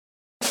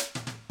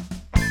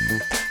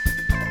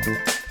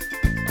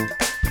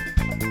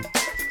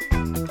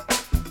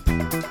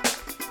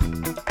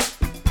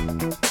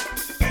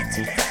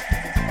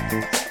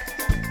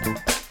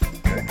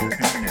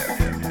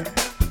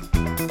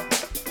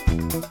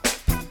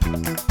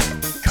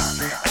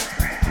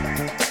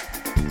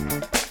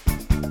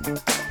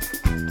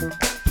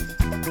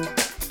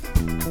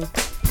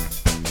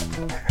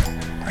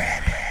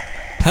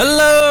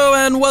Hello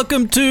and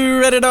welcome to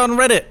Reddit on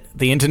Reddit,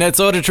 the internet's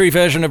auditory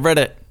version of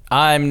Reddit.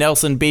 I'm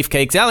Nelson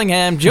Beefcakes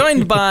Allingham,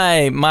 joined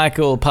by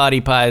Michael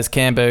Party Pies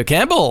Cambo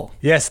Campbell.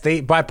 Yes,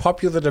 by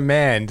popular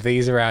demand,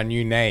 these are our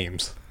new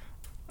names.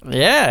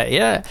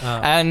 Yeah.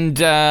 And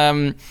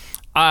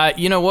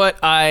you know what?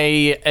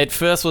 I at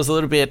first was a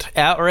little bit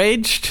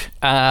outraged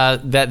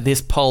that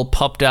this poll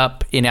popped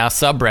up in our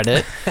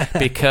subreddit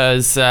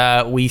because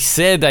we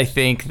said, I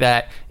think,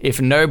 that if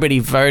nobody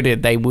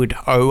voted, they would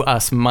owe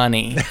us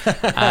money.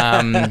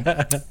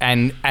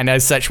 And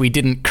as such, we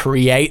didn't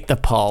create the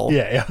poll.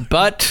 Yeah.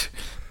 But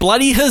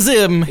bloody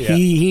Hazim,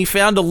 he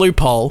found a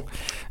loophole.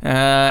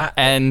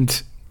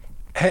 And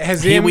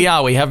here we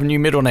are. We have new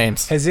middle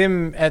names.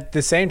 Hazim, at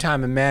the same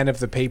time, a man of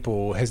the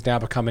people, has now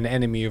become an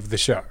enemy of the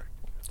show.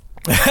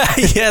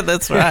 Yeah,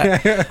 that's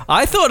right.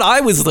 I thought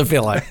I was the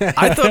villain.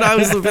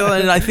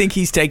 And I think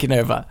he's taken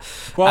over.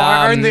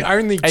 Well,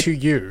 only to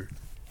you.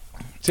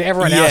 To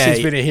everyone else,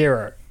 he's been a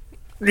hero.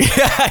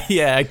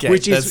 Yeah, okay.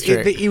 Which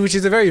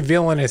is a very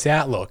villainous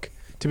outlook.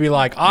 To be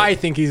like, I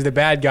think he's the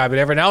bad guy, but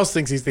everyone else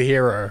thinks he's the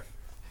hero.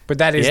 But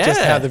that is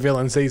just how the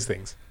villain sees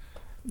things.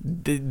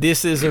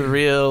 This is a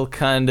real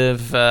kind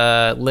of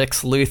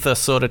Lex Luthor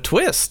sort of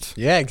twist.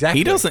 Yeah, exactly.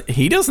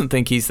 He doesn't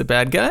think he's the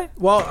bad guy.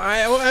 Well,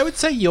 I would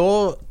say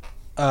your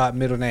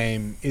middle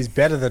name is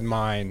better than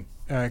mine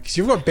because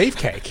you've got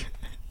Beefcake.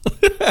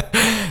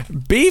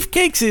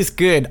 Beefcakes is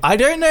good. I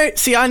don't know.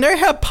 See, I know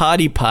how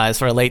Party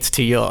Pies relates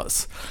to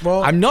yours.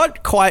 Well, I'm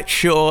not quite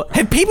sure.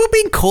 Have people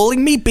been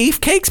calling me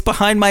Beefcakes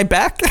behind my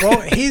back?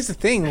 Well, here's the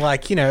thing.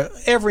 Like,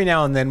 every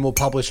now and then we'll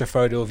publish a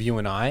photo of you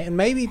and I, and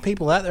maybe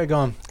people out there are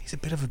going, he's a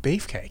bit of a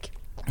beefcake.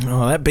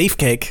 Oh, that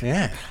beefcake.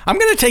 Yeah. I'm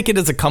going to take it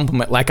as a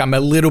compliment, like I'm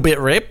a little bit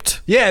ripped.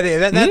 Yeah,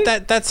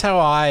 that's how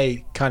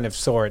I kind of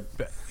saw it.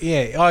 But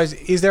yeah.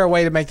 Is there a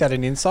way to make that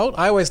an insult?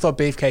 I always thought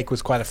beefcake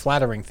was quite a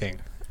flattering thing.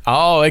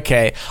 Oh,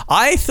 okay.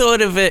 I thought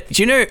of it.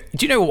 Do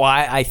you know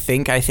why I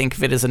think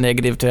of it as a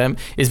negative term?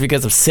 Is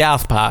because of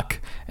South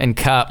Park and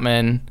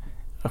Cartman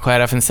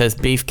quite often says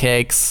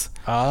beefcakes.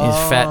 Oh. He's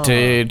fat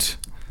dude.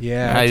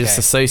 Yeah. I just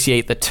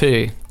associate the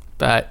two.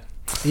 But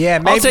yeah,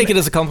 maybe, I'll take it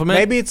as a compliment.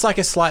 Maybe it's like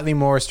a slightly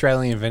more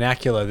Australian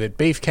vernacular that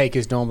beefcake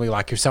is normally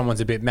like if someone's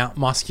a bit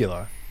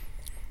muscular,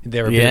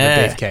 they're a bit of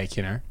a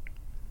beefcake,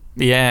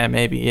 Yeah,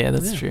 maybe. Yeah,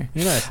 that's true.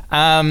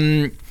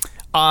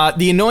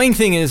 The annoying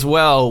thing as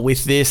well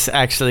with this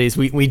actually is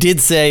we did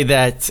say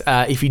that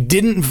if you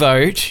didn't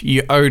vote,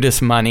 you owed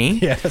us money.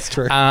 Yeah, that's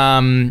true. We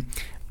thought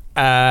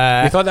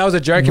that was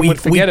a joke and would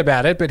forget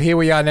about it, but here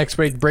we are next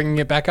week bringing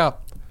it back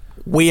up.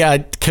 We are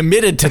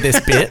committed to this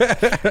bit,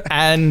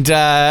 and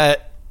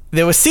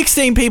there were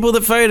 16 people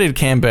that voted,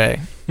 Cambo.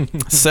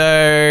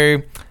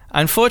 So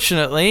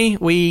unfortunately,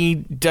 we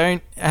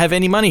don't have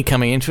any money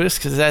coming into us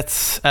because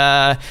that's,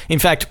 in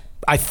fact,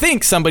 I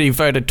think somebody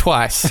voted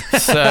twice.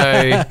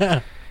 So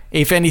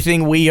if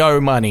anything, we owe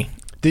money.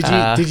 Did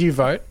you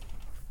vote?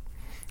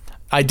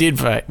 I did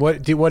vote.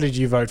 What did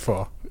you vote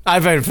for? I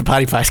voted for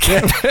Party Pies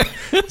Camp.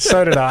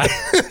 So did I.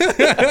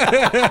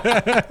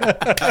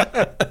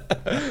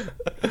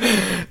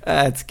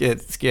 That's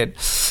good. It's good.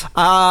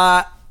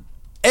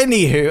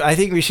 Anywho, I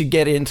think we should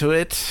get into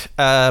it.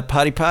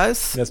 Party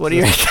Pies. What do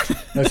you reckon?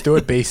 Let's do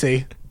it,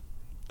 BC.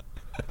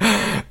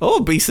 Oh,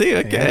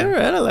 BC. Okay, Yeah. all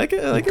right. I like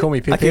it. Call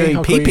me PP. I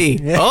can call you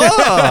PP. Yeah.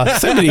 Oh,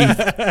 so many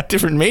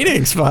different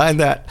meanings behind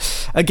that.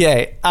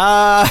 Okay.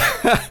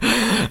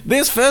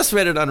 This first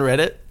Reddit on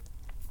Reddit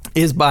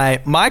is by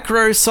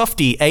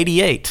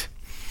MicroSofty88.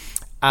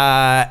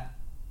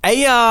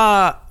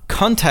 AR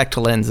contact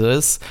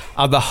lenses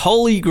are the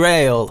holy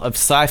grail of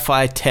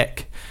sci-fi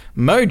tech.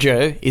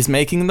 Mojo is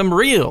making them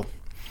real.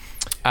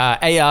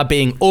 AR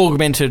being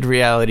augmented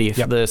reality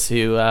for those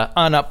who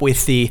aren't up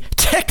with the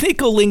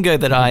technical lingo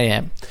that I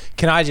am.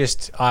 Can I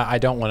just, I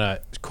don't want to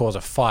cause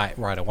a fight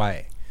right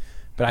away,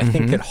 but I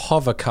think that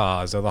hover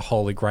cars are the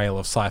holy grail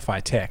of sci-fi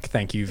tech.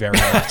 Thank you very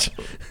much.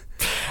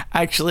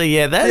 Actually,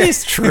 yeah, that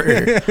is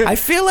true. I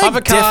feel like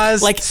hover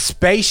cars, like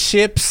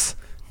spaceships.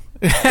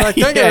 Like,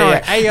 don't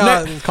get me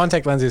wrong, AR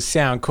contact lenses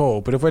sound cool,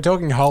 but if we're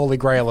talking holy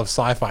grail of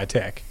sci-fi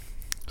tech,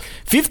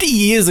 50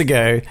 years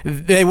ago,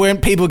 there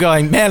weren't people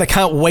going, man, I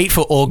can't wait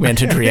for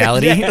augmented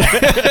reality.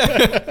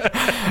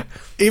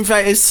 In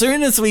fact, as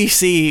soon as we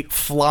see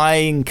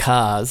flying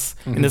cars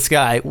in the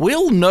sky,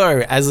 we'll know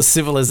as a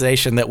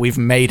civilization that we've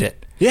made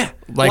it. Yeah.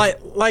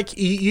 Like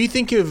you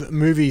think of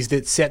movies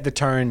that set the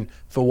tone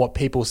for what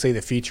people see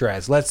the future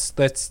as.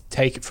 Let's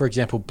take, for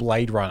example,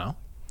 Blade Runner.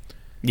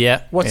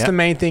 Yeah. What's the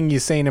main thing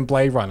you've seen in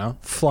Blade Runner?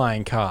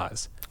 Flying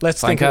cars. Let's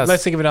think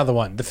of another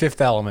one. The Fifth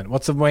Element.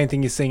 What's the main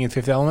thing you're seeing in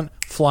Fifth Element?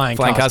 Flying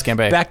cars. Can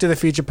be. Back to the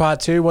Future Part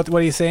 2. What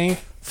are you seeing?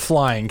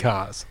 Flying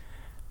cars.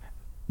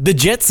 The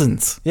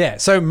Jetsons. Yeah.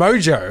 So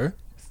Mojo,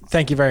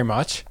 thank you very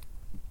much.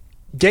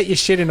 Get your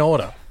shit in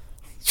order.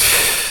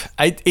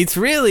 It's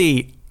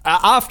really,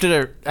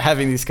 after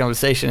having this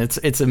conversation,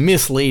 it's a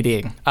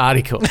misleading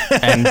article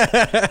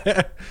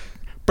and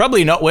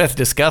probably not worth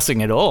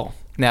discussing at all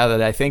now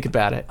that I think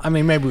about it. I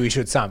mean, maybe we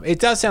should some. It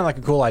does sound like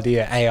a cool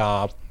idea,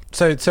 AR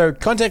So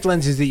contact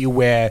lenses that you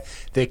wear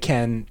that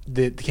can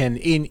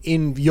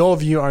in your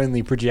view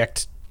only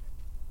project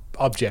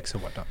objects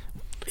and whatnot.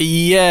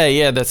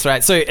 Yeah, that's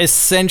right. So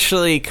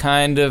essentially,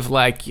 kind of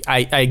like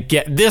I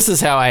get this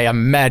is how I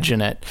imagine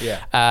it.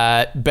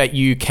 Yeah. But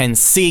you can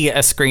see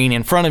a screen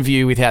in front of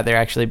you without there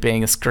actually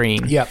being a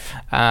screen. Yep.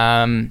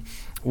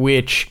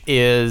 Which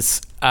is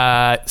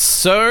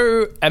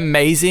so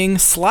amazing,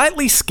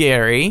 slightly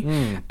scary,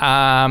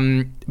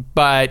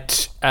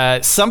 but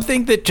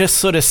something that just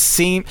sort of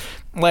seemed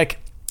like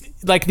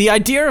the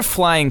idea of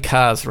flying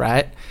cars,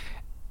 right?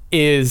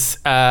 Is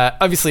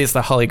obviously it's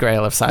the holy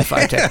grail of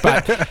sci-fi tech,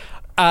 but.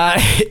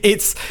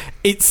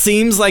 It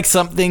seems like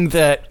something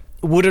that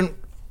wouldn't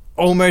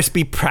almost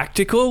be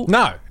practical.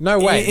 No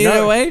way. In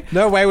a way?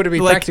 No way would it be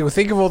practical.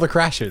 Think of all the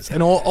crashes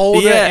and all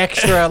the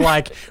extra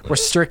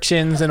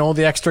restrictions and all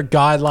the extra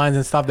guidelines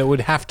and stuff that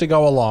would have to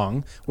go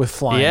along with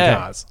flying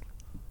cars.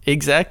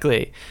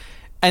 Exactly.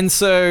 And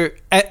so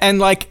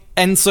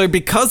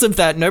because of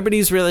that,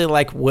 nobody's really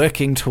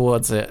working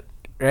towards it.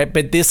 Right?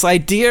 But this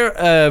idea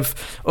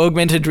of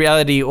augmented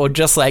reality, or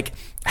just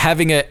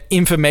having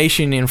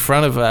information in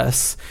front of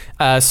us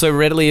so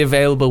readily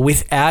available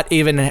without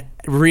even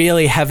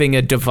really having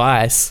a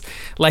device,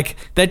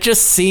 that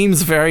just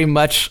seems very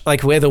much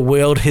like where the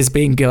world has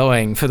been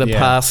going for the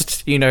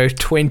past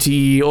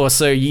 20 or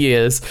so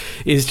years,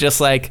 is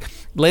just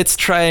let's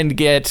try and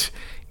get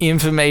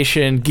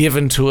information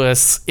given to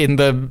us in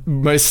the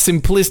most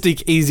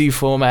simplistic, easy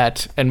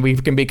format, and we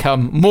can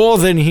become more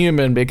than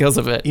human because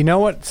of it. You know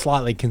what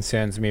slightly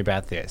concerns me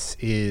about this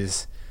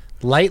is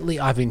lately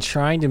I've been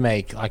trying to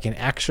make an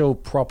actual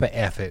proper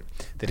effort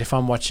that if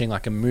I'm watching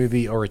a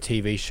movie or a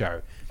TV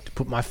show, to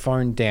put my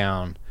phone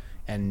down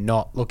and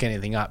not look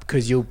anything up,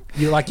 because you'll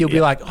be like,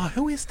 oh,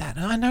 who is that?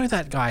 I know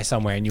that guy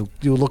somewhere, and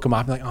you'll look him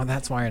up and oh,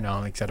 that's why I know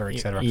him, et cetera, et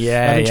cetera.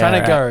 I've been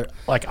trying to go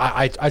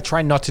I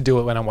try not to do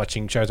it when I'm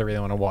watching shows I really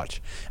want to watch,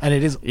 and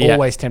it is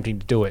always tempting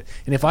to do it.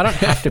 And if I don't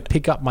have to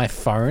pick up my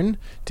phone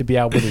to be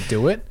able to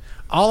do it,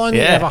 I'll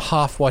only ever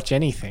half watch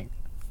anything.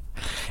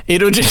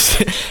 You'll just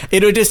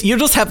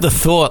have the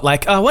thought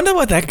I wonder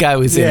what that guy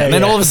was in, and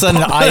then all of a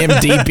sudden an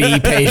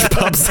IMDb page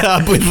pops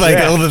up with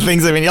all the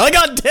things I mean. You're like,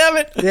 God damn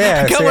it!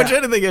 I can't watch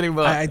anything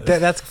anymore.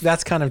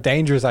 That's kind of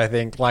dangerous, I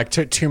think.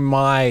 To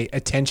my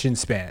attention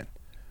span.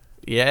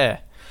 Yeah.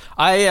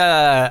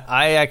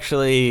 I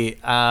actually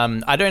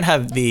I don't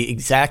have the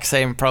exact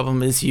same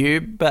problem as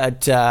you,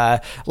 but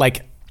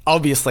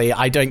obviously,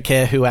 I don't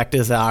care who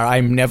actors are.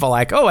 I'm never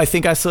oh, I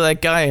think I saw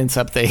that guy in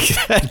something.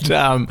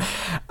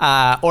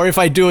 Or if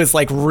I do, it's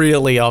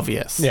really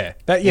obvious. Yeah.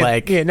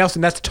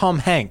 Nelson, that's Tom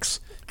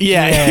Hanks.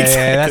 Yeah, exactly.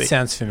 Yeah, that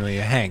sounds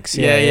familiar. Hanks.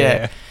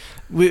 Yeah.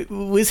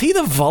 Was he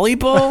the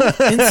volleyball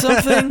in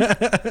something?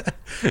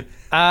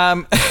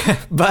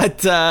 But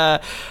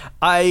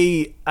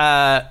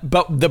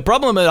the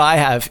problem that I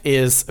have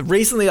is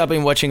recently I've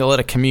been watching a lot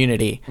of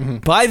Community. Mm-hmm.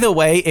 By the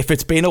way, if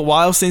it's been a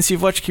while since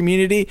you've watched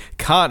Community,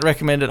 can't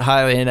recommend it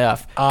highly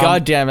enough.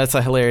 God damn, that's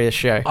a hilarious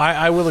show.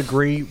 I will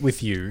agree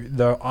with you,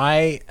 though.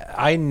 I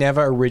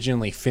never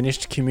originally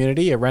finished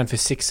Community. It ran for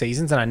 6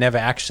 seasons, and I never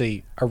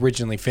actually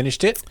originally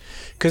finished it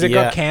because it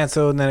got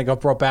cancelled, and then it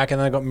got brought back, and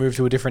then it got moved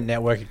to a different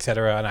network,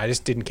 etc. And I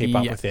just didn't keep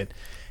up with it.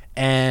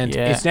 And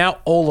it's now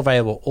all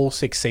available, all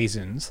 6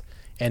 seasons.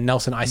 And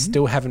Nelson, I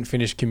still haven't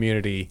finished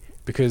Community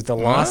because the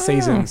last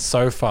season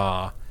so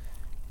far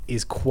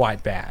is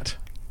quite bad.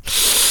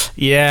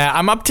 Yeah,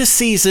 I'm up to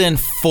season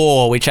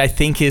 4, which I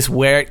think is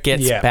where it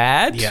gets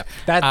bad. Yeah,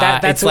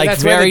 that's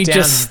very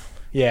just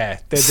the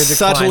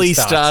subtly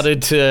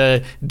started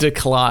to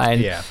decline.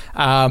 Yeah.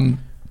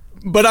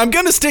 But I'm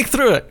going to stick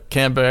through it,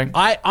 Camberg.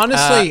 I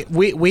honestly,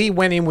 we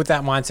went in with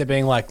that mindset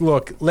being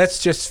look,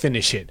 let's just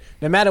finish it.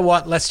 No matter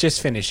what, let's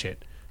just finish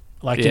it.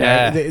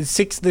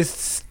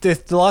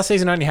 The last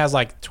season only has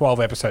 12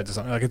 episodes or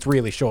something. It's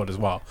really short as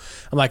well.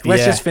 I'm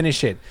let's just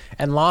finish it.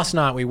 And last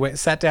night we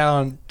sat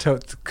down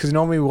because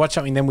normally we watch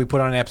something, then we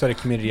put on an episode of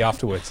Community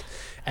afterwards.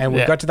 And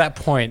we got to that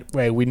point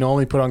where we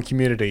normally put on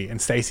Community, and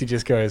Stacey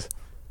just goes,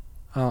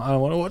 oh, I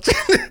don't want to watch it.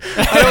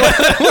 I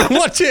don't want to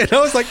watch it. And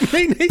I was like,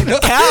 me neither.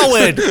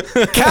 Coward,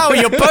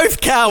 you're both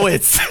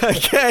cowards.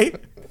 Okay,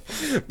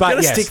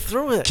 but stick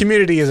through it.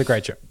 Community is a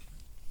great show.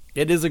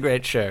 It is a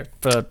great show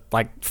for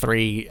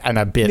 3 and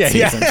a bit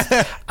seasons.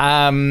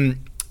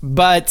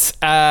 But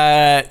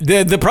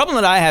the problem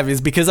that I have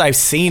is because I've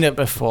seen it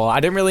before,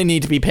 I don't really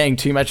need to be paying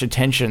too much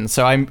attention.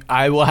 So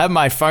I will have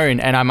my phone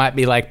and I might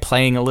be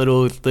playing a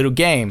little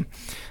game.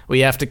 We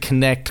have to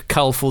connect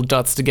colorful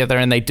dots together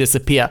and they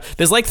disappear.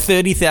 There's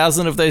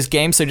 30,000 of those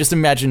games, so just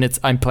imagine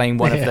I'm playing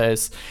one of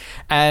those.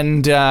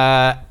 And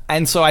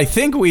so I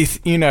think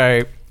with,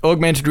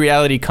 augmented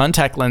reality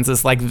contact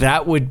lenses,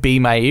 that would be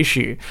my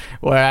issue,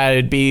 where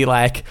I'd be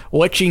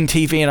watching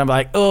TV and I'm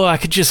oh, I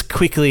could just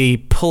quickly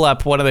pull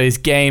up one of those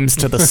games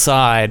to the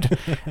side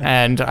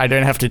and I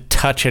don't have to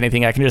touch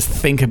anything. I can just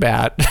think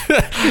about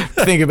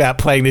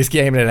playing this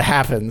game and it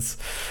happens.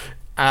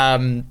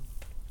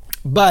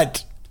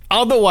 But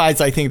otherwise,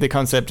 I think the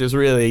concept is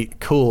really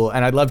cool,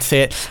 and I'd love to see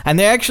it. And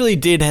they actually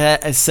did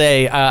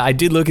say, I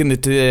did look into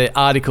the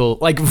article,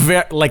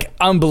 like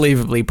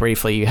unbelievably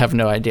briefly. You have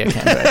no idea,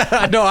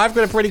 Cambo. No, I've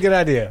got a pretty good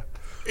idea.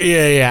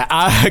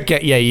 Yeah. Okay,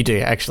 yeah, you do,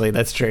 actually.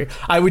 That's true.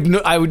 I would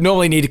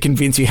normally need to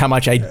convince you how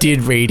much I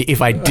did read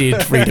if I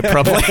did read it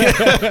properly.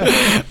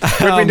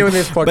 We've been doing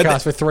this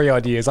podcast for 3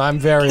 odd years. I'm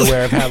very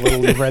aware of how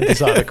little you've read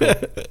this article.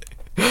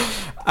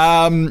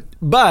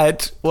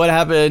 But what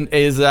happened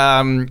is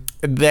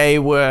they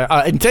were,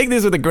 and take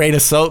this with a grain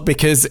of salt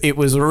because it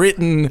was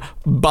written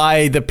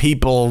by the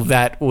people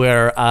that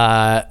were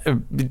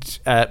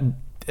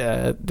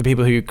the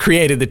people who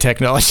created the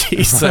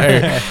technology.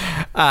 So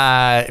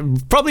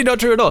probably not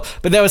true at all.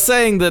 But they were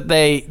saying that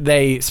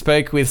they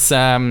spoke with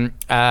some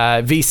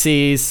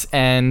VCs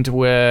and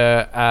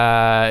were,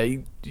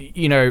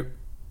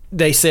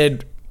 they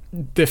said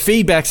the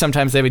feedback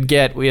sometimes they would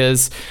get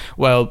was,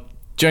 well,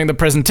 during the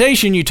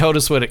presentation, you told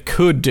us what it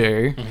could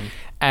do. Mm-hmm.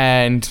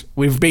 And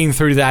we've been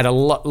through that a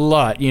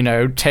lot.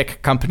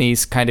 Tech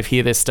companies kind of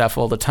hear this stuff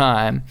all the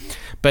time.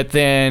 But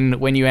then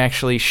when you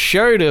actually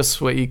showed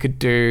us what you could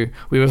do,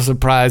 we were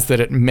surprised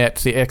that it met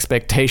the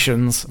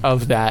expectations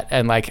of that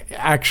and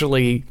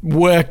actually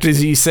worked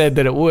as you said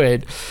that it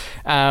would.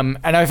 And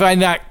I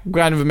find that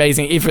kind of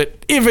amazing if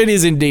it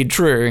is indeed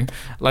true.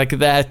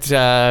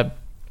 That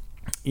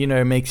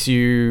makes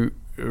you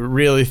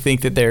really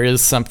think that there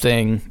is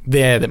something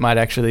there that might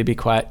actually be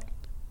quite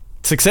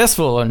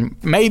successful and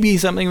maybe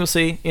something we'll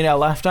see in our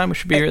lifetime,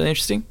 which would be really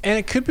interesting. And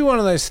it could be one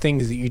of those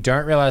things that you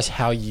don't realize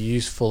how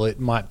useful it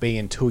might be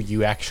until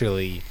you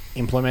actually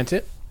implement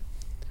it.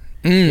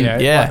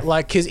 Yeah.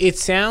 Because it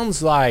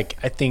sounds like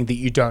a thing that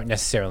you don't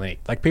necessarily need.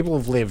 Like, people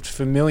have lived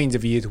for millions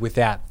of years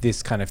without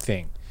this kind of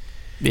thing.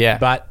 Yeah.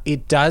 But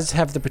it does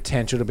have the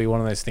potential to be one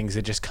of those things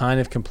that just kind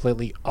of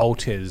completely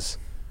alters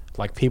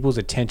people's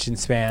attention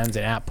spans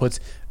and outputs,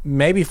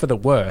 maybe for the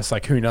worse,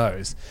 who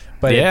knows.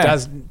 But it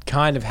does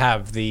kind of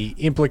have the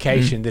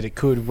implication that it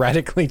could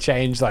radically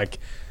change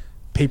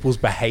people's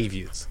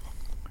behaviors.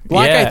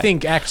 I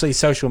think actually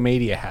social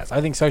media has.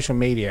 I think social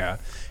media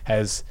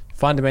has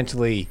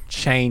fundamentally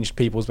changed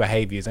people's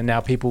behaviors, and now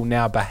people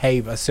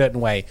behave a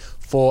certain way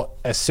for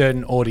a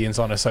certain audience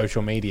on a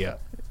social media.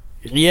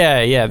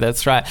 Yeah,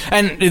 that's right.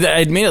 And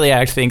admittedly,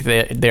 I think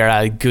that there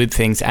are good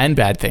things and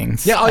bad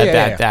things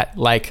about that.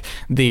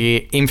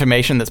 The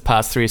information that's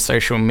passed through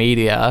social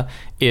media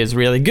is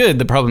really good.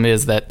 The problem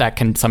is that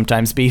can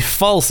sometimes be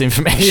false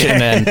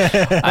information.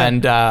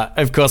 And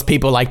of course,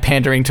 people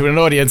pandering to an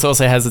audience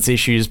also has its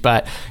issues,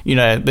 but,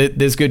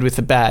 there's good with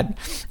the bad.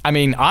 I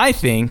mean, I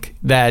think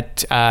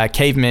that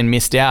cavemen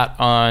missed out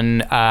on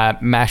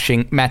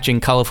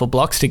matching colorful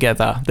blocks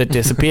together that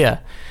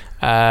disappear.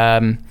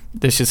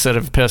 This is sort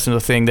of a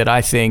personal thing that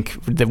I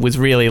think that was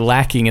really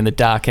lacking in the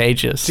Dark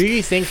Ages. Do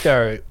you think,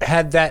 though,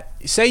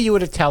 say you were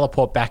to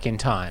teleport back in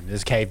time,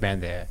 there's a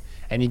caveman there,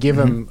 and you give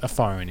him a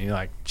phone and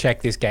you're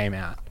check this game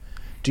out.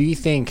 Do you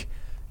think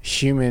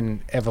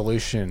human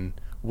evolution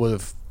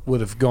would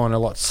have gone a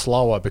lot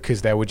slower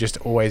because they would just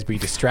always be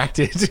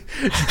distracted?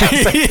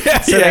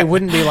 They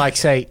wouldn't be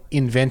say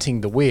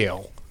inventing the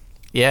wheel.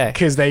 Yeah.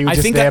 Because they were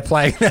just there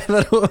playing that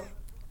little...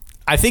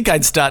 I think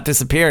I'd start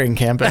disappearing,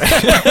 Cambo.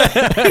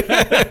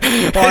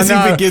 As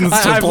he begins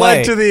to play. I've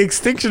led to the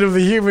extinction of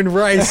the human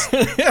race.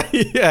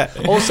 Yeah.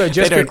 Also,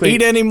 just they quickly... They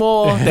don't eat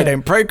anymore. They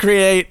don't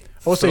procreate.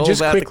 Also,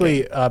 just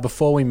quickly,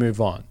 before we move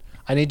on,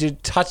 I need to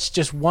touch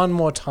just one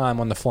more time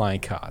on the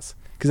flying cars.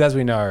 Because as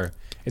we know,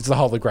 it's the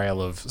holy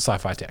grail of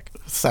sci-fi tech.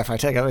 Sci-fi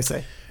tech, I always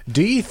say.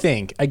 Do you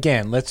think,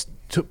 again, let's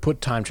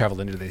put time travel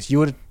into this. You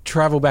would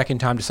travel back in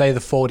time to, say, the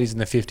 40s and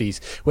the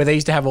 50s, where they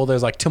used to have all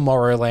those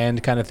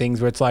Tomorrowland kind of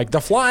things where it's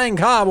the flying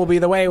car will be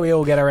the way we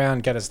all get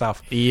around kind of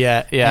stuff.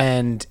 Yeah.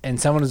 And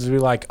someone would be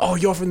oh,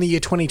 you're from the year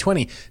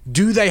 2020.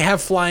 Do they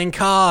have flying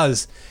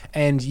cars?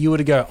 And you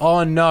would go,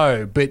 oh,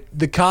 no, but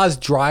the cars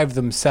drive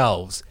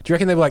themselves. Do you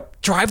reckon they'd be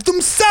drive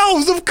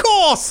themselves, of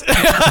course?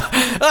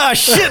 Oh,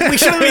 shit, we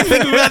shouldn't be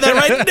thinking about that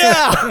right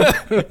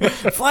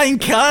now. Flying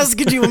cars,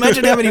 could you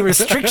imagine how many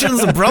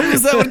restrictions and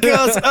problems that would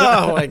cause?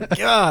 Oh, my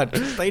God,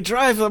 they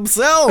drive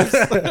themselves.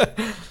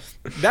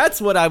 That's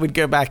what I would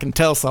go back and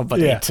tell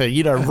somebody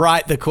to,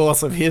 write the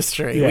course of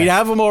history. Yeah. We'd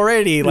have them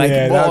already,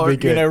 more,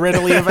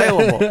 readily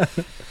available.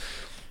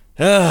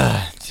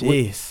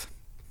 Jeez.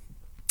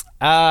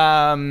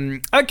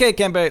 Okay,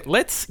 Cambo,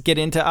 let's get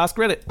into Ask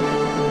Reddit.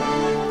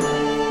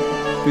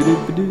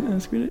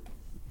 Ask Reddit.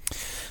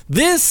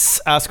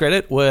 This Ask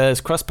Reddit was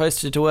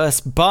cross-posted to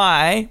us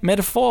by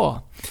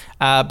Metaphor,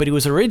 but it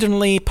was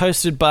originally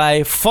posted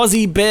by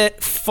Fozzie Bear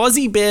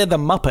the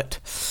Muppet.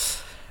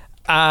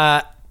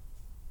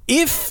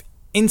 If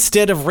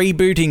instead of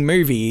rebooting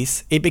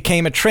movies, it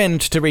became a trend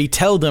to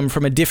retell them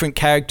from a different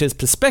character's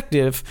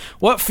perspective,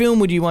 what film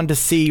would you want to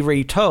see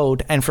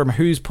retold and from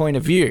whose point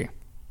of view?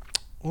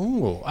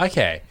 Ooh,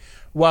 okay.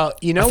 Well,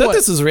 I thought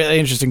this was a really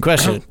interesting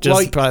question,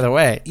 by the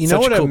way.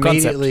 What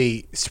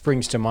immediately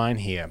springs to mind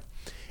here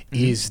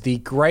is the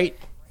great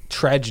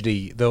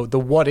tragedy, the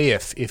what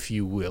if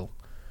you will,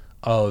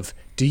 of,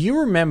 do you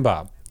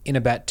remember in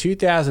about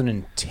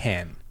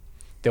 2010,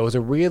 there was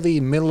a really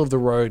middle of the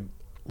road,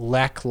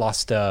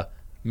 lackluster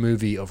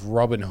movie of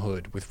Robin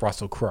Hood with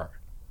Russell Crowe.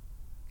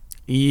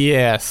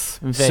 Yes,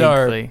 vaguely.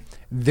 So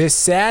the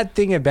sad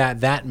thing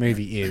about that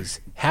movie is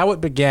how it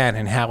began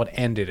and how it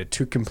ended are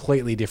two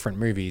completely different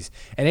movies.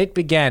 And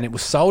it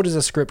was sold as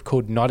a script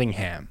called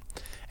Nottingham.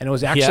 And it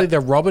was actually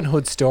the Robin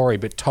Hood story,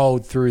 but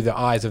told through the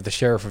eyes of the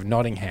Sheriff of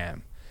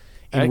Nottingham,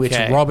 in which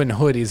Robin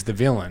Hood is the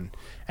villain.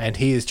 And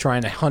he is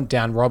trying to hunt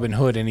down Robin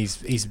Hood and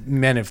his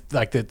men of,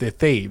 like, the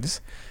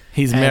thieves.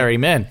 He's merry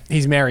men.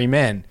 He's merry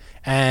men.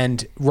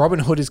 And Robin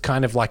Hood is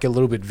kind of like a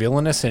little bit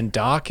villainous and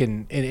dark,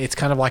 and it's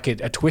kind of like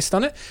a twist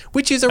on it,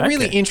 which is a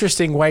really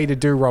interesting way to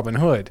do Robin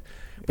Hood.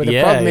 But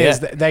the problem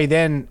is that they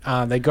then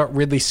they got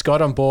Ridley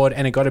Scott on board,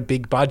 and it got a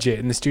big budget,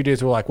 and the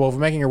studios were like, well, if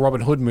we're making a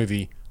Robin Hood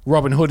movie,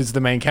 Robin Hood is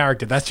the main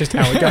character. That's just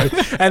how it goes.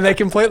 And they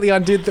completely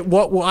undid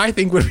what I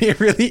think would be a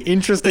really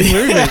interesting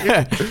movie.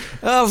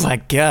 Oh my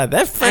God.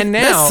 That's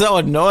so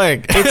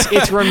annoying.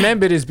 It's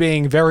remembered as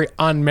being very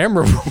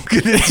unmemorable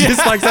because it's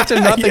just like such a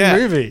nothing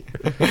movie.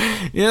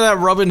 You know that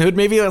Robin Hood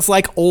movie? It's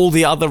like all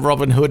the other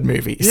Robin Hood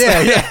movies.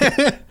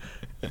 Yeah.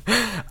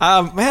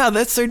 Wow,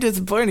 that's so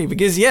disappointing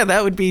because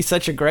that would be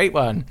such a great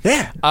one.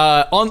 Yeah.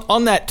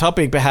 On that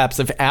topic, perhaps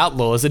of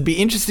outlaws, it'd be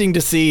interesting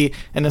to see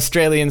an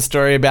Australian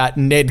story about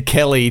Ned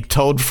Kelly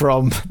told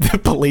from the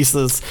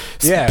police's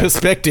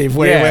perspective,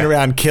 where he went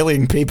around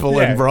killing people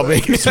and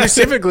robbing,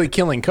 specifically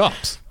killing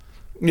cops.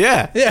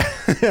 Yeah.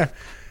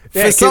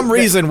 For some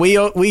reason,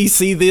 we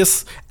see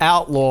this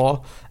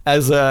outlaw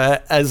as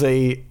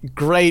a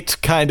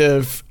great kind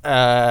of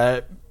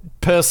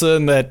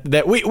person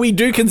that we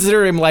do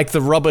consider him like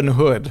the Robin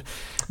Hood,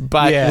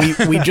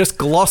 but we just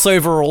gloss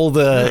over all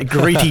the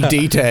gritty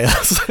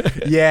details.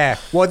 Yeah,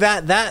 well,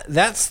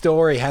 that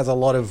story has a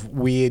lot of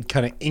weird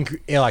kind of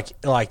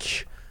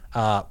like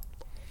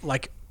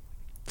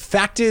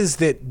factors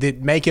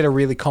that make it a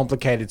really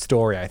complicated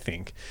story, I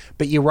think.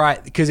 But you're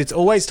right, because it's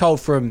always told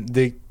from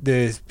the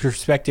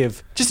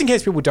perspective. Just in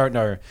case people don't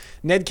know,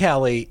 Ned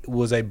Kelly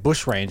was a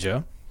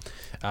bushranger.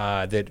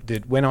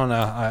 That went on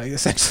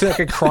essentially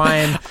like a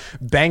crime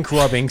bank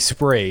robbing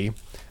spree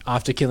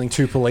after killing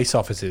 2 police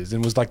officers,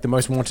 and was like the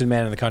most wanted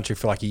man in the country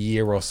for like a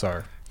year or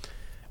so,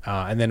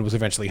 and then was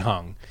eventually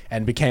hung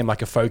and became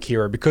like a folk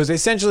hero because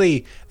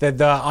essentially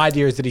the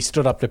idea is that he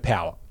stood up to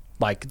power.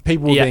 Like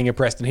people were being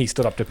oppressed and he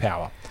stood up to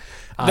power.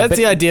 That's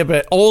the idea,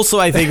 but also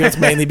I think it's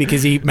mainly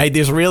because he made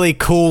this really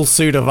cool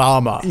suit of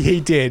armor.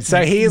 He did.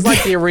 So he is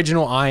like the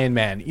original Iron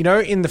Man. You know,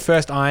 in the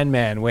first Iron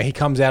Man, where he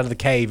comes out of the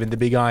cave in the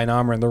big iron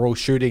armor and they're all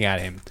shooting at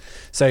him.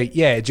 So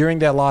during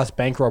that last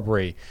bank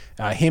robbery,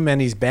 him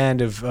and his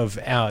band of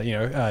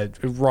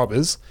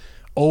robbers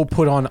all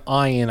put on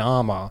iron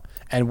armor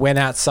and went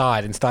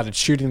outside and started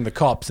shooting the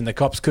cops, and the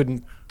cops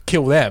couldn't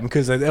kill them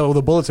because all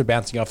the bullets were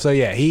bouncing off. So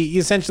he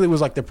essentially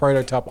was like the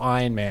prototype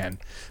Iron Man,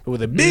 but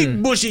with a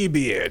big bushy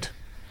beard.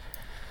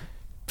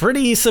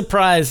 Pretty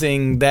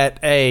surprising that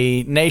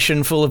a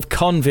nation full of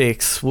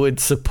convicts would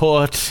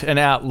support an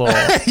outlaw.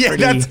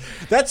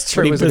 That's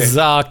true. Pretty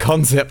bizarre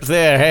concept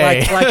there.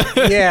 Hey,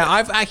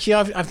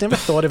 I've never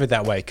thought of it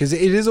that way, because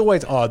it is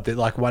always odd that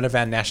like one of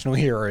our national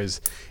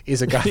heroes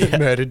is a guy that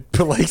murdered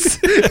police.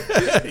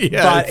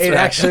 But it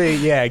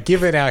actually,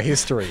 given our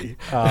history,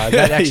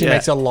 that actually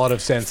makes a lot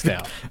of sense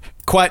now.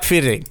 Quite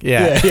fitting,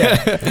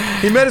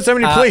 He murdered so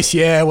many police.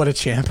 Yeah, what a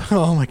champ!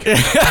 Oh my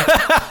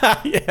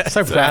God,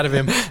 so proud of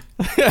him.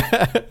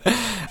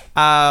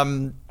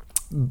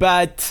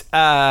 But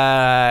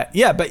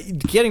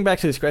getting back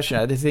to this question,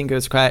 I did think it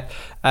was quite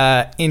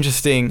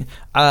interesting.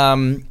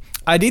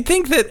 I did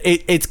think that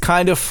it's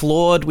kind of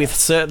flawed with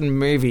certain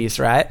movies,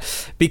 right?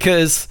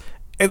 Because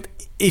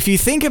if you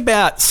think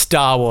about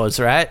Star Wars,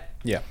 right?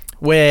 Yeah.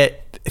 Where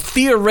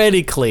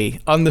theoretically,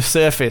 on the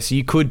surface,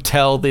 you could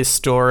tell this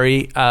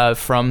story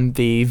from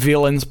the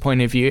villain's point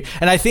of view.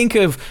 And I think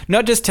of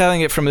not just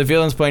telling it from the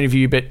villain's point of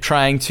view, but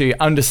trying to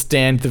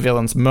understand the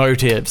villain's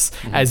motives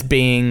as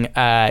being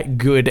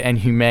good and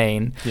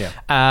humane. Yeah.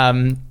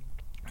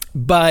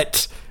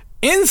 But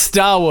in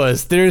Star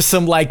Wars, there's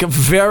some like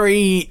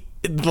very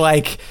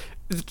like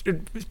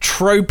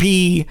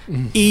tropey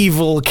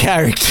evil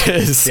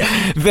characters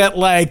that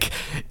like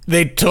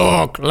they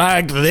talk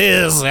like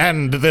this,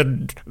 and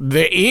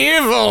the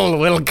evil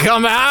will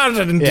come out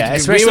and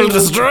we will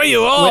destroy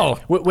you all.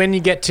 When you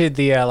get to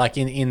the like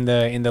in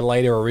the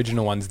later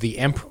original ones, the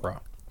Emperor,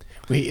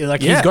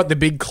 he's got the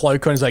big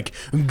cloak on. He's like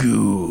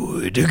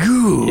good.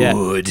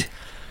 Yeah.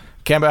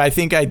 Camber, I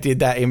think I did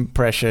that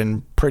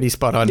impression pretty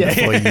spot on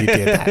before you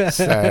did that.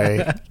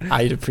 So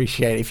I'd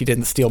appreciate it if you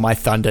didn't steal my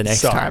thunder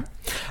next time.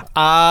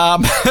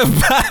 But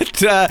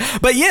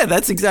yeah,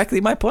 that's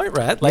exactly my point,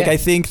 right? Like, I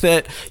think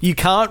that you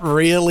can't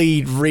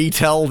really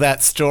retell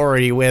that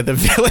story where the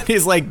villain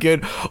is like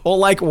good, or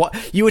like what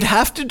you would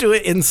have to do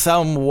it in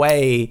some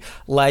way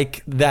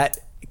like that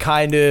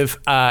kind of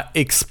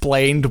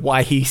explained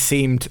why he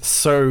seemed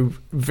so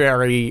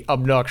very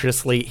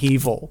obnoxiously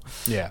evil.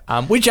 Yeah.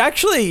 Which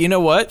actually, you know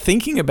what?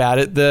 Thinking about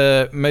it,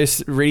 the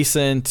most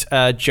recent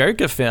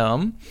Joker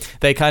film,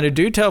 they kind of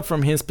do tell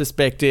from his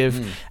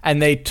perspective,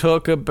 and they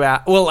talk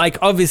about, well, like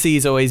obviously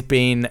he's always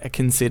been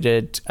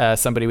considered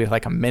somebody with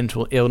like a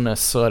mental illness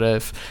sort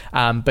of,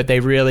 but they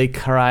really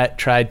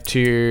tried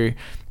to.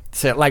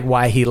 So, like,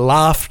 why he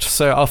laughed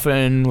so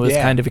often was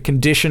kind of a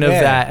condition of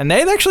that. And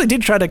they actually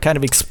did try to kind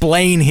of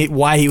explain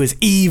why he was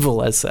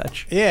evil as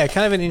such. Yeah,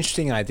 kind of an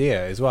interesting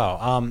idea as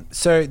well.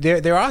 So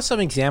there are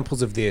some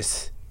examples of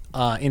this.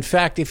 In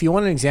fact, if you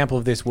want an example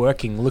of this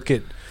working, look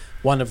at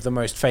one of the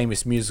most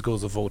famous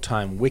musicals of all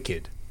time,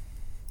 Wicked,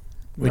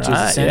 which is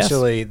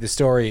essentially the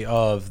story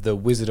of the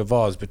Wizard of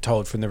Oz, but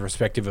told from the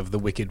perspective of the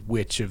Wicked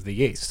Witch of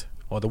the East,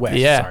 or the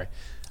West,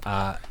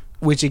 sorry.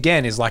 Which,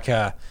 again, is like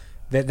a...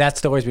 That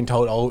story's been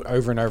told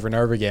over and over and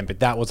over again, but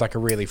that was like a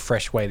really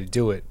fresh way to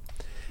do it.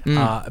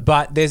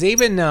 But there's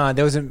even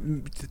there was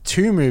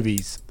two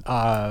movies,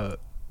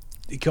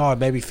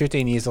 maybe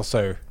 15 years or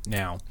so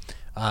now,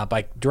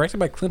 directed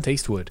by Clint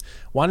Eastwood.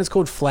 One is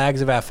called Flags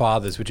of Our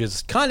Fathers, which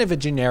is kind of a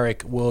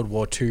generic World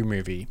War II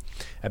movie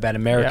about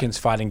Americans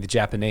fighting the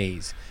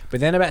Japanese. But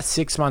then about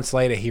 6 months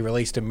later, he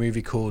released a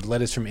movie called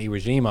Letters from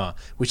Iwo Jima,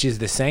 which is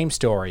the same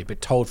story,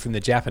 but told from the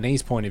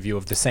Japanese point of view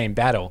of the same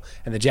battle.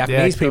 And the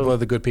Japanese people are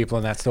the good people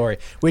in that story,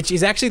 which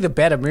is actually the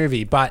better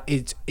movie, but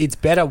it's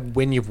better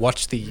when you've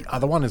watched the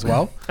other one as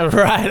well.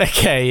 Right,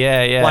 okay,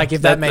 yeah. Like,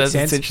 if that makes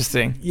sense. That's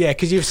interesting. Yeah,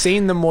 because you've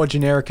seen the more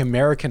generic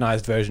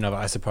Americanized version of it,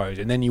 I suppose,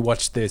 and then you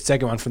watch the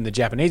second one from the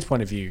Japanese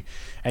point of view,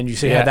 and you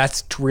see how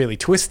that's really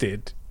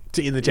twisted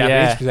in the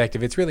Japanese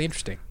perspective. It's really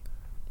interesting.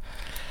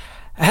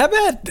 How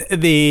about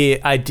the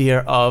idea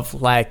of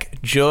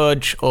like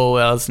George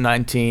Orwell's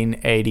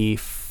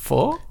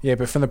 1984? Yeah,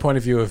 but from the point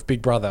of view of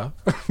Big Brother.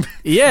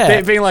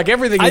 Yeah. Being like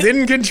everything is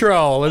in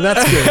control, and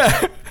that's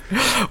good.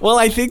 Well,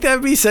 I think that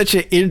would be such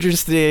an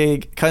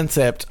interesting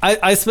concept.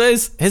 I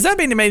suppose, has that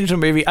been made into a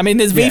movie? I mean,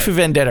 there's V for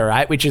Vendetta,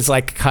 right? Which is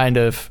like kind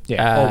of...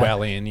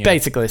 Orwellian.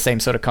 Basically the same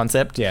sort of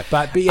concept. Yeah,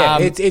 but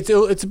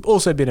it's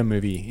also been a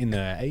movie in the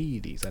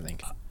 80s, I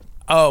think.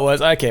 Oh, it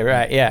was? Okay,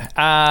 right, yeah.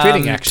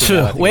 Fitting,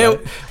 actually.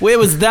 Where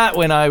was that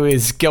when I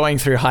was going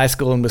through high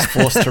school and was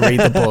forced to read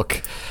the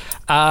book?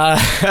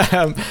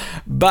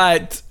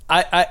 But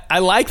I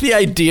like the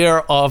idea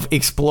of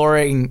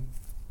exploring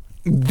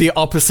the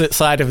opposite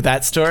side of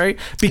that story,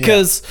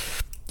 because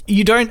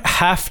you don't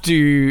have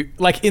to,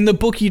 like in the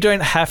book, you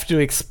don't have to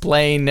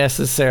explain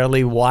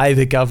necessarily why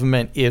the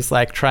government is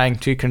like trying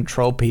to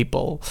control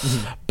people.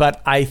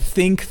 But I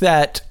think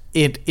that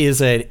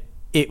it's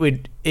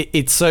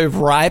so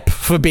ripe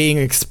for being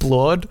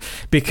explored,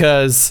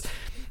 because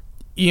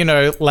you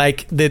know,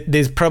 like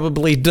there's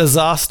probably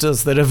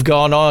disasters that have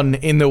gone on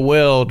in the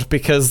world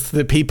because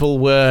the people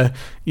were,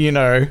 you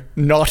know,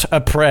 not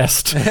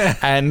oppressed.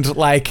 And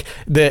like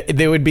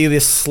there would be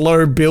this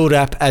slow build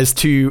up as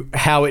to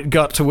how it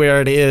got to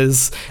where it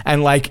is,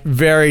 and like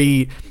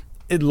very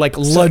like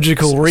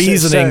logical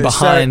reasoning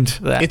behind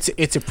that.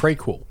 It's a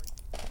prequel.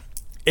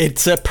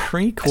 It's a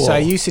prequel. So are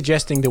you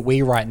suggesting that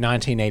we write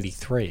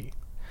 1983?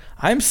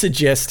 I'm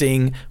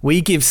suggesting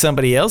we give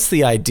somebody else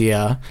the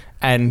idea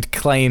and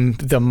claim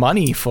the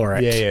money for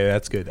it. Yeah,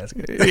 that's good.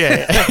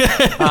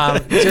 Yeah.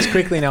 Just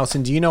quickly,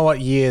 Nelson, do you know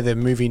what year the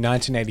movie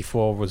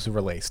 1984 was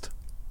released?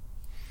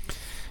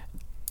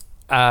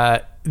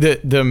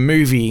 The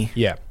movie.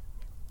 Yeah.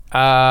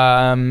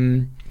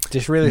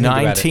 Just really think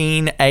about it.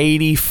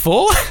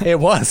 1984? It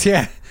was,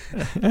 yeah.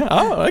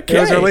 Oh, okay.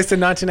 It was released in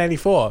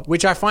 1984,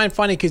 which I find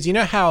funny because you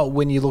know how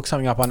when you look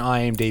something up on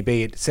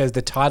IMDb, it says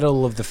the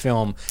title of the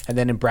film and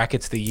then in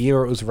brackets the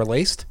year it was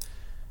released?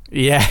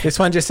 Yeah. This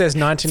one just says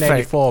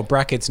 1984,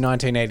 brackets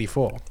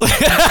 1984.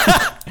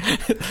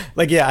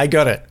 Like, yeah, I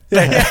got it.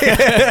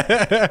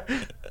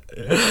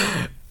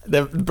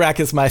 The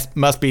brackets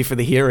must be for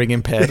the hearing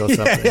impaired or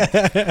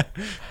something.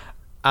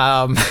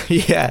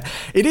 Yeah,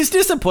 it is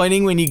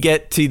disappointing when you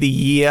get to the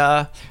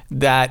year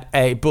that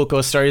a book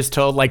or story is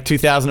told, like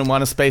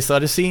 2001: A Space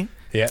Odyssey.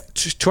 Yeah,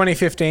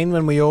 2015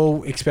 when we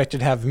all expected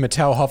to have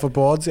Mattel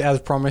hoverboards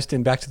as promised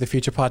in Back to the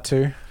Future Part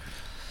 2.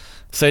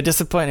 So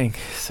disappointing.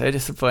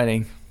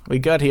 We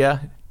got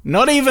here.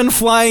 Not even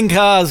flying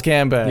cars,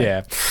 Camber.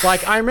 Yeah,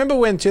 like I remember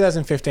when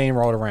 2015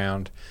 rolled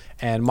around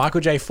and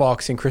Michael J.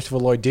 Fox and Christopher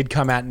Lloyd did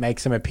come out and make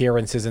some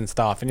appearances and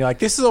stuff. And you're like,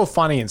 this is all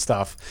funny and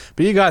stuff,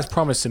 but you guys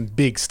promised some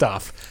big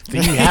stuff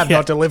that you have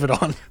not delivered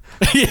on.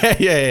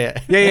 Yeah.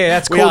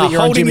 That's cool that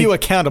you're holding you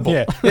accountable.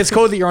 Yeah, it's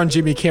cool that you're on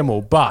Jimmy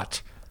Kimmel,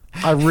 but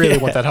I really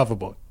want that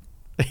hoverboard.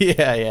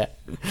 Yeah.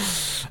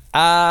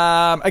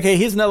 Okay,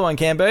 here's another one,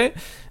 Cambo.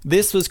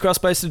 This was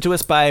cross-posted to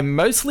us by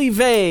Mostly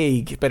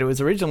Vague, but it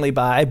was originally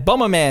by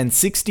Bomberman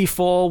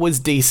 64 was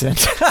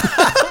decent.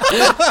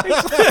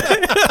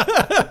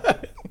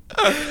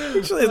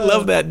 Actually, I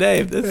love that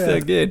name. That's so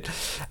good.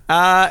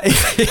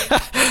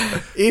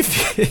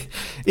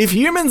 If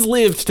humans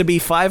lived to be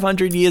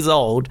 500 years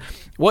old,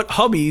 what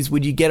hobbies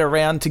would you get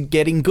around to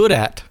getting good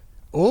at?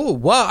 Oh,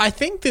 well, I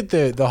think that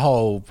the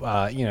whole,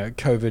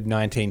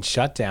 COVID-19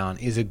 shutdown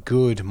is a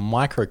good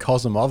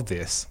microcosm of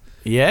this.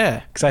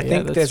 Yeah. Because I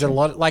think there's a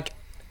lot,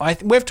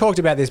 we've talked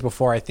about this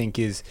before, I think,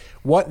 is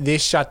what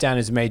this shutdown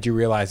has made you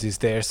realize is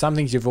there are some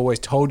things you've always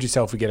told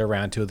yourself to get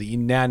around to that you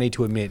now need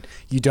to admit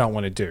you don't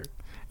want to do.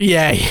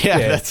 Yeah,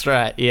 that's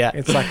right. Yeah.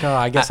 It's like,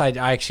 I guess I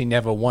actually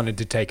never wanted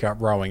to take up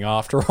rowing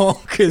after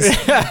all because,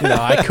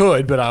 I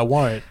could, but I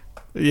won't.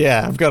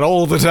 Yeah, I've got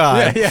all the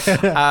time.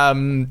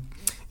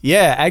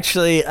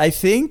 Actually, I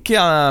think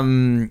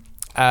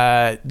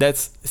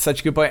that's such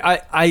a good point.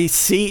 I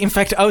see, in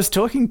fact, I was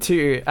talking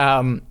to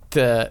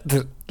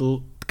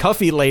the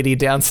coffee lady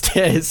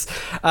downstairs,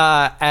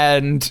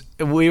 and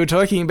we were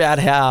talking about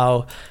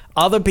how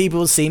other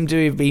people seem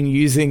to have been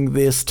using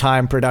this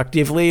time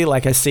productively.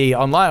 Like I see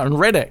online on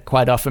Reddit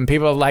quite often,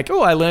 people are like,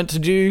 oh, I learned to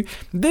do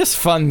this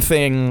fun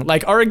thing,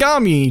 like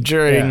origami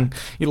during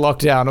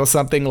lockdown or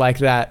something like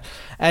that.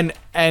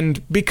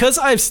 And because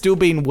I've still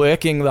been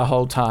working the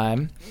whole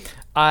time,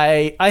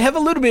 I have a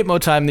little bit more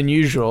time than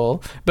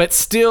usual, but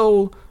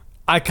still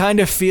I kind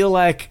of feel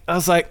like, I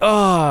was like,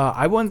 oh,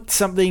 I want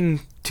something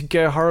to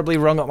go horribly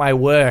wrong at my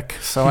work,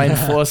 so I'm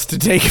forced to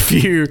take a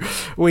few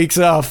weeks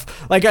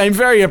off. Like, I'm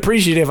very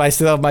appreciative I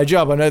still have my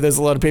job. I know there's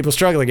a lot of people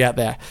struggling out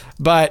there,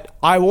 but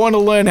I want to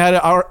learn how to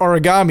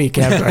origami,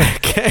 Camper.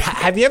 Okay.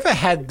 Have you ever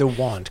had the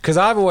want? Because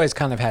I've always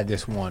kind of had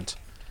this want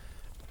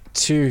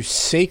to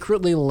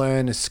secretly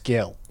learn a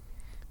skill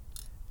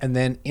and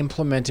then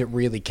implement it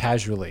really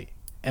casually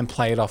and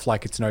play it off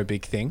like it's no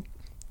big thing.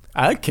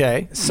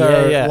 Okay. So,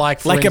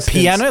 for instance, a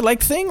piano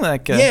thing?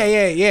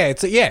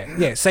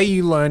 It's Say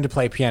you learn to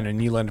play piano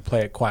and you learn to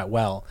play it quite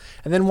well.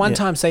 And then one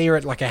time, say you're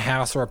at like a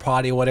house or a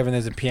party or whatever, and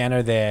there's a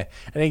piano there.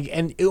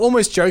 And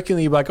almost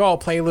jokingly, you're like, oh, I'll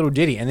play a little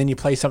ditty. And then you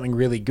play something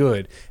really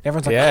good. And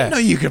everyone's like, I didn't know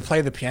you could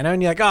play the piano.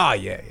 And you're like, oh,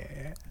 yeah.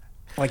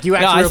 Like you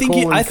actually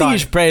I think you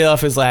should play it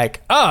off as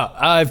like, oh,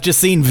 I've just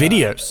seen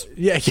videos.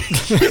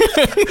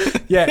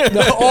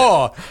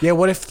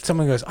 What if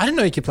someone goes, I didn't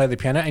know you could play the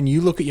piano, and you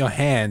look at your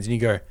hands and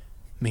you go,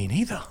 me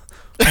neither.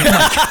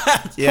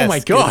 Yes, oh my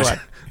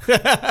god.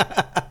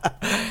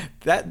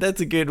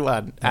 That's a good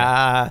one.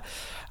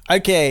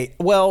 Okay,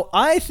 well,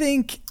 I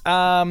think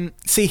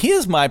see,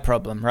 here's my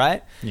problem,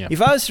 right? Yeah.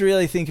 If I was to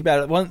really think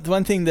about it,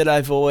 one thing that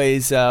I've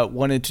always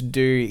wanted to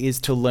do is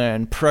to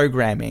learn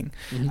programming.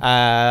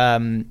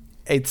 Mm-hmm.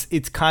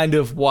 It's kind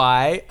of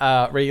why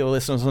regular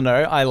listeners will know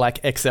I like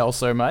Excel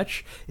so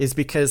much, is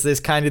because there's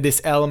kind of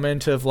this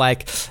element of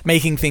like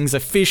making things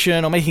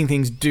efficient or making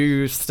things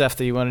do stuff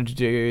that you wanted to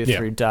do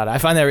through data. I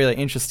find that really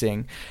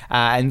interesting.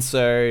 And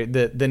so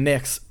the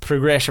next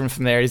progression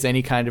from there is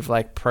any kind of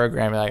like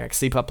programming, like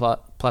C++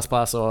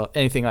 or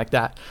anything like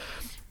that.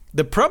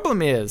 The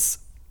problem is,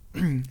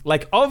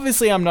 like,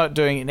 obviously I'm not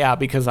doing it now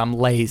because I'm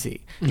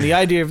lazy. The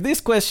idea of this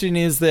question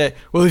is that,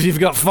 well, if you've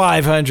got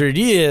 500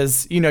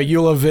 years,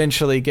 you'll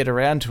eventually get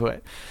around to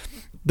it.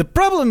 The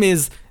problem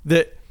is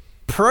that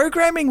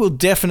programming will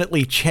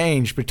definitely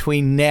change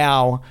between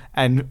now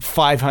and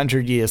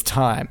 500 years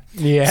time.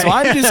 Yeah. So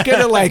I'm just going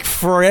to like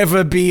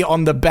forever be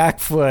on the back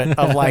foot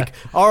of like,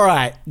 all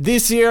right,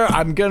 this year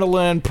I'm going to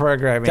learn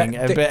programming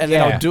and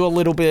then I'll do a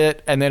little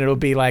bit and then it'll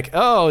be like,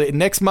 oh,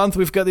 next month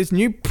we've got this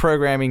new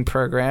programming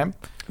program.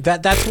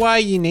 That's why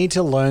you need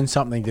to learn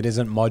something that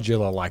isn't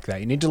modular like that.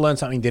 You need to learn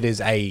something that is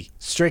a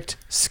strict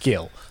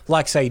skill,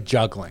 like, say,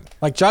 juggling.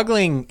 Like,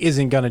 juggling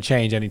isn't going to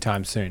change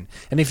anytime soon.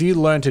 And if you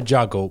learn to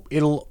juggle,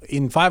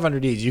 in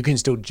 500 years, you can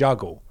still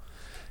juggle.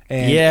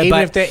 And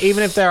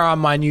even if there are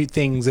minute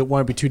things that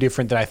won't be too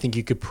different, that I think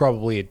you could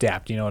probably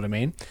adapt, you know what I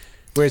mean?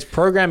 Whereas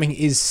programming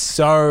is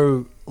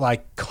so,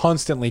 like,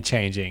 constantly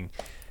changing.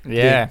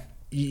 Yeah.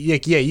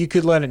 You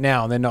could learn it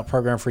now and then not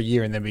program for a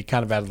year and then be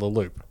kind of out of the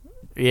loop.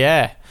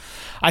 Yeah.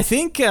 I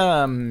think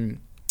the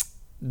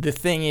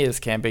thing is,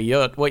 Camper,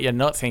 what you're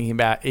not thinking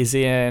about is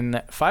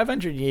in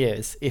 500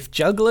 years, if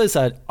jugglers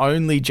are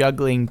only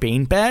juggling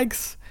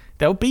beanbags,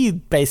 they'll be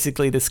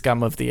basically the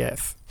scum of the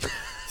earth.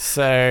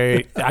 So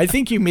I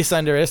think you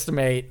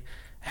misunderestimate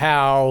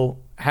how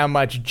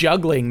much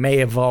juggling may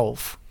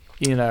evolve,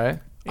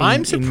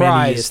 I'm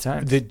surprised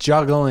that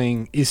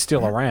juggling is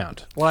still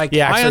around. Like,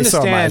 I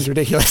understand. It's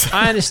ridiculous.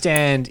 I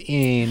understand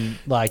in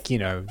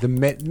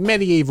the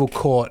medieval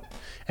court,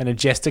 and a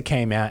jester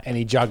came out and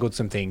he juggled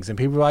some things, and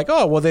people were like,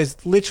 "Oh, well,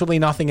 there's literally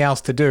nothing else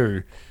to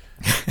do."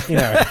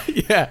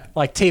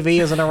 Like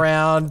TV isn't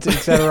around,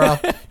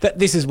 etc.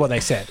 This is what they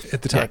said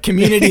at the time. Yeah,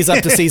 Community's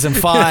up to season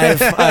 5.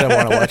 I don't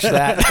want to watch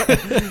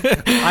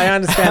that. I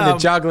understand that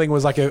juggling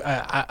was like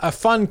a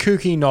fun,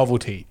 kooky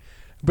novelty,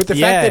 but the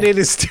fact that it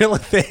is still a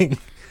thing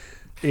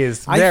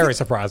is very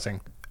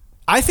surprising.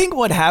 I think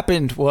what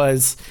happened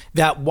was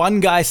that one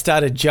guy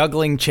started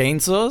juggling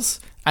chainsaws,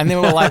 and then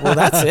we were like, "Well,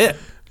 that's it."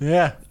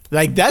 Yeah.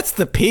 Like, that's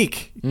the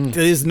peak.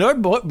 There's no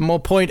more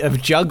point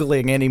of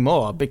juggling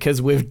anymore because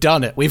we've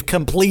done it. We've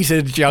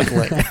completed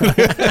juggling. I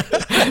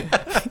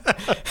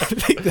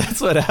think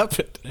that's what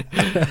happened.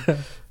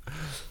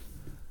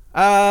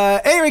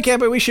 Anyway,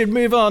 Camper, we should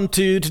move on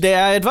to Today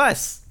I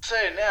Advice. So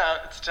now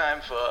it's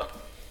time for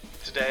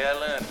Today I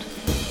Learned.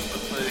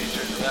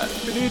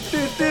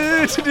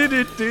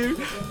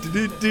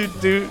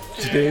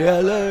 Today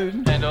I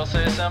learned. And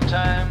also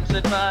sometimes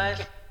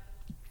advice.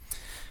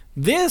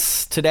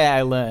 This Today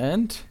I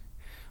Learned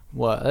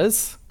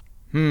was,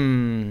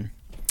 I'm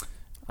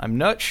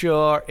not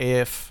sure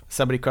if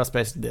somebody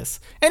cross-posted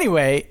this.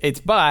 Anyway, it's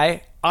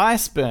by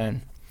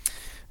Iceburn.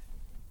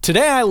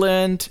 Today I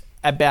learned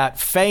about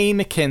Faye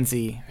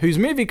McKenzie, whose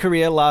movie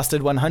career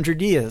lasted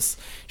 100 years.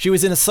 She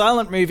was in a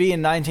silent movie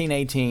in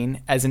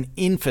 1918 as an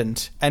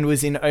infant and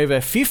was in over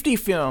 50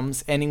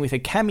 films, ending with a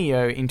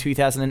cameo in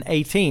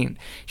 2018.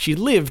 She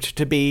lived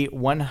to be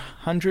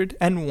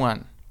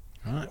 101.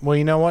 All right. Well,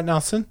 you know what,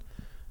 Nelson?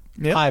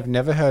 Yep. I've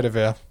never heard of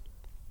her.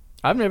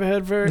 I've never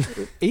heard of her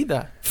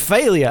either.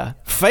 Failure,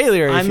 if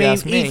you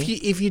ask me.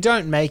 If you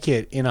don't make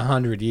it in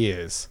 100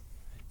 years,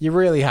 you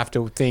really have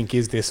to think,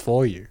 is this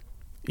for you?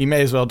 You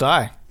may as well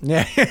die.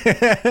 Yeah.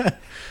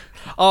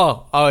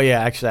 Oh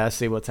yeah, actually, I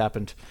see what's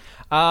happened.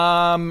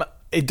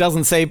 It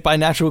doesn't say by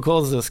natural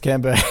causes,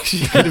 Canberra.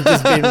 She could have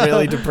just been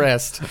really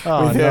depressed with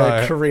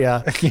her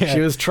career. Yeah.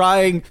 She was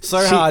trying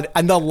so hard,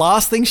 and the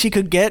last thing she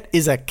could get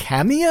is a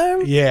cameo?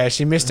 Yeah,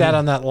 she missed out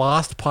on that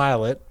last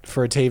pilot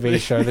for a TV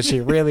show that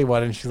she really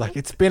wanted. And she's like,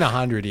 it's been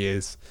 100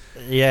 years.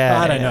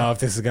 Yeah. I don't know if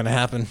this is going to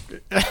happen.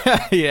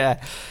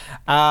 Yeah.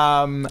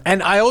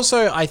 And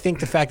I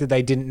think the fact that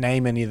they didn't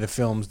name any of the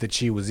films that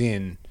she was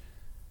in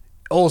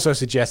also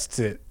suggests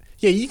that,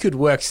 yeah, you could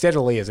work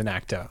steadily as an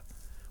actor,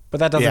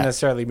 but that doesn't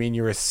necessarily mean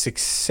you're a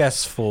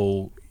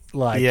successful,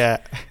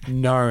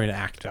 known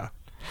actor.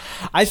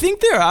 I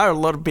think there are a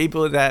lot of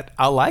people that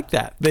are like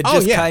that. They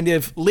just kind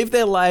of live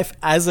their life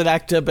as an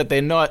actor, but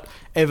they're not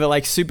ever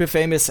like super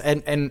famous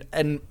and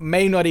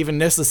may not even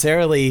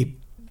necessarily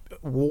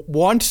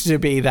want to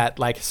be that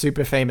like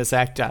super famous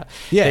actor.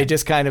 Yeah. They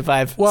just kind of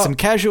have some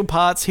casual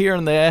parts here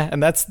and there,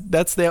 and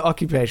that's their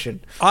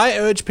occupation. I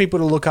urge people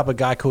to look up a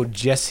guy called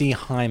Jesse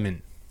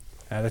Hyman.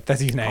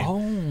 That's his name.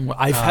 Oh,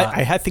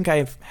 I think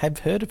I have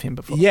heard of him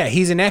before. Yeah,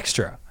 he's an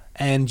extra,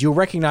 and you'll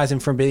recognize him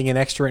from being an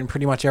extra in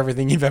pretty much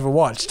everything you've ever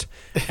watched.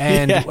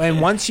 And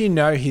once you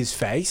know his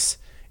face,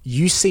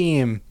 you see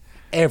him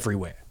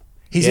everywhere.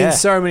 He's in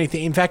so many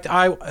things. In fact,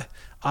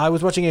 I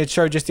was watching a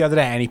show just the other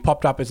day, and he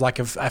popped up as like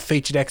a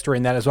featured extra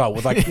in that as well,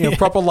 with like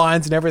proper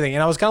lines and everything.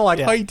 And I was kind of like,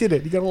 oh, you did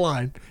it. You got a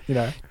line.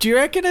 Do you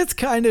reckon it's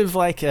kind of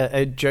like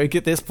a joke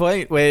at this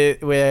point,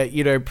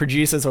 where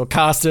producers or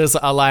casters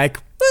are like,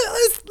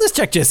 let's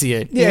check Jesse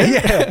in.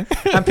 Yeah.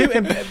 And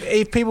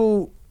if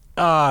people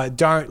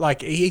don't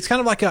like, he's kind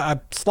of like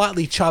a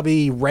slightly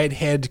chubby,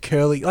 redhead,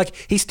 curly. Like,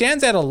 he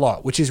stands out a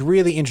lot, which is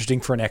really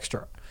interesting for an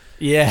extra.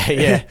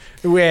 Yeah.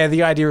 Where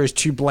the idea is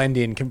to blend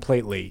in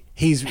completely.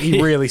 He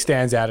really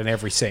stands out in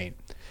every scene.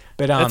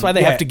 But that's why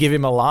they have to give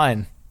him a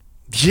line.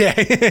 Yeah.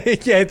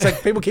 It's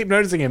like people keep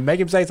noticing him.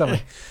 Make him say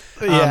something.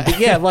 But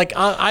yeah, like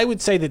I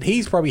would say that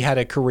he's probably had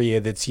a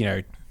career that's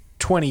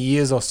 20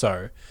 years or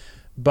so,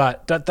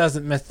 but that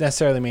doesn't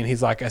necessarily mean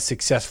he's like a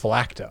successful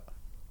actor.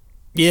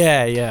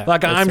 Yeah.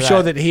 Like, I'm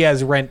sure that he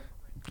has rent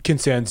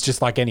concerns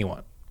just like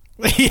anyone.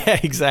 Yeah,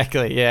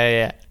 exactly.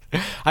 Yeah.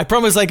 I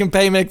promise I can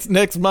pay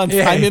next month.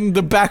 Yeah. I'm in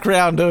the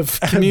background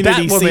of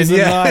Community season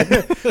 9.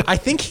 I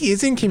think he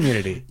is in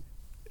Community.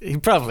 He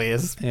probably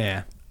is.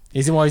 Yeah.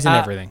 He's in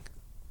everything.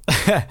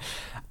 Here's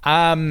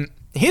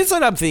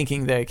what I'm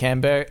thinking though,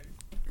 Cambo.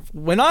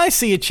 When I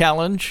see a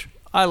challenge,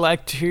 I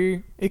like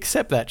to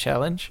accept that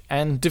challenge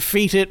and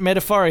defeat it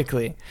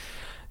metaphorically.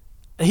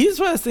 Here's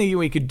what I was thinking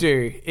we could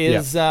do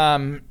is,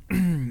 so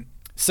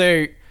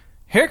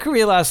her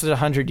career lasted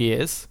 100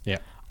 years. Yeah.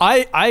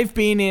 I've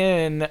been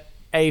in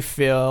a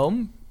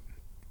film,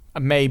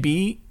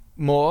 maybe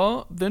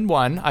more than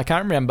one. I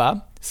can't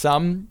remember.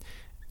 Some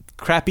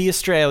crappy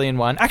Australian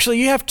one.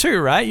 Actually, you have two,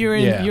 right? You're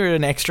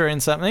an extra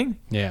in something.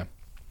 Yeah.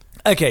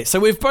 Okay,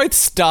 so we've both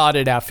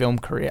started our film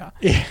career.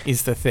 Yeah.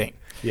 Is the thing.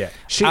 Yeah.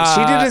 She did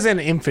as an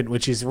infant,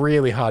 which is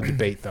really hard to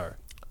beat, though.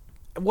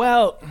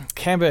 Well,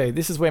 Cambo,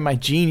 this is where my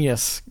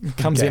genius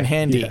comes in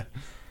handy. Yeah.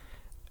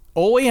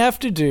 All we have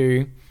to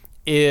do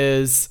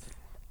is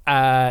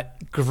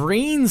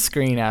green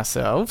screen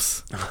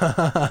ourselves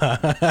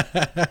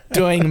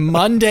doing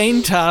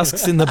mundane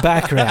tasks in the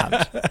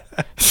background.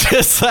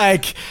 Just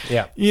like,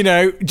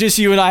 just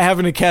you and I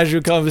having a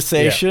casual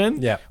conversation.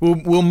 Yeah.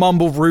 We'll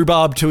mumble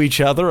rhubarb to each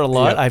other a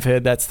lot. Yep. I've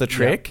heard that's the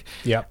trick.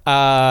 Yep.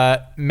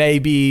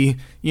 Maybe,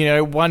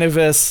 one of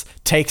us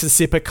takes a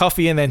sip of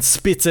coffee and then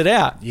spits it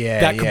out. Yeah.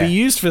 That could be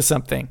used for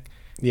something.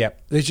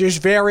 Yep. There's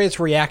just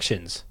various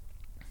reactions.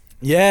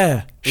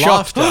 Yeah.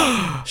 Laughter.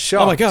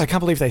 Shocked. Oh my God, I can't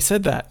believe they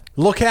said that.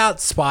 Look out,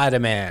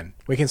 Spider-Man.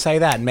 We can say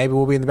that, and maybe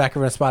we'll be in the back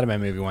of a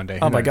Spider-Man movie one day.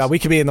 Oh my God, we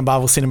could be in the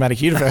Marvel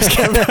Cinematic Universe.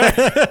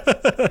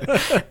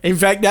 In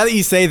fact, now that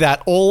you say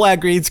that, all our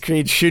green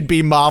screens should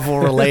be Marvel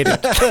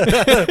related. Doc,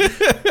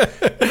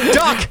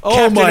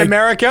 Captain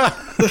America.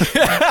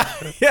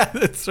 Yeah,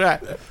 that's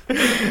right.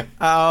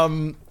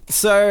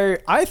 So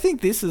I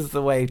think this is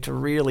the way to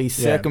really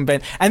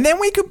circumvent. And then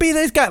we could be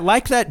those guys,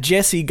 like that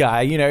Jesse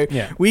guy,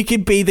 we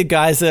could be the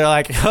guys that are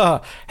like,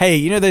 oh,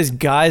 hey, those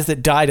guys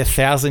that died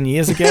 1,000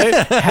 years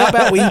ago? How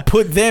about we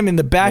put them in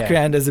the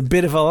background as a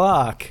bit of a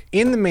lark?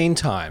 In the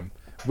meantime,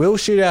 we'll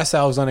shoot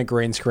ourselves on a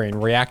green screen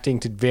reacting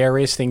to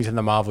various things in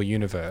the Marvel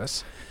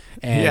Universe.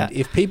 And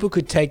if people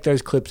could take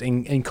those clips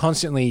and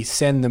constantly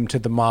send them to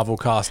the Marvel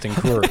cast and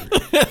crew,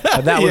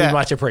 that would be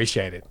much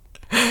appreciated.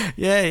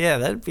 Yeah,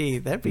 that'd be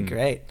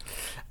great.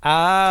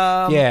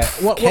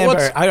 What's...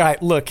 All right,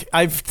 look,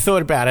 I've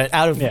thought about it.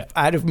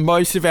 Out of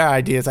most of our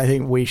ideas, I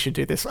think we should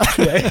do this one.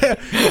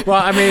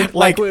 Well, I mean,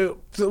 like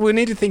we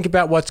need to think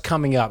about what's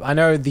coming up. I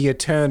know the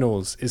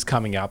Eternals is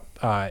coming up.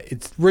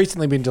 It's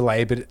recently been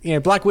delayed, but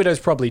Black Widow's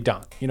probably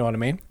done. You know what I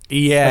mean?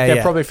 Yeah,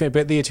 they're probably fit,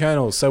 but the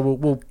Eternals. So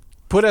we'll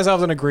put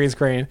ourselves on a green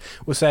screen.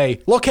 We'll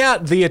say, "Look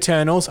out, the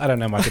Eternals." I don't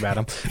know much about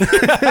them.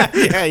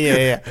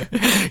 Yeah.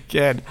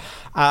 Good.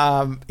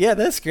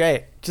 That's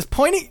great. Just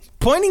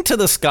pointing to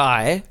the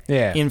sky.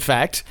 Yeah. In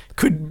fact,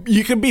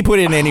 you could be put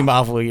in any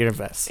Marvel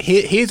universe.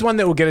 Here's one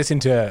that will get us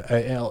into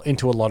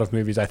a lot of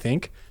movies. I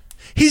think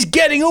he's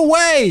getting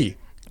away.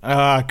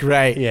 Oh,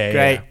 great.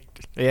 Great.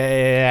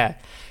 Yeah.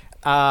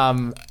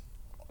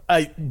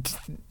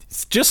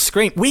 Just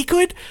scream. We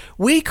could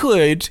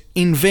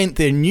invent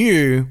the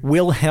new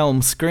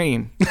Wilhelm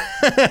scream.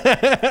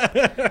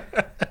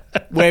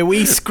 Where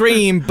we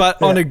scream,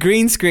 but on a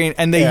green screen,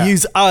 and they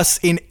use us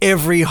in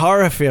every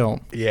horror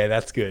film. Yeah,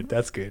 that's good.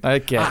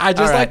 Okay. I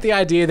just like the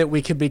idea that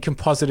we could be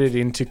composited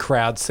into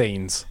crowd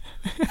scenes.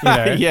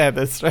 Yeah,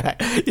 that's right.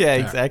 Yeah,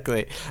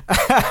 exactly.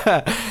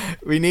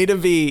 We need to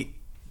be...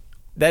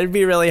 That'd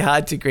be really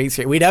hard to green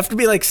screen. We'd have to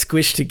be like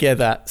squished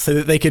together so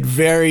that they could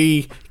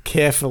very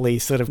carefully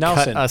sort of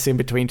cut us in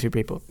between two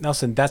people.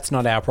 Nelson, that's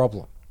not our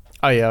problem.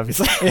 Oh, yeah,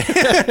 obviously.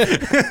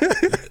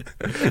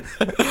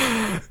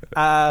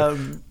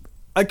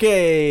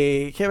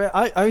 Okay,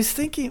 I was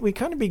thinking we've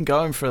kind of been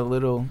going for a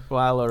little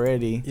while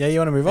already. Yeah, you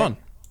want to move on?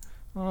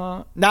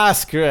 Nah,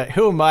 screw it.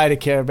 Who am I to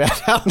care about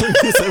how long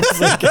this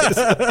episode goes?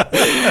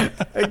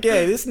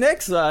 Okay, this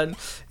next one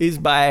is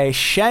by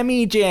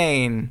Shami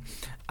Jane.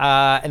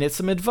 And it's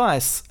some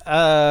advice.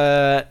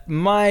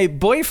 My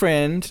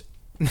boyfriend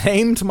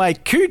named my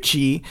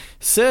coochie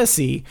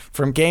Cersei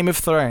from Game of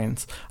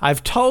Thrones.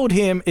 I've told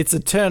him it's a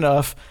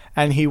turnoff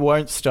and he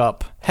won't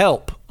stop.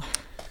 Help.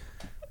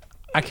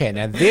 Okay,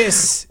 now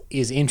this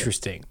is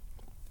interesting.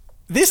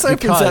 This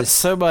opens up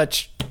so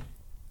much.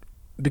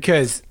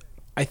 Because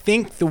I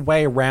think the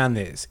way around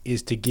this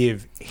is to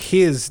give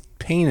his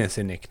penis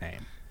a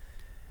nickname.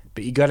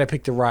 But you got to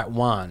pick the right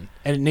one.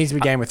 And it needs to be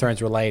Game of Thrones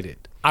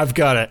related. I've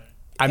got it.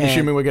 I'm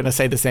assuming we're going to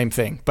say the same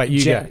thing, but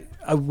you go.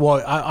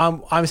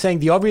 I'm saying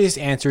the obvious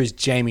answer is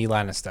Jaime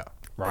Lannister,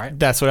 right?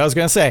 That's what I was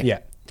going to say. Yeah,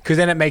 because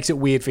then it makes it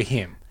weird for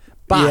him.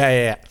 But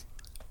yeah.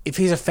 If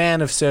he's a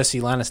fan of Cersei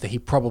Lannister, he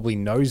probably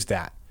knows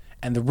that.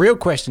 And the real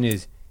question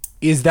is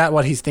that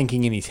what he's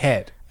thinking in his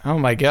head? Oh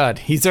my God,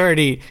 he's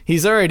already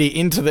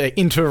into the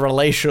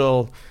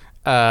interrelational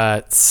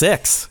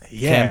sex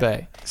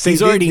campaign.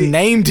 He's already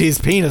named his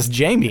penis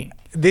Jaime.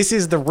 This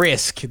is the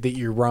risk that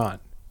you run.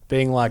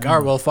 Being like, all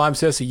right, well, if I'm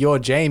Cersei, you're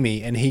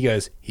Jaime. And he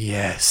goes,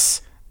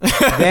 yes.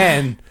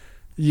 Then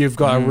you've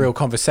got a real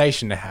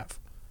conversation to have.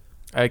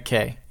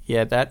 Okay.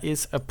 Yeah, that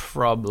is a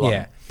problem.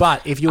 Yeah.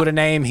 But if you were to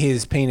name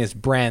his penis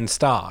Bran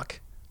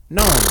Stark,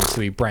 no one wants to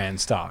be Bran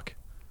Stark.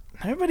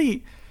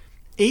 Nobody,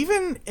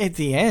 even at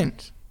the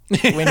end,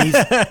 when he's,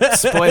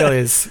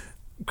 spoilers,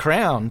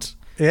 crowned,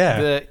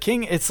 the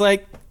king, it's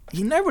like,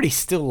 nobody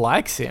still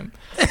likes him.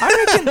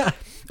 I reckon...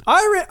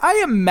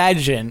 I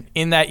imagine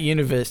in that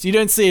universe, you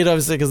don't see it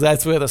obviously because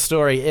that's where the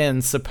story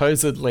ends,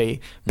 supposedly,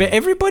 but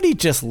everybody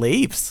just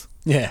leaves.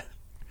 Yeah.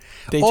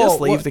 They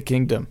just leave the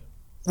kingdom.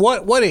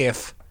 What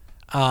if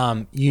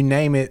you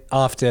name it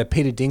after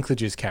Peter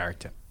Dinklage's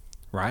character,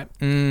 right?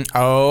 Implying.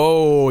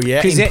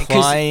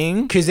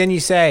 Because then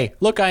you say,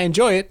 look, I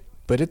enjoy it,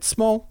 but it's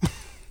small.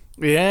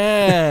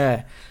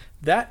 Yeah.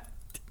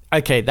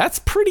 That's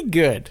pretty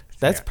good.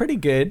 That's pretty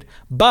good,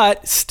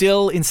 but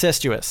still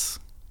incestuous.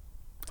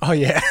 Oh,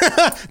 yeah.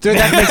 Dude,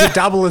 that makes it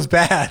double as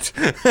bad.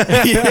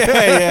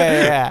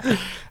 Yeah.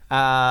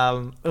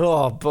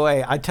 Oh,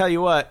 boy. I tell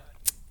you what.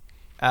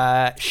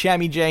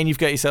 Shami Jane, you've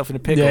got yourself in a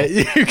pickle. Yeah,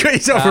 you've got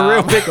yourself a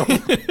real pickle.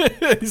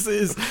 This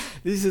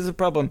is a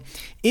problem.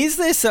 Is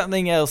there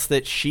something else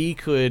that she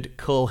could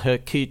call her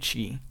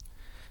coochie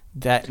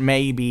that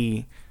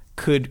maybe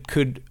could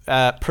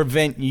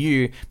prevent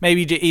you,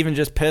 maybe even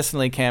just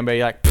personally, Cambo,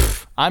 you're like,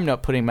 I'm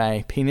not putting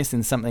my penis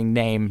in something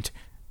named...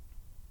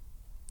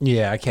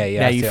 Yeah, okay,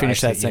 yeah. Now you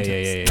finish that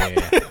sentence.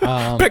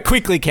 Yeah. But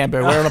quickly,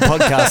 Cambo, we're on a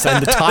podcast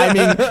and the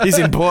timing is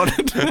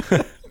important.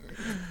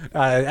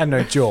 I don't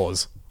know,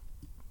 Jaws.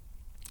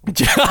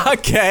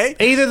 Okay.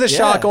 Either the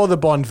shark or the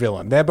Bond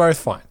villain. They're both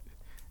fine.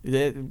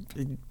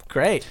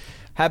 Great.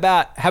 How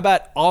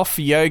about off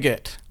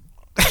yogurt?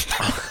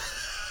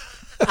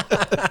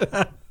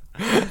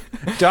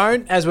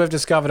 Don't, as we've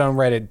discovered on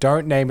Reddit,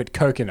 don't name it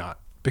coconut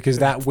because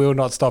that will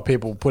not stop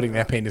people putting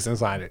their penis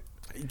inside it.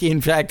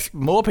 in fact,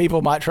 more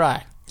people might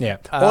try. Yeah.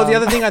 Or the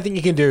other thing I think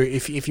you can do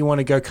if you want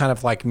to go kind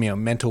of like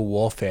mental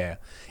warfare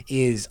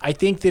is I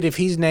think that if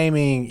he's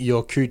naming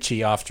your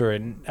coochie after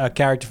a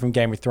character from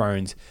Game of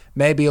Thrones,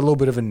 maybe a little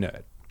bit of a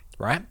nerd,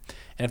 right?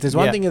 And if there's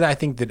one thing that I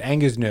think that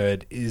angers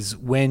nerd is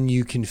when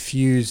you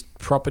confuse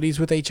properties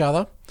with each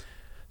other.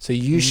 So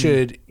you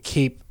should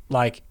keep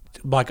like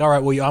all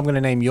right, well, I'm going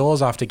to name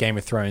yours after Game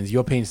of Thrones.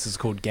 Your penis is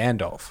called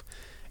Gandalf.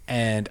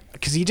 And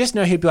because you just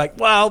know he'd be like,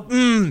 well,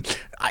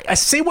 I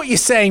see what you're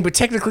saying, but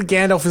technically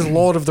Gandalf is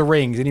Lord of the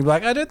Rings. And he'd be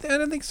like, I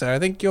don't think so. I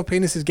think your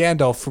penis is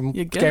Gandalf from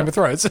Game of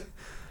Thrones.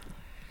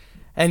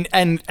 And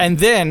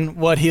then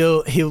what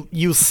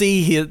you'll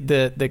see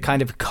the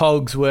kind of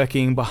cogs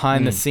working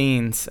behind the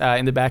scenes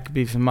in the back of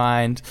his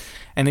mind,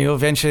 and he'll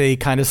eventually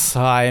kind of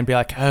sigh and be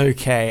like,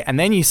 okay. And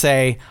then you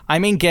say, I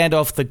mean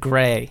Gandalf the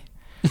Grey.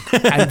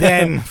 And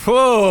then,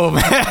 oh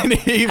man,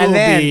 he will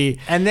be.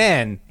 And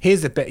then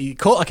here's the bet.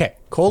 Call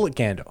it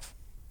Gandalf,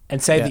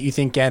 and say that you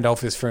think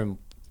Gandalf is from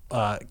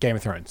Game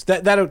of Thrones.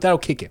 That'll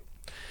kick him.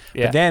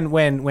 Yeah. But then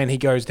when he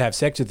goes to have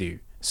sex with you,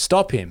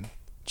 stop him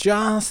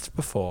just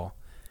before,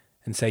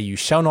 and say, "You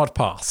shall not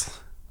pass."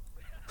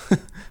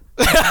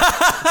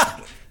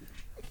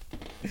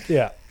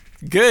 Yeah,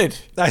 good.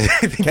 I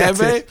think that's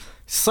it.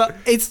 So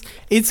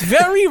it's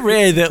very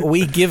rare that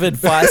we give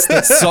advice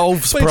that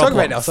solves problems. What are you talking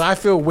about now? So I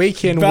feel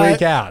week in,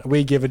 week out,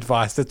 we give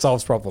advice that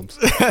solves problems.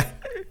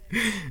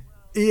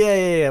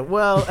 Yeah.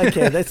 Well,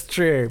 okay, that's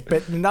true.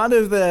 But none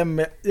of them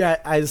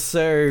are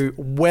so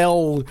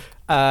well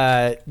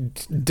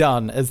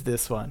done as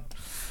this one.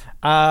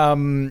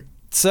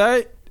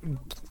 So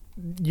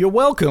you're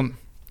welcome,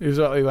 is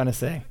what we want to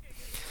say.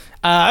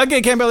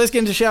 Okay, Campbell, let's get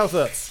into shower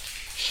thoughts.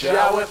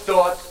 Shower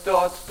thoughts,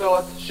 shower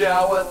thoughts,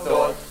 shower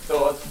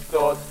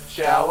thoughts,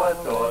 shower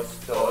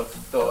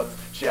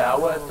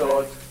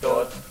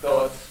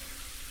thoughts.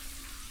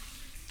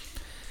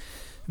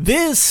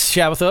 This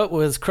shower thought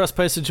was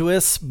cross-posted to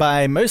us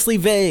by Mostly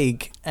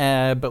Vague,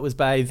 but was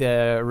by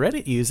the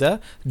Reddit user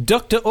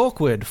Dr.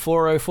 Awkward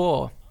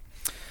 404.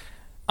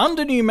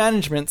 Under new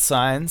management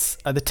signs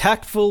are the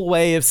tactful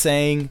way of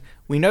saying,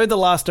 we know the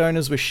last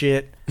owners were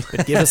shit,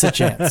 but give us a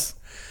chance.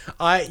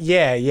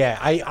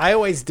 I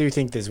always do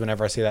think this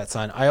whenever I see that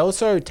sign. I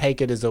also take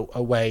it as a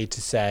way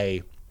to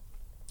say,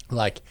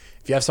 like,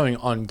 if you have something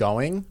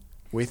ongoing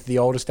with the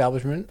old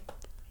establishment,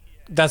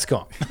 that's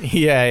gone.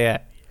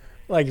 Yeah.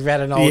 Like, if you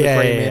had an old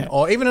agreement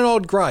or even an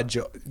old grudge,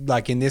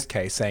 like in this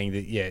case, saying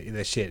that,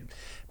 they're shit.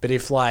 But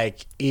if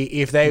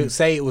they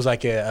say it was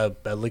like a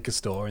liquor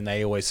store and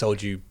they always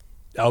sold you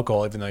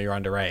alcohol even though you're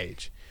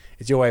underage,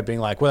 it's your way of being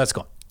like, well, that's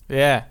gone.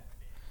 Yeah.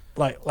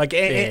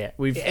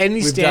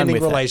 Any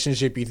standing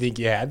relationship you think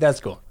you had, that's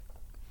gone.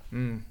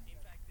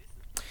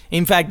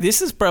 In fact,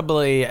 this is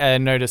probably a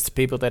notice to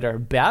people that are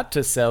about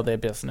to sell their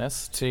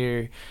business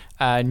to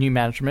new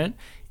management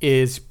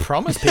is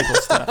promise people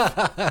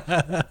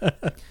stuff.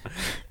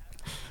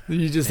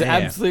 You just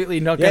absolutely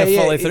not going to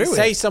follow through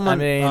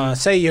with.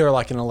 Say you're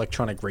like an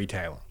electronic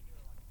retailer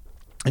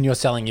and you're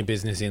selling your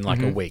business in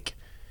like a week,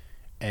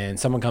 and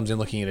someone comes in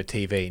looking at a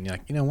TV and you're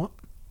like, you know what?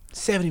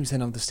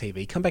 70% off this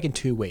TV. Come back in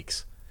 2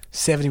 weeks.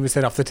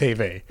 70% off the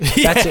TV.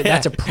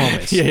 That's a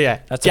promise.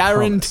 Yeah. That's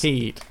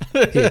guaranteed.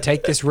 Here,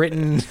 take this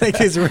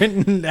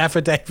written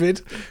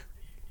affidavit.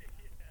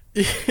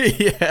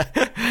 Yeah,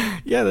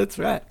 that's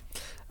right.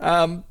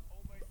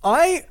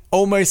 I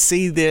almost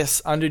see this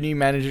under new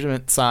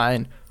management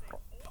sign,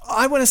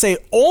 I want to say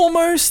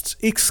almost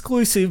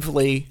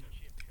exclusively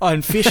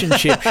on fish and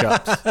chip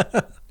shops.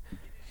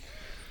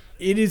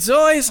 It is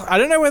always, I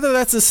don't know whether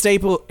that's a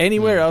staple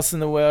anywhere else in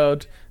the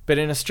world, but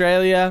in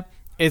Australia,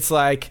 it's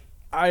like,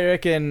 I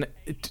reckon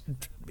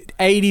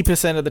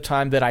 80% of the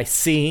time that I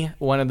see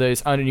one of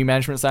those under new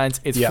management signs,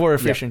 it's for a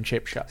fish and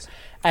chip shop.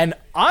 And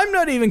I'm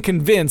not even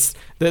convinced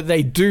that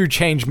they do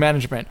change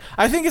management.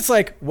 I think it's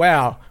like,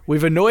 wow,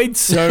 we've annoyed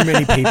so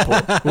many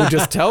people. We'll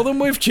just tell them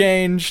we've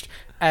changed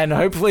and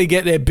hopefully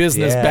get their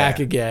business back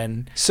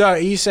again. So are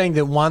you saying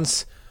that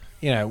once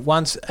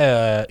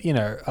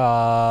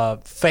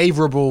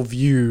favorable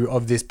view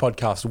of this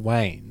podcast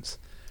wanes,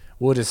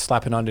 we'll just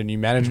slap an under new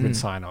management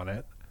sign on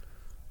it?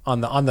 On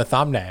the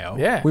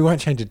thumbnail, we won't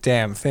change a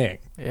damn thing.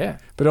 Yeah.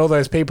 But all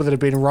those people that have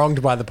been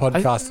wronged by the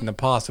podcast in the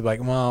past are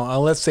like,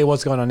 well, let's see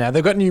what's going on now.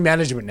 They've got new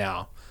management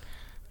now.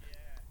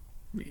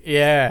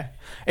 Yeah.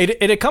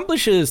 It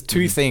accomplishes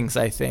two things,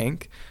 I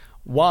think.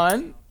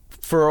 One,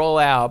 for all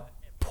our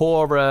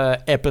poorer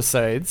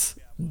episodes,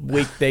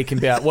 they can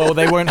be out. Well,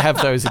 they won't have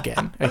those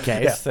again.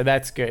 Okay, so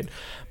that's good.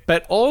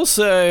 But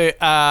also,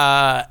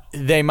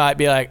 they might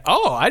be like,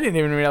 oh, I didn't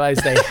even realize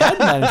they had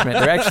management.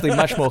 They're actually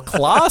much more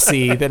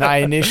classy than I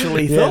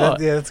initially thought.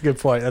 That's a good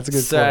point. That's a good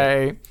point.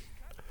 So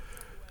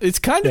it's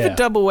kind of a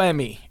double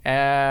whammy,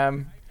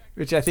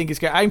 which I think is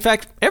good. In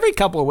fact, every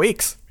couple of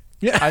weeks,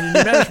 I need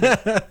new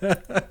management.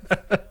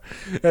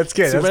 That's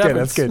good.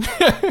 That's good.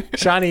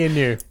 Shiny and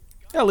new.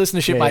 Our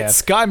listenership might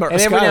skyrocket.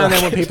 And every now and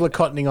then when people are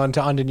cottoning on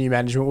to under new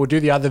management, we'll do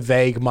the other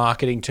vague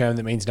marketing term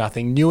that means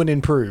nothing. New and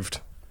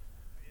improved.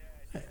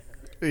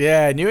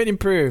 Yeah, new and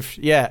improved.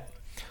 Yeah.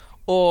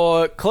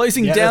 or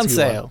closing Yeah, down that's a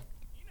good sale.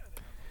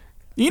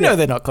 You know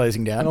they're not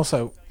closing down. And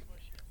also,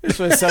 It's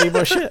supposed to sell you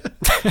more shit.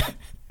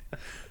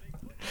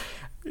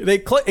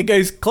 It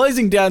goes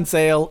closing down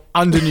sale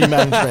under new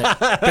management,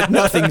 but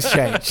nothing's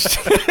changed.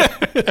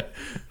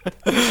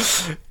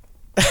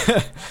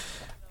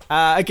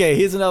 Okay,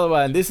 here's another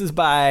one. This is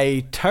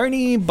by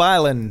Tony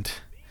Byland.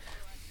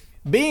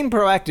 Being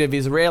proactive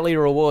is rarely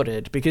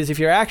rewarded because if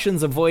your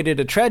actions avoided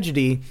a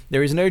tragedy,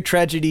 there is no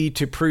tragedy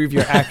to prove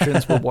your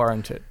actions were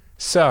warranted.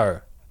 so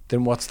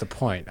then what's the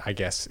point? I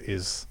guess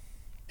is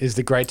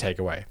the great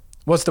takeaway.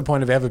 What's the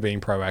point of ever being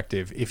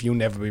proactive if you'll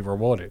never be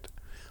rewarded?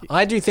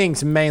 I do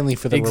things mainly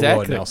for the reward,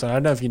 Exactly. Nelson. I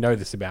don't know if you know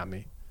this about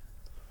me.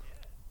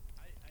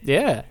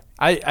 Yeah.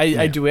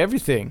 I do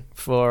everything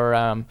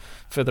for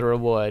the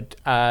reward.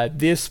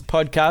 This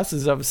podcast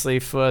is obviously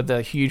for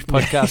the huge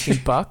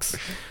podcasting bucks.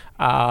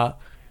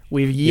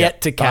 We've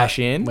yet to cash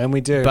in. When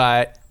we do.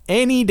 But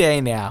any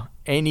day now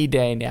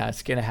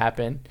it's going to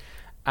happen.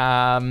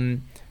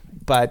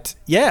 But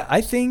yeah,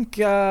 I think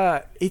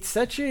it's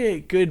such a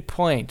good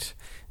point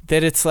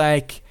that it's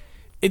like,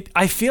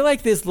 I feel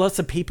like there's lots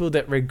of people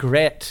that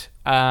regret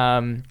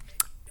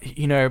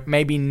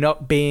maybe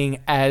not being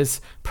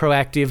as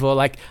proactive, or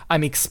like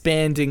I'm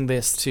expanding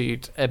this to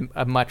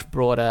a much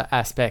broader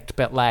aspect,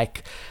 but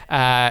like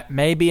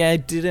maybe I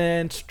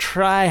didn't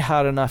try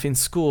hard enough in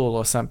school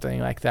or something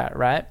like that,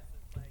 right?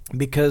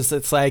 Because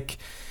it's like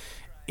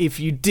if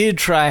you did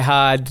try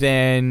hard,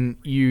 then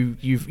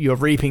you're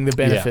reaping the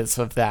benefits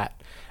of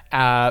that.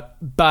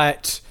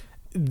 But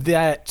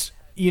that,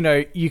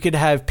 you could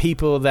have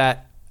people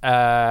that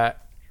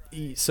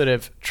sort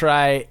of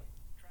tried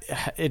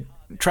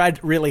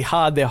really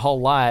hard their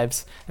whole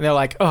lives, and they're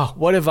like, oh,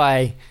 what have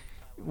I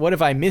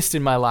missed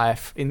in my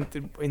life?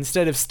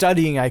 Instead of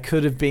studying, I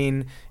could have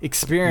been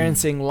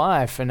experiencing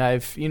life, and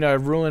I've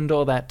ruined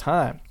all that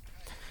time.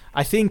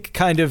 I think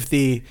kind of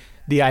the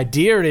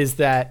idea is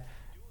that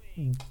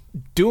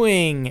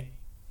doing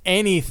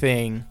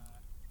anything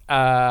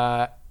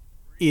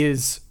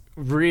is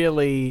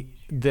really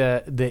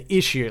the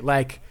issue.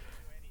 Like,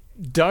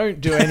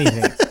 don't do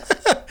anything.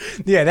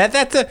 Yeah,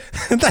 that's a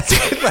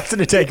good lesson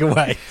to take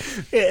away.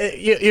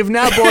 You've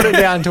now brought it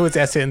down to its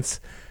essence.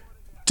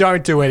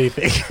 Don't do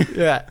anything.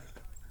 Yeah.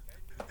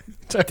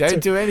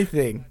 Don't do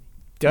anything.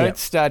 Don't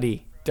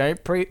study.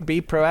 Don't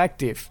be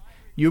proactive.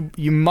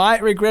 You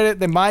might regret it.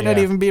 There might not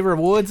even be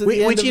rewards at the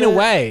end which of in it. a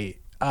way,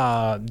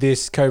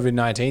 this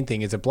COVID-19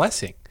 thing is a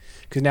blessing,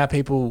 because now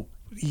people,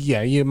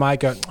 you might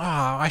go,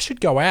 I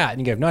should go out, and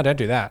you go, no, don't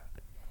do that.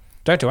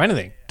 Don't do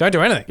anything. Don't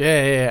do anything.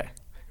 Yeah.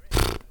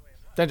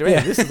 Don't do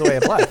anything. This is the way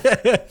of life.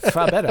 It's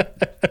far better.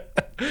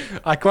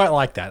 I quite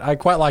like that. I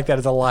quite like that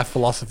as a life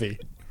philosophy.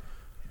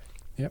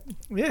 Yep.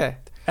 Yeah.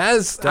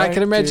 As I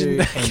can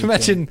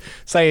imagine,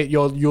 say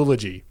your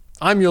eulogy.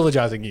 I'm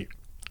eulogizing you.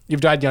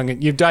 You've died young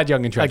and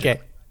tragic. Okay.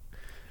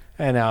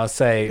 And I'll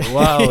say,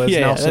 well, as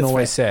Yeah, Nelson that's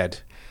always said,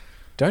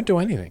 don't do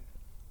anything.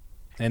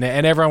 And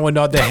everyone would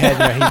nod their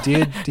head.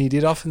 He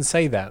did often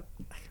say that.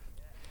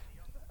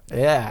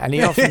 Yeah, and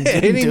he often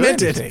didn't he do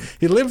meant anything. it.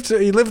 He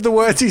lived the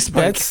words he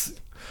spoke.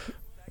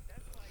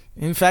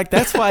 In fact,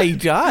 that's why he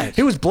died.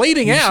 He was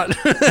bleeding out.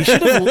 He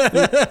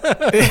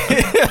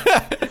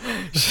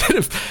should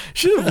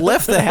have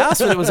left the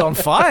house when it was on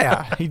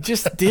fire. He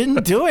just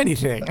didn't do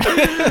anything.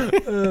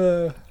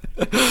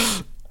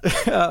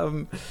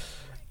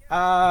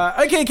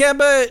 Okay,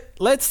 Camber,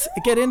 let's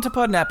get into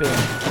podnapping.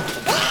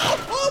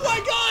 Oh my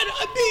god,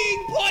 I'm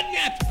being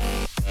podnapped!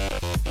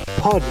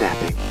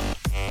 Podnapping.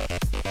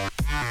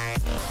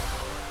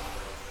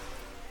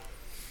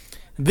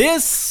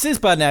 This is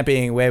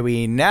podnapping, where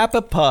we nap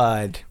a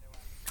pod.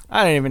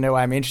 I don't even know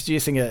why I'm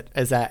introducing it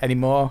as that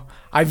anymore.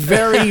 I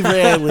very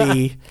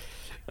rarely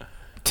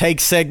take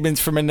segments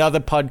from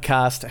another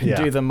podcast and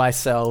do them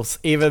myself,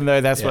 even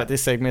though that's what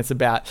this segment's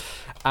about.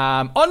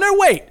 Oh, no,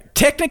 wait.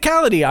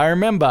 Technicality, I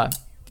remember.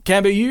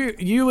 Camber,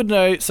 you would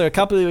know. So a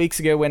couple of weeks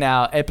ago when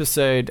our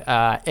episode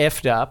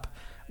effed up,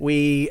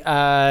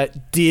 I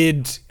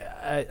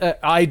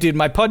did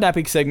my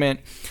podnapping segment,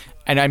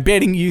 and I'm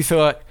betting you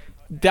thought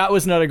that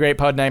was not a great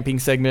podnapping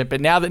segment.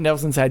 But now that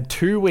Nelson's had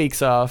 2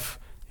 weeks off,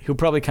 he'll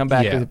probably come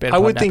back with a better I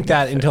would think podnapping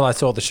that episode. until I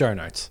saw the show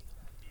notes.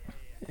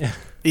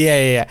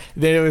 Yeah.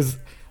 Then it was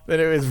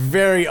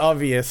very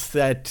obvious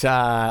that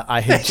I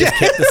had just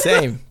kept the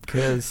same,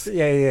 because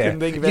couldn't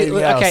think of anything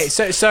else.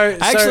 Okay, so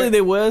Actually,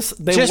 there was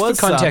just for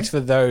context some.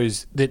 for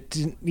those that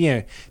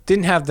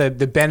didn't have the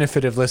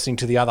benefit of listening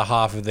to the other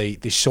half of the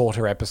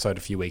shorter episode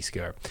a few weeks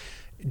ago.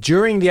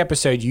 During the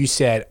episode, you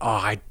said,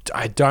 I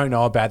don't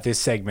know about this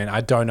segment.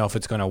 I don't know if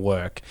it's going to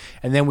work.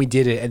 And then we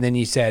did it. And then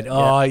you said,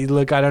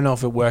 look, I don't know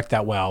if it worked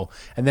that well.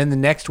 And then the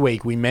next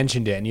week we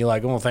mentioned it. And you're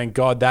like, oh, thank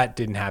God that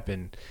didn't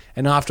happen.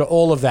 And after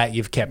all of that,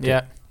 you've kept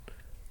it.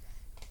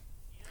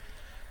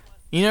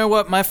 You know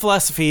what my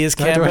philosophy is,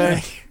 Don't do Camber?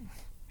 anything.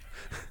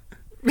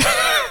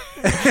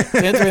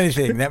 Don't do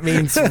anything. That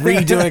means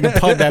redoing a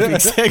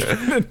podnapping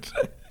segment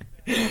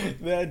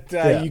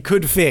that you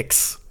could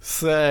fix.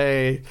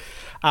 So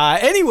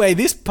Anyway,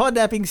 this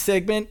podnapping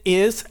segment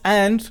is,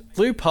 and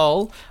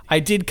loophole, I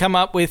did come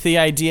up with the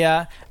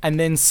idea and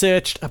then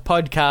searched a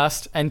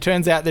podcast, and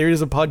turns out there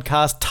is a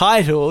podcast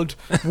titled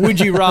Would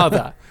You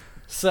Rather?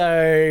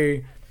 So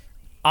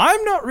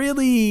I'm not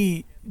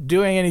really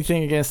doing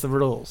anything against the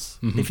rules,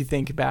 if you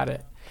think about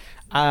it.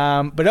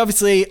 But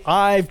obviously,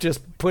 I've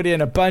just put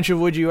in a bunch of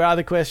Would You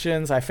Rather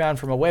questions I found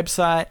from a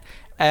website,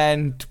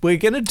 and we're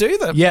going to do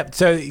them. Yep.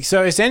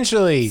 So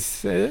essentially,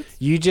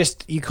 you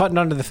cotton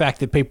onto the fact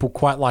that people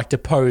quite like to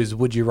pose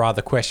would you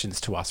rather questions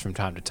to us from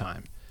time to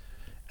time.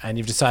 And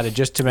you've decided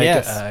just to make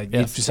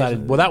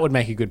well, that would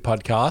make a good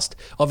podcast.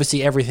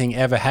 Obviously, Everything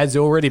Ever has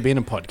already been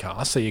a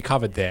podcast, so you're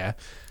covered there.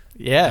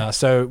 Yeah.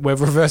 So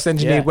we've reverse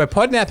engineered. We're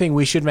podnapping.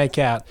 We should make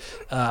out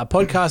a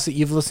podcast that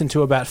you've listened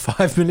to about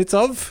 5 minutes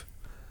of.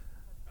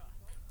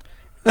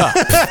 Oh,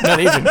 not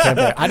even.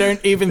 I don't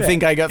even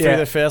think I got through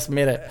the first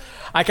minute.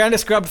 I kind of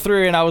scrubbed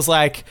through, and I was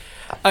like,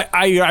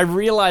 I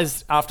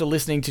realized after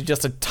listening to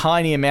just a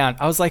tiny amount,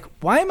 I was like,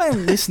 why am I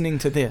listening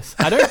to this?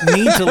 I don't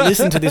need to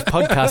listen to this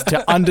podcast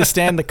to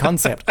understand the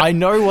concept. I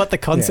know what the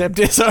concept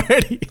is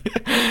already.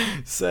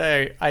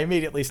 So I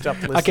immediately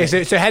stopped listening.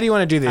 Okay, so how do you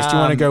want to do this? Do you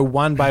want to go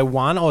one by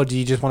one, or do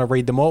you just want to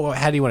read them all? Or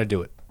how do you want to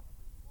do it?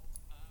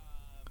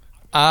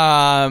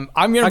 I'm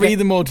going to read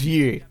them all to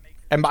you.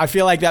 And I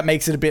feel like that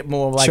makes it a bit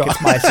more like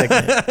it's my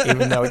segment,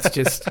 even though it's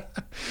just...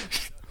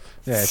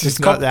 Yeah, it's just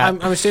not that.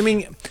 I'm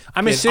assuming.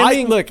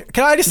 Look,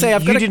 can I just say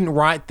you didn't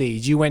write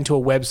these. You went to a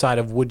website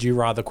of Would You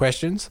Rather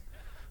questions.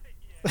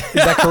 Is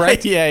that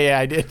correct? Yeah,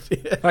 I did.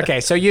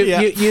 Okay, so you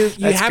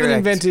haven't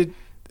invented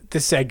the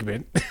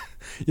segment.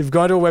 You've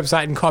gone to a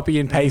website and copy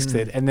and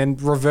pasted, and then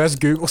reverse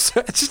Google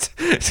searched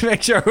to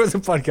make sure it was a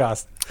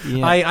podcast.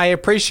 Yeah. I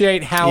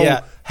appreciate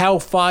how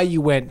far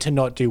you went to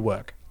not do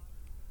work.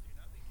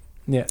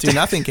 Yeah, do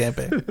nothing,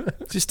 Camper.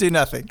 Just do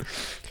nothing.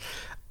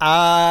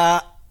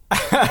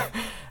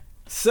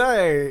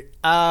 So,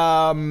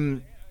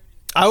 I'm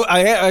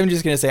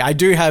just going to say, I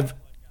do have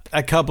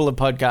a couple of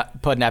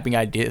podnapping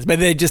ideas, but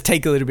they just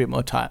take a little bit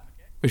more time,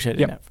 which I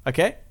didn't have.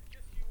 Okay?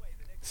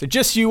 So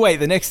just you wait.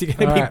 The next is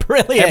going to be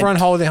brilliant. Everyone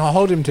hold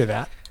him to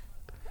that.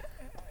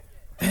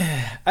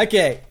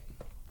 Okay.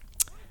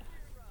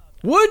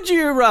 Would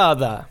you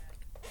rather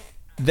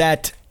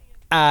that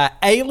the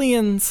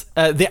aliens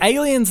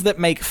that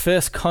make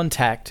first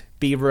contact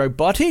be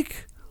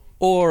robotic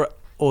or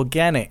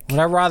organic? Would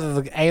I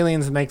rather the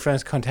aliens that make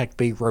first contact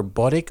be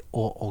robotic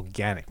or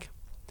organic?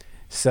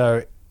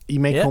 So you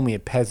may call me a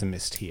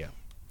pessimist here,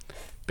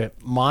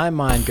 but my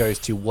mind goes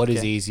to what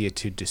is easier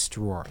to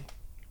destroy.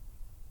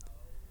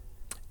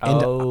 And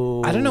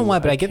I don't know why,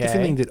 but I get the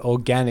feeling that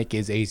organic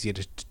is easier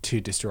to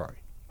destroy.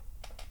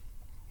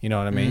 You know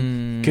what I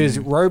mean? Because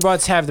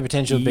robots have the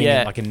potential of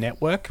being like a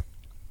network.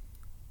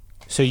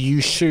 So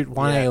you shoot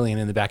one alien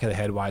in the back of the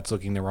head while it's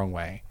looking the wrong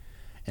way,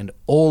 and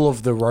all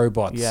of the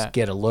robots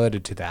get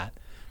alerted to that.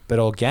 But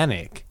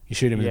organic, you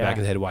shoot him in the back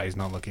of the head while he's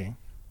not looking.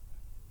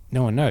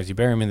 No one knows. You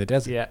bury him in the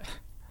desert. Yeah.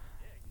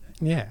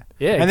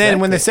 Yeah. And then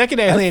when the second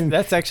alien...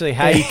 That's actually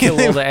how you kill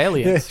all the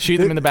aliens. Shoot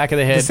them in the back of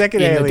the head. The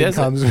second alien alien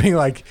comes being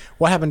like,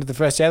 what happened to the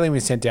first alien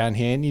we sent down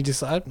here? And you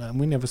just like,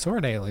 we never saw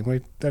an alien.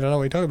 I don't know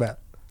what you're talking about.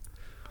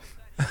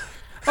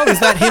 Oh, is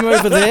that him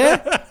over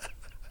there?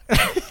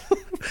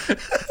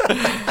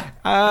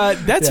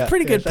 That's a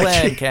pretty good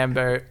plan,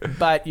 Cambo.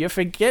 But you're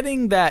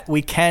forgetting that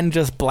we can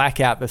just black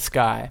out the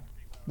sky,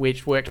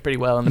 which worked pretty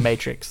well in the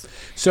Matrix.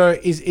 So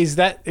is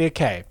that...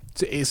 Okay.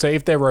 So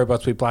if they're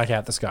robots, we black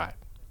out the sky.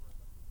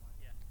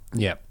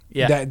 Yeah.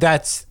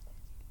 That's...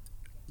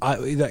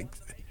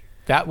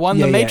 that won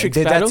the Matrix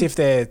battle. That's if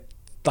they're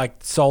like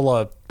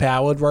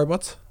solar-powered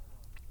robots?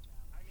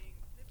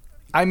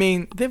 I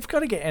mean, they've got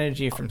to get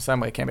energy from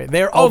somewhere, Cambo.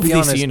 They're of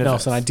this universe.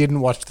 Nelson, I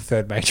didn't watch the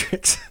third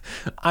Matrix.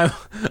 I'm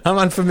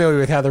unfamiliar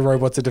with how the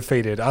robots are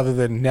defeated, other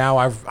than now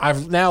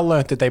I've now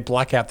learnt that they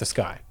black out the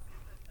sky.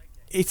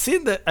 It's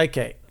in the...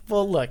 Okay.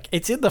 Well, look.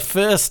 It's in the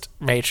first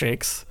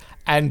Matrix,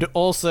 and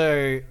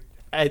also...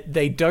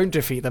 they don't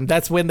defeat them.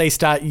 That's when they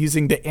start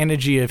using the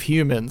energy of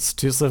humans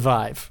to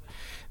survive.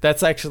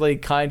 That's actually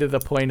kind of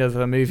the point of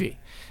the movie,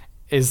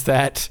 is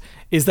that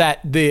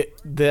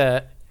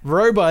the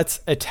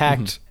robots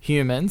attacked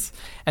humans,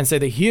 and so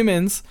the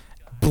humans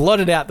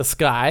blotted out the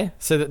sky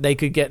so that they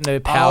could get no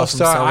power from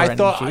solar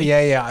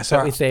energy.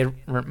 So with their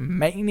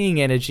remaining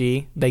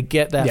energy, they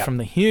get that from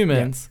the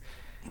humans.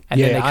 And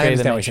then they create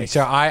the Matrix.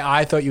 So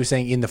I thought you were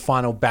saying in the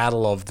final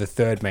battle of the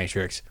third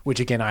Matrix, which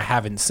again I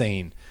haven't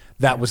seen.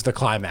 That was the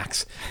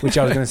climax, which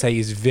I was going to say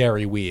is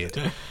very weird,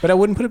 but I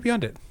wouldn't put it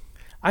beyond it.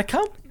 I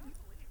can't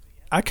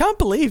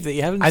believe that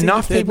you haven't seen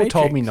enough the third people Matrix.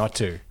 Told me not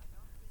to. Have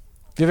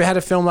you ever had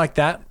a film like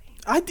that?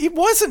 It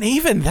wasn't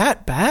even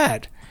that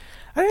bad.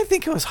 I don't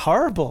think it was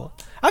horrible.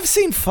 I've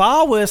seen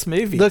far worse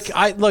movies.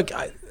 Look,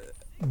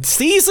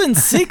 season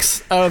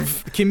 6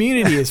 of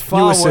Community is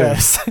far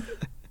worse.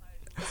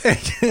 I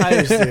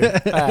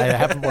assume. I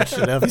haven't watched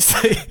it,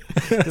 obviously.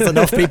 There's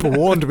enough people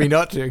warned me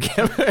not to.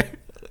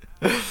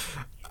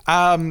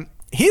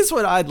 here's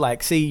what I'd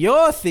like. See,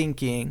 you're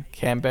thinking,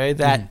 Cambo,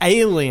 that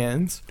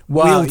aliens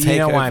Well, will take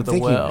over why I'm the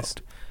thinking world. this?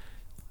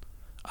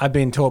 I've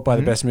been taught by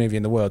the best movie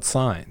in the world,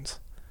 Signs,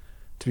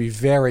 to be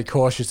very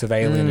cautious of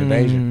alien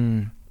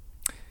invasion.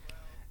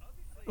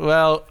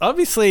 Well,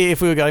 obviously,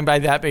 if we were going by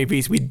that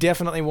movies, we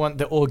definitely want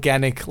the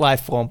organic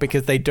life form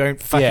because they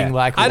don't fucking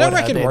like water. I don't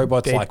reckon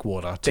robots They're like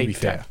water, to be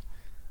fair.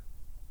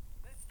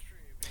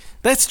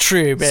 That's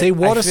true, but See,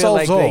 water I feel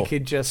solves like all. they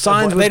could just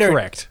Signs they was don't-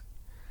 correct.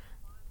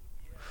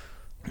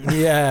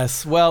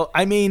 Yes. Well,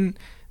 I mean,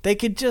 they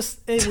could just,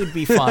 it would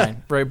be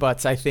fine.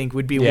 Robots, I think,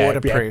 would be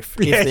waterproof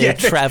if they're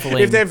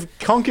traveling. If they've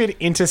conquered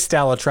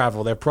interstellar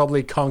travel, they've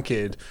probably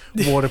conquered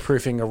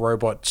waterproofing a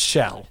robot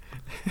shell.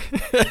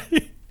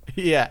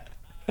 Yeah.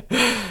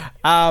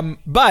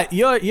 But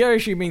you're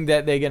assuming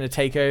that they're going to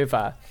take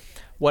over.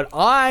 What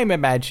I'm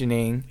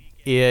imagining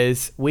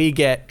is we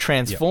get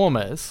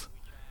Transformers,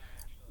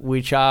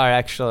 which are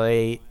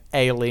actually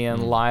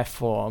alien life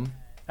form.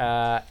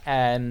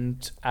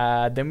 And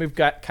then we've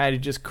got kind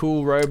of just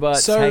cool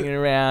robots hanging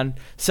around.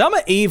 Some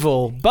are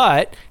evil,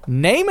 but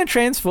name a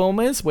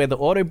Transformers where the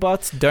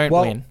Autobots don't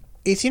win.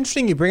 It's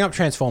interesting you bring up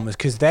Transformers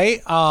because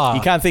they are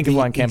You can't think of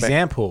one, Cambo.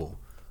 example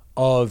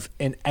of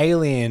an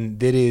alien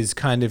that is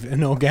kind of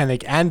an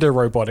organic and a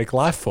robotic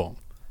life form.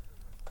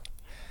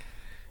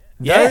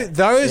 Yeah.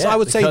 Those I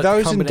would say The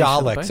those and combination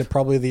of Daleks both. are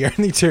probably the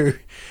only two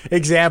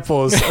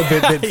examples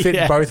that fit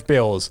Yeah. both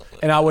bills.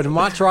 And I would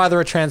much rather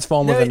a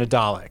Transformer than a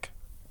Dalek.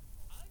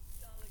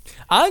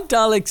 Aren't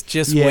Daleks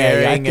just I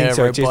wearing think a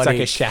so. robotic Just like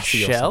a chassis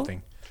shell? or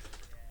something.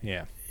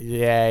 Yeah.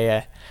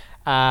 Yeah.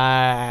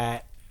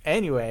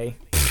 Anyway,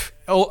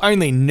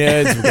 only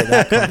nerds will get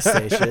that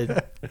conversation.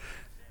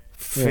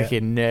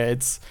 Freaking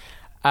nerds.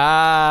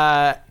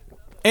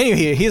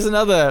 Anyway, here's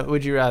another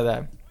would you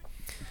rather.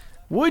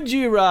 Would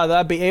you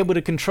rather be able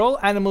to control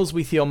animals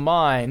with your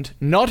mind,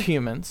 not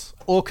humans,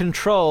 or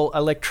control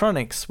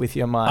electronics with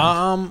your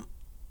mind?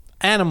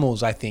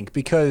 Animals, I think,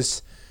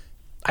 because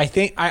I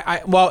think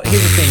well,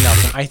 here's the thing,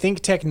 Nelson. I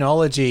think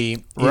technology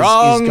is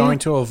going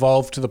to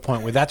evolve to the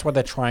point where that's what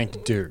they're trying to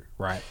do,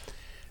 right?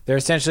 They're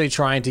essentially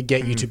trying to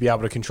get you to be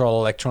able to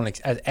control electronics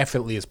as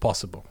effortlessly as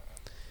possible.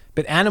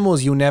 But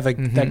animals, you'll never,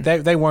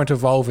 they won't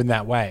evolve in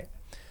that way.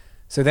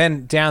 So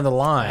then down the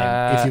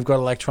line, if you've got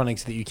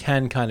electronics that you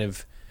can kind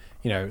of,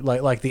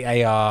 like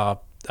the AR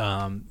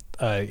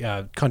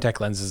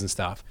contact lenses and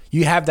stuff,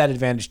 you have that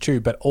advantage too,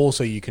 but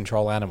also you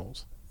control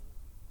animals.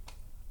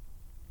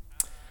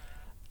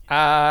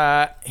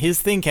 Here's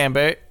the thing,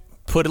 Cambo.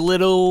 Put a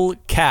little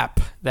cap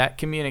that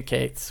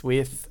communicates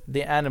with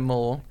the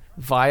animal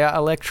via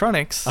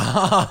electronics.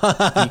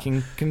 You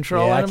can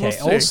control animals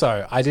too.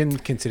 Also, I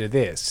didn't consider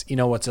this. You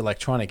know what's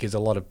electronic is a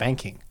lot of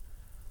banking.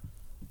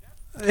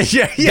 That's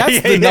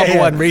the number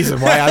one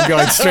reason why I'm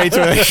going straight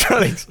to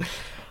electronics.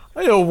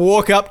 I'll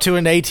walk up to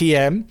an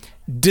ATM,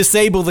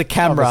 disable the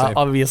camera,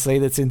 obviously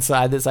that's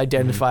inside, that's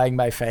identifying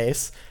my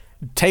face,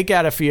 take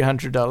out a few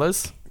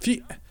 $100s.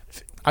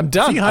 I'm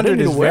done. A few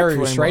hundred is very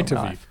restrained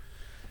of you.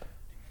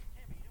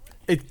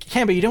 It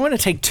can, but you don't want to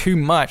take too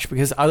much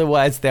because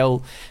otherwise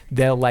they'll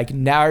like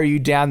narrow you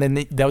down.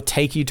 Then they'll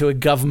take you to a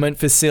government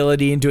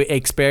facility and do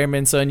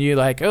experiments on you.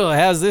 Like, oh,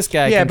 how's this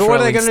guy? Yeah, but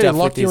what are they going to do?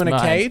 Lock you in a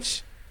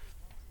cage?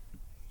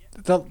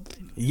 They'll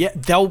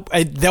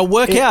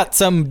work out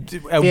some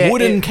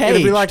wooden cage.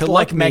 It'll be like to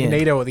lock me in.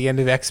 Magneto at the end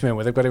of X-Men,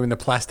 where they've got him in the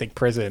plastic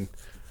prison.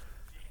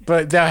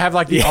 But they'll have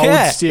like the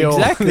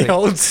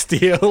old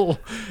steel,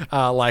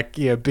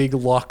 big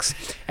locks.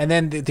 And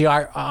then the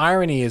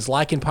irony is,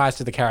 like in Pirates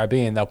of the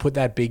Caribbean, they'll put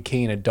that big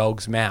key in a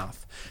dog's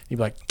mouth. You'd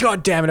be like,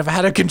 God damn it! If I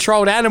had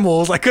controlled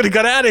animals, I could have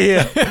got out of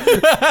here.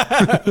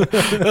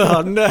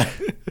 Oh no!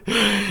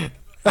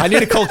 I need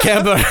to call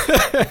Cambo.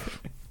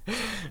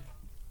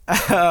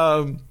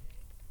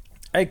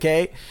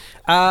 Okay.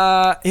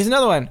 Here's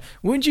another one.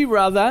 Would you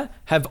rather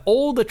have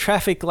all the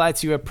traffic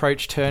lights you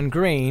approach turn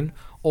green,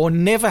 or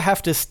never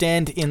have to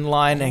stand in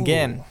line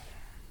again?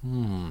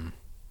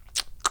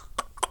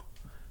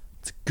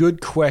 It's a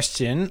good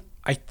question.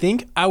 I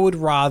think I would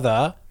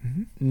rather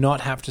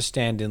not have to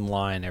stand in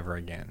line ever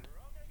again.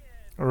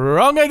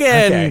 Wrong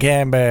again,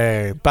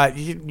 Cambo. But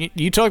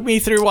you talk me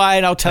through why,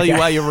 and I'll tell you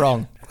why you're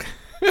wrong.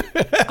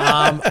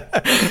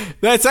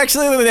 That's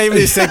actually the name of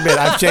this segment.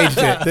 I've changed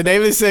it. The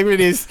name of this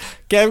segment is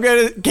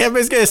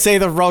Cambo's going to say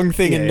the wrong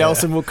thing, and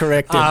Nelson will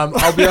correct him.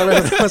 I'll be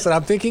honest. Listen,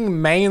 I'm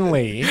thinking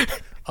mainly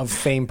of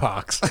theme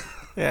parks.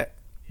 Yeah.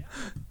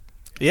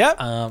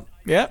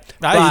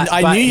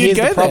 I knew you'd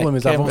go there. The problem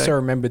is I've Cambo. also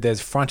remembered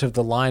there's front of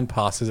the line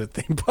passes at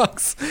theme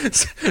parks.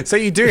 So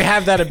you do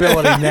have that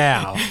ability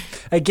now.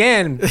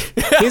 Again,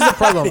 here's the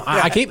problem.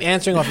 I keep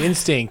answering off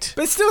instinct.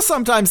 But still,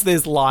 sometimes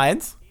there's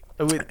lines.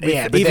 But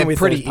they're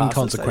pretty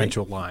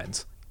inconsequential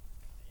lines.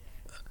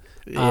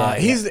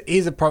 Here's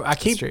the problem.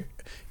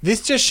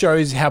 This just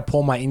shows how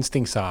poor my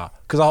instincts are,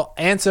 because I'll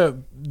answer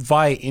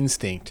via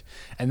instinct,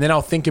 and then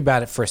I'll think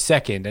about it for a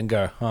second and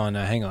go, "Oh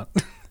no, hang on."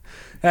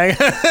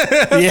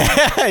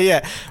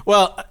 Yeah.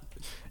 Well,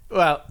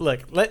 Well,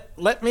 look,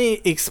 let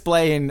me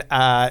explain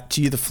to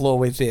you the flaw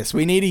with this.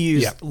 We need to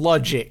use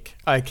logic,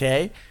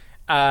 okay?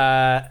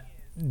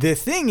 The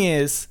thing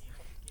is,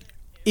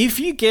 if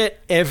you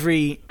get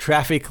every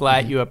traffic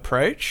light you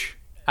approach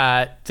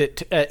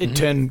to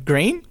turn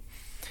green,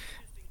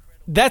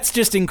 that's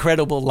just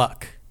incredible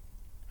luck,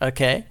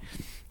 okay?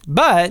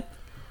 But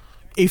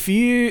if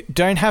you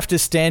don't have to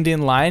stand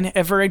in line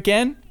ever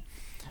again,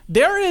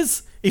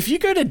 if you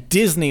go to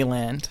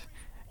Disneyland,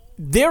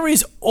 there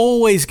is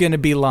always going to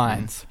be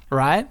lines,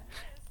 right?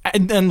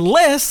 And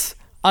unless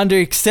under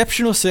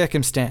exceptional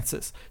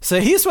circumstances. So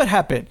here's what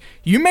happened.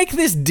 You make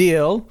this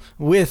deal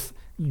with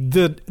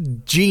the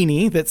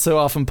genie that so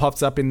often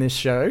pops up in this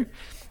show,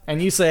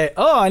 and you say,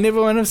 oh, I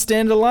never want to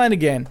stand in line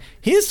again.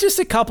 Here's just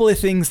a couple of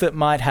things that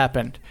might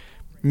happen.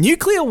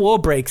 Nuclear war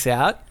breaks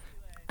out,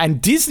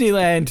 and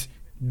Disneyland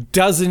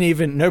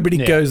nobody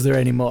goes there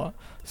anymore.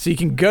 So you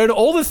can go to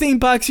all the theme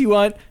parks you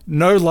want,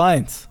 no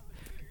lines.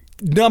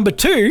 Number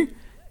 2,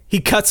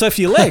 he cuts off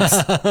your legs.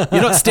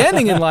 You're not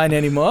standing in line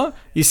anymore.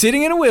 You're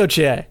sitting in a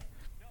wheelchair.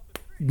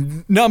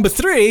 Number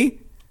 3,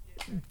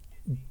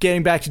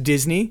 getting back to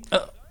Disney,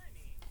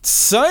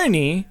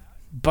 Sony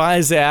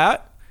buys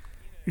out,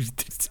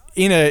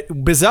 in a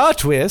bizarre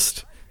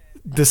twist,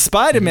 the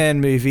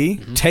Spider-Man movie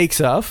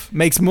takes off,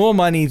 makes more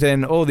money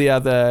than all the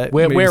other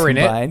movies we're in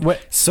combined.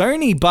 it.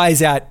 Sony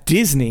buys out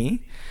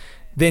Disney.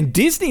 Then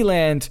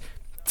Disneyland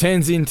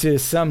turns into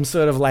some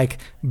sort of like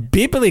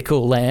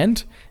biblical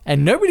land,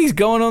 and nobody's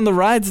going on the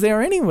rides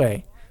there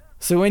anyway.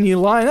 So when you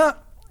line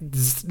up,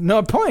 there's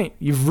no point.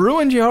 You've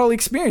ruined your whole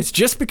experience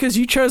just because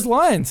you chose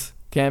lines,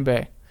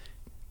 Cambe.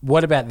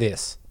 What about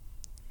this?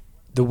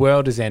 The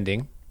world is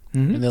ending,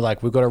 and they're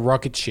like, we've got a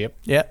rocket ship.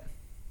 Yep.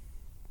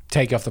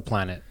 Take off the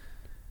planet.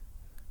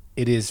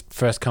 It is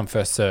first come,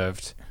 first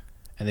served.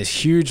 And there's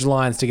huge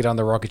lines to get on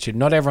the rocket ship.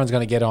 Not everyone's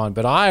going to get on,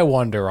 but I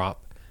wander up.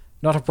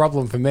 Not a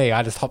problem for me.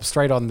 I just hop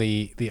straight on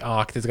the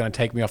ark that's going to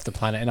take me off the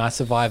planet, and I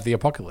survive the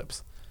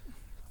apocalypse.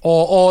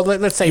 Or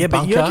let's say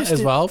bunker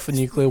as well for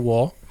nuclear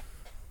war.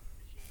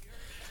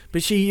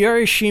 But you're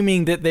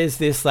assuming that there's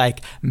this like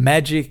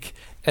magic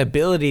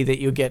ability that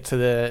you'll get to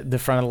the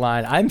front of the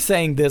line. I'm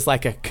saying there's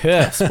like a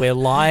curse where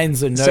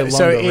lines are no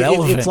longer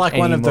relevant. It's like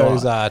anymore. one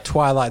of those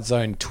Twilight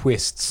Zone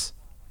twists.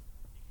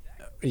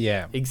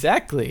 Yeah,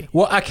 exactly.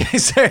 Well, okay,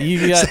 so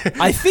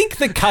I think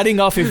the cutting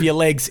off of your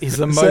legs is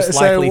the most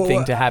likely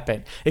thing to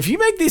happen. If you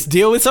make this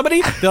deal with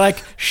somebody, they're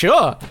like,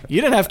 sure, you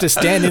don't have to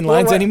stand in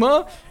lines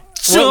anymore.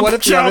 What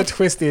if the other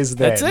twist is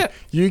then? That's it.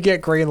 You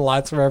get green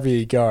lights wherever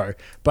you go,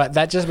 but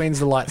that just means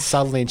the lights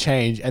suddenly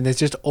change, and there's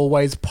just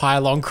always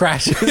pylon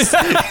crashes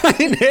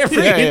in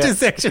every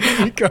intersection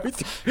you go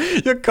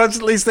through. You're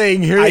constantly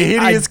seeing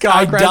hideous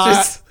car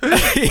crashes.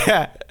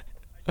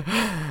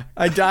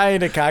 I die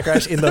in a car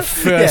crash in the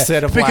first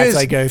set of lights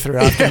I go through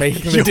after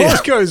making the deal.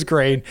 Yours goes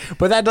green,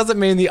 but that doesn't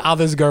mean the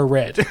others go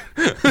red.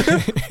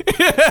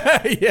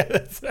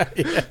 That's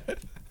right.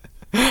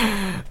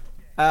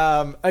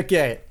 Yeah.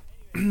 Okay.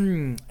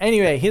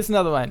 Anyway, here's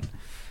another one.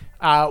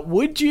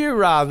 Would you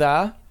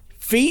rather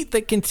feet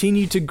that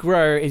continue to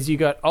grow as you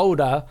got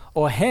older,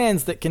 or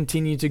hands that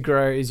continue to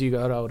grow as you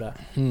got older?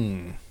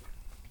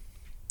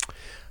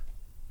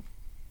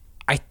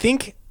 I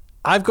think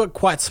I've got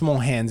quite small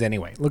hands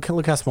anyway. Look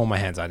how small my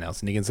hands are,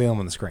 Nelson. You can see them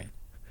on the screen.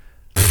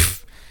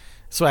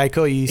 So I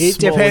call you. It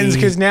depends,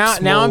 because now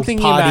I'm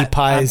thinking about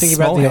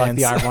the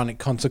hands. ironic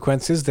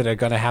consequences that are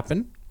going to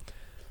happen.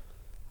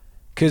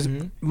 Because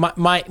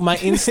my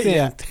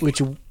instinct,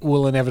 which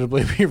will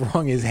inevitably be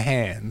wrong, is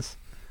hands.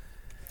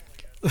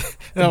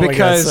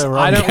 Because so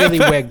I don't really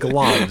wear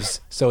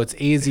gloves, so it's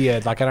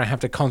easier. Like I don't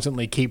have to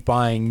constantly keep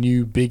buying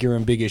new, bigger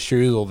and bigger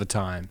shoes all the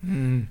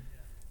time.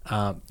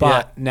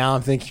 But now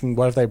I'm thinking,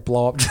 what if they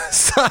blow up to the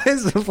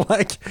size of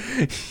like,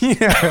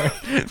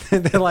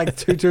 they're like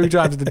two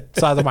times the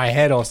size of my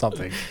head or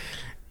something.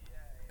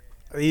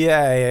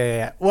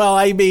 Yeah. Well,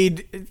 I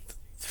mean,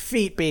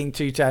 feet being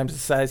 2 times the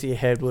size of your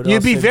head would.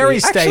 You'd be very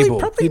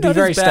stable. Actually, You'd be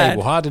very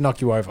stable. Hard to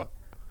knock you over.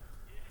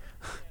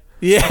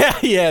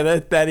 Yeah,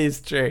 that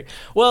is true.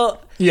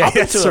 Well,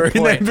 that's true. Point,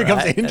 then it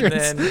becomes right? a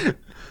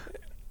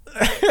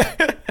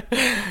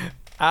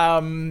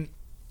hindrance.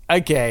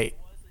 Okay.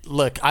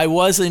 Look, I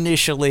was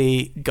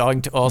initially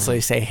going to also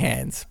say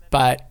hands,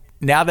 but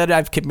now that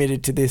I've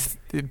committed to this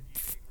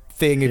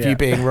thing of you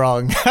being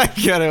wrong,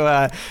 I've got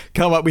to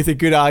come up with a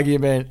good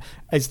argument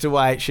as to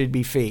why it should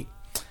be feet.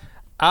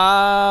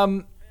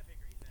 Perfect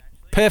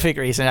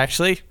reason,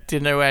 actually.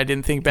 Didn't know why I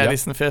didn't think about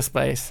this in the first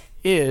place.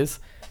 Is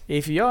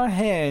if your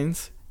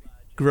hands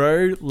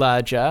grow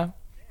larger,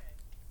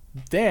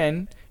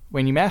 then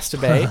when you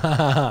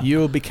masturbate, you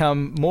will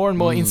become more and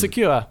more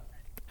insecure.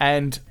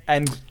 And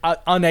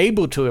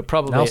unable to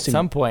probably at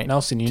some point.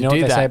 Nelson, you know what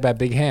they say about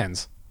big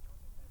hands.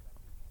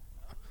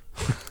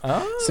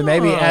 So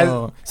maybe as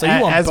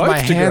my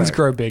hands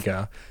grow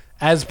bigger,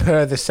 as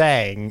per the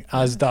saying,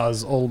 as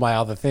does all my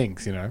other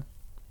things,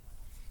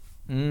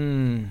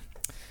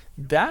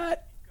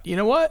 That, you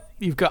know what?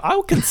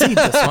 I'll concede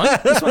this one.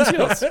 This one's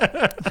yours.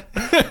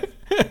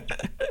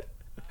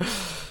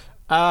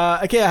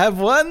 Okay, I have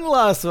one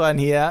last one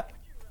here.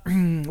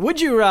 Would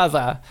you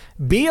rather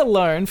be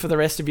alone for the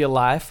rest of your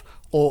life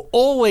or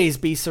always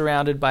be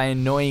surrounded by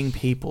annoying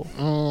people?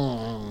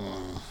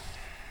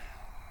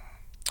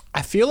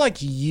 I feel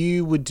like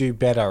you would do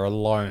better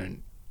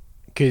alone,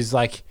 because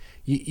like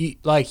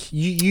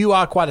you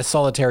are quite a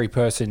solitary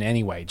person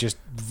anyway, just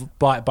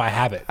by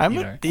habit.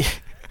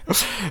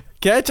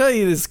 Can I tell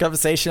you this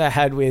conversation I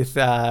had with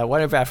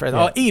one of our friends?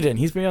 Yeah. Oh, Eden.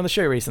 He's been on the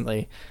show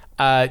recently.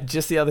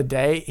 Just the other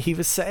day, he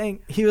was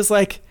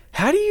like,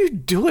 "How do you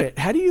do it?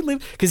 How do you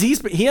live?" Because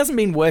he hasn't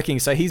been working,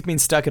 so he's been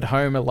stuck at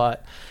home a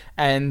lot.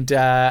 And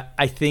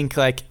I think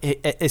like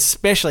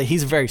especially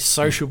he's a very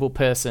sociable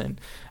person.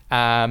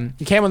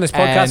 He came on this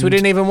podcast. We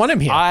didn't even want him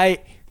here.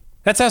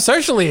 That's how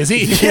social he is.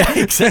 Yeah,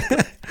 exactly.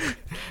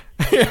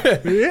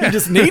 He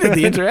just needed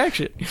the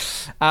interaction.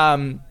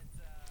 No,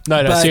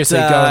 seriously,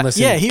 go and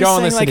listen. Yeah, he was go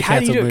and saying, listen to how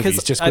do you cancelled do it? 'Cause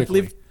movies, just I've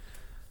quickly.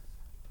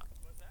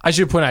 I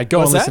should point out, go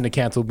and What's listen that? to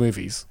cancelled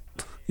movies.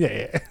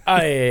 Yeah. Oh,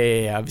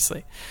 yeah,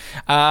 obviously.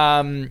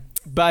 So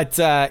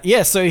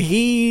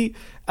he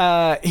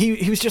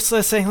was just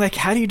saying, like,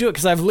 how do you do it?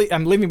 Because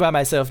I'm living by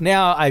myself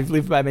now. I've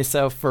lived by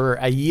myself for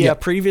a year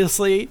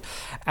previously.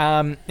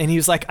 And he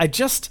was like, I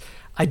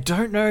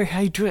don't know how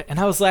you do it. And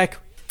I was like,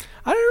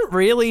 I don't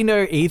really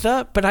know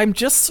either, but I'm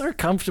just so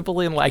comfortable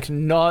in, like,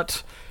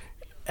 not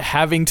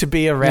having to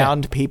be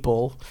around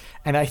people.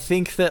 And I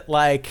think that,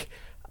 like,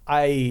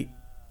 I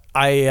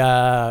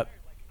don't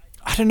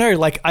know,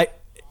 like,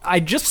 I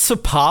just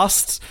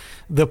surpassed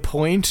the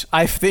point,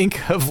 I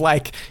think, of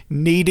like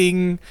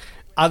needing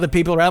other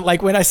people around.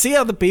 Like when I see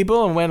other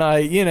people and when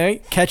I,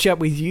 catch up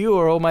with you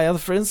or all my other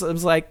friends, I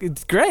was like,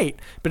 it's great.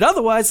 But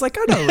otherwise, like,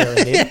 I don't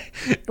really need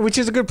it. Which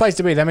is a good place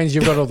to be. That means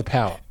you've got all the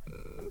power.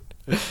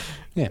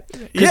 Yeah.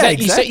 Yeah,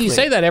 You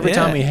say that every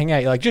time we Yeah. hang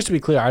out. You're like, just to be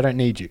clear, I don't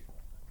need you.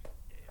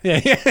 Yeah.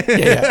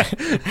 Yeah.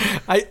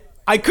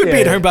 I could be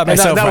at home by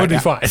myself. That right would be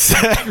now. fine.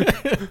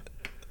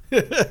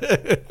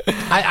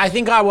 I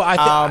think I would.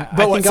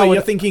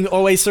 You're thinking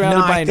always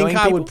surrounded by annoying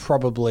people?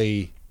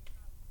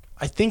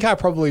 I think I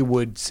probably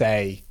would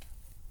say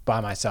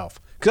by myself,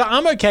 because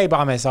I'm okay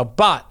by myself,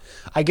 but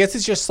I guess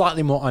it's just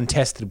slightly more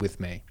untested with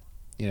me,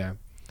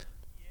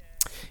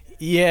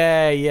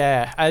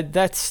 Yeah,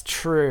 that's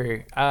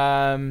true.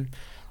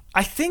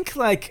 I think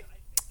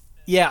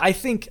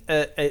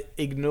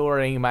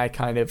ignoring my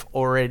kind of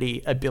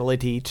already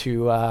ability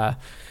to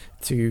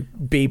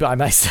be by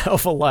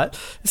myself a lot,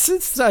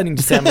 it's starting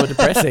to sound more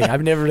depressing.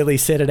 I've never really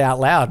said it out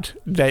loud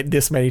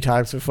this many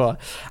times before.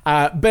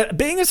 But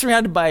being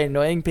surrounded by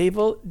annoying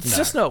people, it's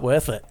just not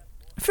worth it.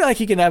 I feel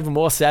like you can have a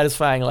more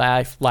satisfying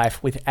life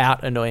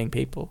without annoying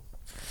people.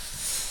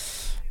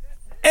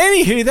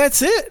 Anywho,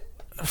 that's it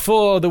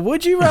for the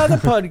Would You Rather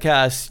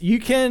podcast. You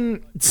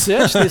can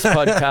search this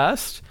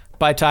podcast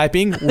by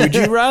typing "Would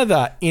you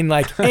rather" in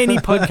like any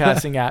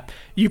podcasting app.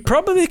 You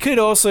probably could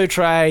also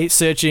try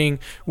searching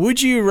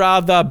 "Would you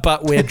rather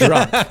but we're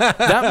drunk."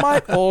 That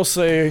might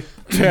also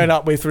turn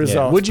up with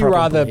results. Would you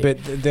rather, probably.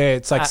 but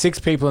it's like 6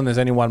 people and there's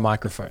only one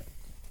microphone.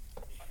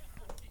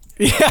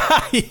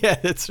 Yeah,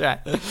 that's right.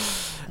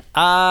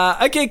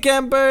 Okay,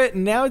 Cambo,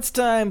 now it's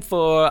time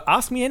for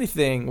Ask Me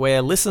Anything,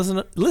 where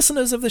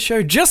listeners of the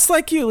show, just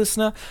like you,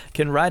 listener,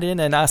 can write in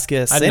and ask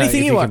us I don't know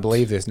anything if you you want. can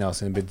believe this,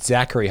 Nelson, but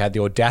Zachary had the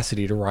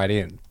audacity to write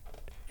in.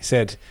 He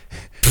said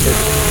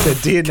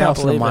 "Dear Nelson and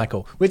believe it.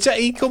 Michael," which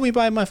he called me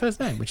by my first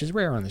name, which is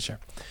rare on the show.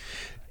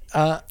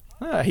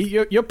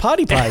 You're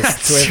party pies to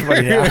That's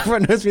everybody true. now.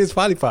 Everyone knows me as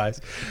Party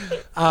Pies.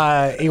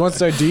 He wants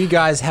to know, do you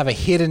guys have a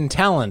hidden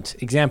talent?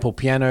 Example,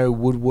 piano,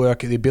 woodwork,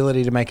 the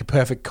ability to make a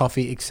perfect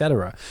coffee,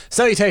 etc.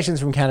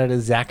 Salutations from Canada,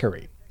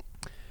 Zachary.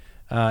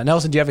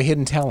 Nelson, do you have a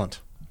hidden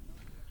talent?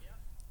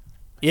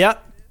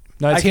 Yep.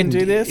 No, it's I can hidden.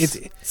 do this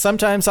It's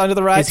sometimes under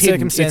the right it's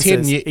hidden. It's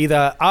circumstances. hidden.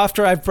 Either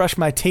after I've brushed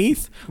my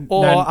teeth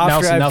or No, after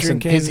Nelson, I've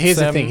drinking here's the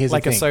some, thing, here's the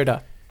like a thing.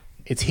 soda.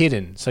 It's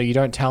hidden, so you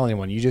don't tell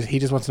anyone. He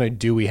just wants to know,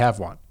 do we have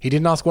one? He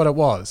didn't ask what it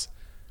was.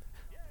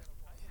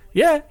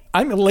 Yeah,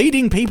 I'm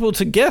leading people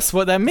to guess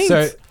what that means.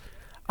 So-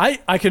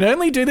 I can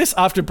only do this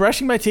after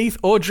brushing my teeth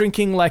or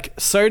drinking like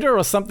soda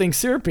or something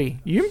syrupy.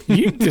 You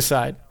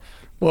decide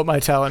what my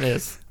talent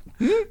is.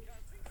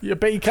 You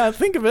bet you can't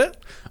think of it.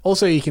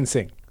 Also, you can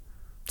sing.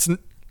 It's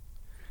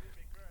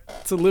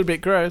a little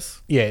bit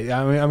gross.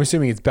 Yeah, I'm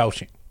assuming it's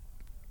belching.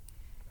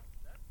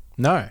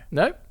 No.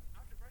 No?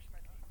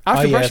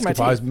 After brushing that's my good.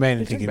 teeth. I was mainly What are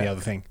you thinking the talking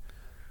other thing.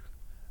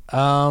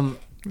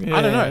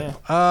 I don't know.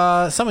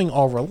 Yeah. Something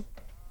oral.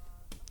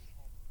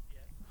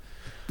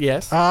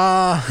 Yes.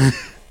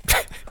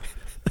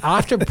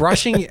 After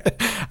brushing,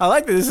 I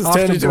like that this has turned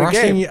after into a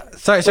brushing, game.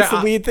 sorry, What's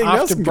the weird thing after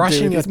Nelson can do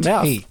brushing with your his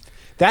mouth? teeth.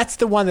 That's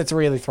the one that's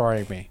really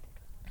throwing me.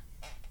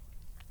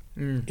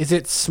 Is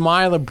it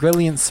smile a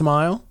brilliant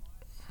smile?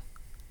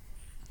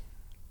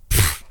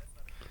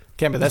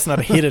 But that's not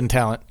a hidden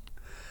talent.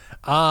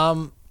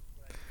 Um,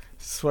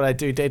 This is what I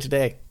do day to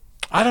day.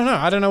 I don't know.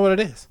 I don't know what it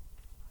is.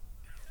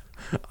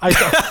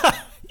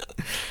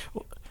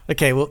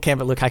 Okay, well,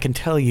 Campbell, look, I can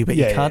tell you, but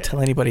you can't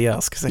tell anybody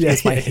else because it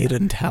is my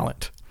hidden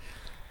talent.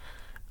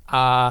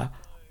 I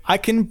I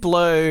can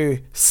blow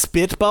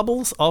spit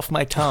bubbles off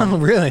my Oh,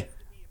 tongue, really?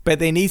 but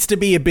there needs to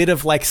be a bit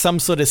of like some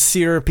sort of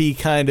syrupy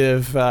kind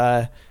of,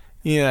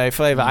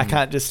 flavor. I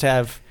can't just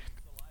have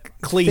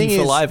clean Thing is-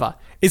 saliva.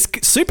 It's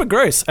super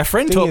gross. A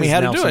friend taught me how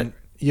to do it.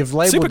 You've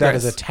labeled Super that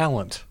gross. as a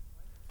talent.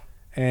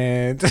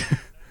 And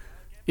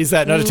Is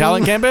that not a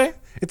talent, Cambo?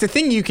 it's a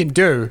thing you can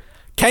do.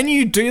 Can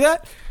you do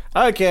that?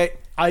 Okay,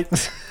 I'm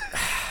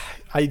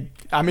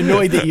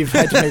annoyed that you've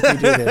had to make me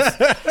do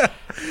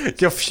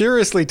this. You're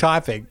furiously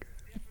typing.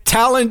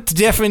 Talent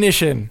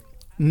definition: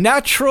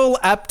 natural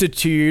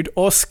aptitude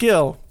or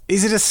skill.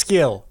 Is it a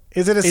skill?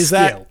 Is it a Is skill?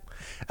 that-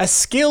 A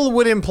skill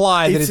would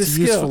imply that It's a it's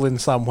skill. useful in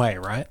some way,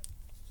 right?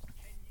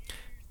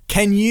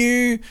 Can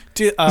you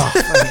do? Oh,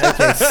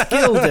 okay.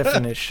 Skill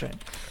definition.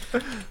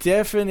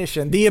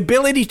 Definition: the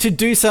ability to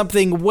do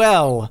something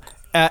well.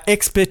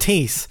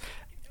 Expertise.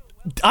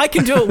 I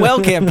can do it well,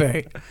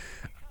 Campo.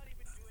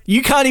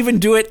 You can't even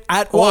do it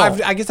at all. Well,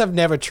 I guess I've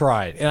never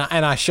tried,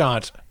 and I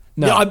shan't.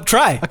 No, No,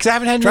 try. because I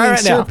haven't had Try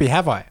anything right now. syrupy,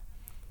 have I?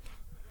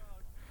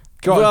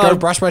 Go on, Well- go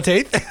brush my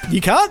teeth. You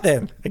can't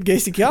then. I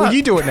guess you can't. Well,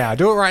 you do it now.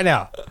 Do it right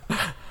now.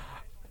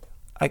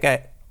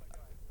 Okay.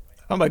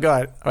 Oh my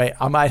god! Wait,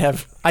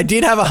 I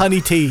did have a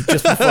honey tea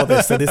just before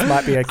this, so this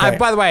might be okay.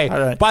 By the way, I don't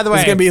know. there's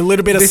there's going to be a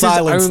little bit of this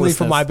silence. is only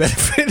for listeners. my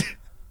benefit.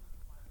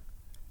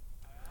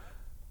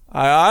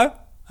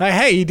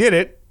 Hey, you did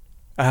it.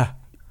 Oh,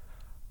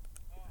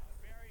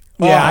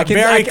 I can-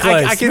 very I- I-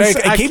 close. I can Very- s-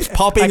 it I keeps can-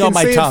 popping I can on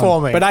my see it tongue,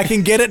 for me. but I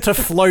can get it to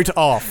float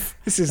off.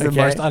 This is the Okay.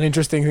 most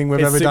uninteresting thing we've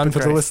It's ever done for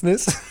super the gross.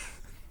 listeners.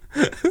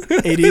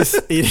 It is.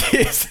 It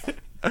is.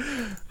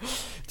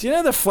 Do you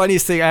know the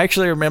funniest thing? I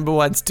actually remember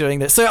once doing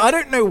this. So I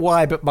don't know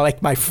why, but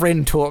my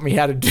friend taught me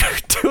how to do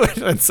it,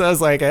 and so I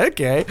was like,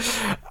 okay.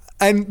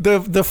 And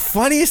the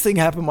funniest thing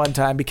happened one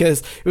time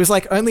because it was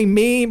like only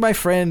me, my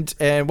friend,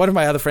 and one of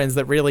my other friends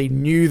that really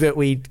knew that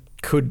we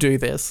could do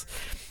this.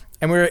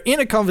 And we were in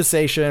a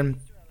conversation,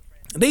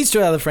 these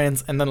two other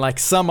friends, and then like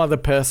some other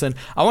person.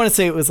 I want to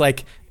say it was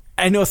like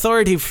an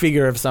authoritative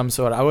figure of some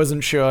sort. I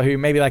wasn't sure who,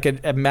 maybe like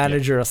a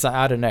manager or something.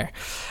 I don't know.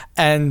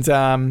 And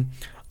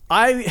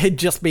I had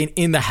just been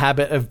in the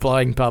habit of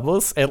blowing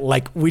bubbles,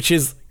 which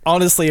is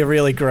honestly a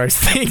really gross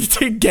thing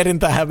to get in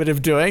the habit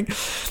of doing.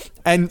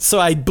 And so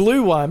I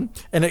blew one,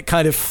 and it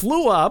kind of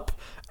flew up,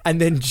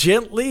 and then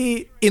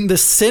gently in the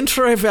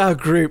center of our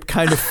group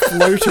kind of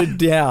floated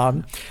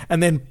down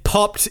and then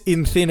popped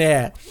in thin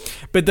air.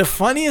 But the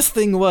funniest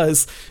thing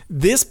was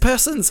this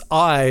person's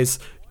eyes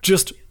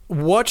just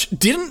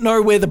didn't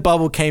know where the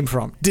bubble came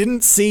from,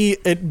 didn't see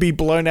it be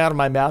blown out of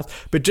my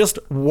mouth, but just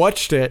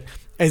watched it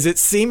as it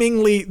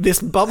seemingly, this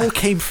bubble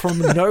came from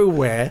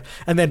nowhere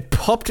and then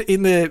popped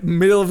in the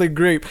middle of the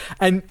group.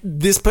 And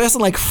this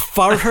person like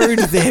furrowed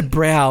their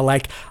brow.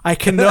 Like, I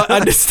cannot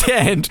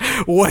understand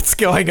what's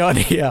going on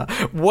here.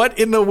 What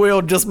in the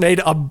world just made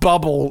a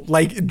bubble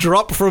like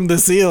drop from the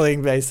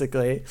ceiling,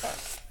 basically?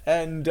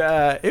 And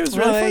it was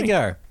really there funny. you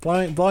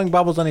go. Blowing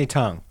bubbles on your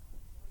tongue.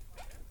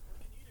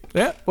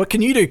 Yeah. What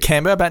can you do,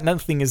 Cambo, about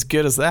nothing as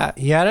good as that?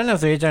 Yeah, I don't know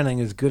if there is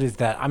anything as good as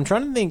that. I'm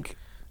trying to think.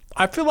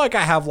 I feel like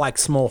I have like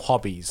small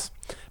hobbies,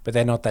 but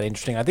they're not that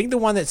interesting. I think the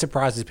one that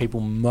surprises people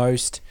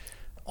most,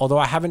 although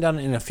I haven't done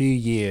it in a few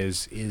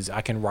years, is I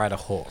can ride a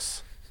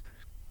horse.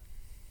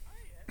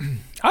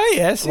 Oh,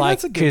 yes. Like,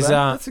 That's a good 'cause,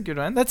 one. That's a good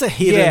one. That's a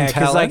hidden Yeah, because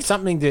talent. like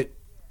something that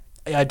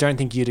I don't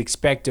think you'd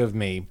expect of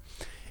me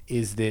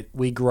is that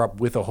we grew up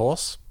with a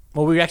horse.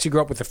 Well, we actually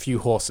grew up with a few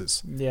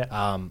horses.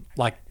 Yeah.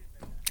 Like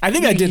I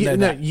think I did know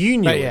no, that. you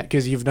knew But it yeah.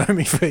 because you've known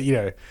me for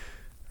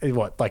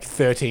what, like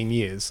 13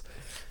 years.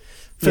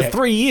 For Yeah.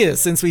 3 years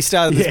since we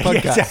started this podcast.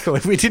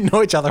 exactly. We didn't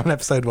know each other on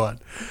episode 1.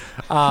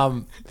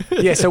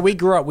 So we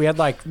grew up. We had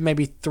like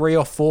maybe 3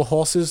 or 4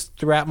 horses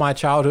throughout my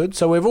childhood.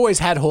 So we've always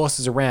had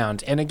horses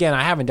around. And again,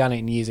 I haven't done it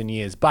in years and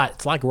years. But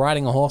it's like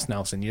riding a horse,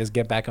 Nelson. You just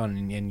get back on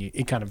and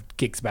it kind of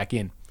kicks back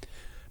in.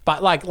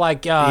 But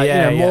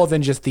more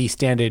than just the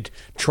standard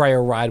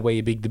trail ride where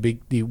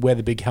you wear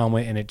the big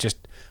helmet and it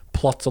just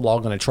plots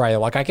along on a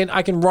trail. Like I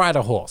can ride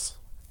a horse.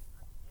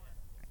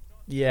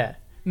 Yeah.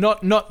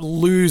 Not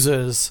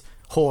losers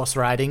horse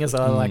riding, as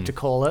I like to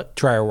call it.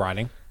 Trail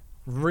riding.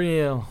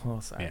 Real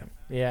horse riding.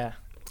 Yeah.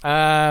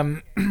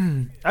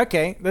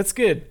 Okay, that's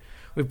good.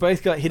 We've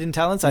both got hidden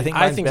talents. I think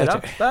I mine's think so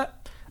better. too.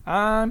 But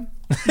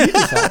you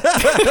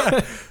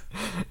decide.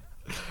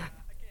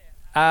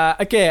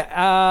 Okay,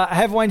 I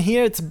have one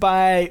here. It's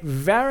by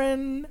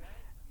Varen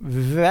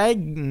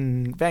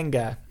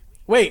Vanga.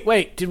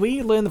 Wait, did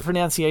we learn the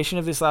pronunciation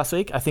of this last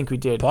week? I think we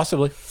did.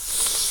 Possibly.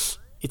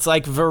 It's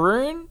like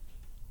Varun.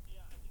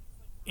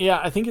 Yeah,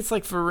 I think it's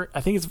like Varun.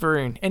 I think it's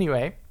Varun.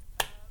 Anyway,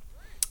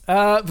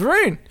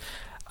 Varun.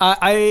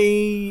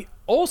 I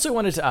also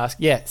wanted to ask.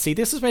 Yeah, see,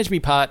 this was meant to be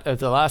part of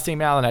the last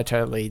email, and I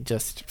totally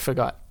just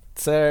forgot.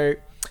 So,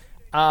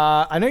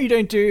 I know you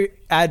don't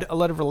add a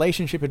lot of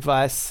relationship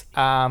advice,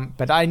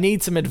 but I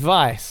need some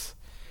advice.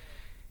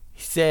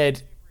 He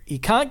said he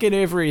can't get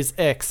over his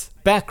ex.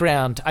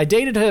 Background: I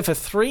dated her for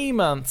 3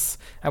 months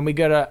and we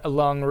got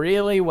along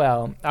really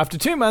well. After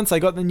 2 months, I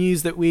got the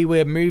news that we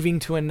were moving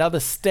to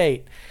another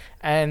state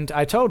And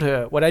I told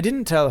her, what I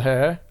didn't tell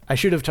her, I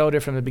should have told her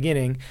from the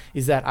beginning,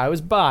 is that I was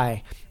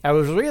bi. I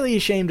was really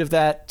ashamed of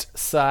that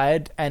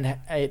side, and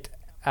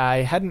I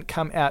hadn't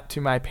come out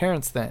to my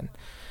parents then.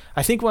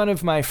 I think one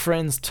of my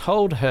friends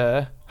told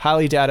her,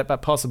 highly doubt it,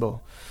 but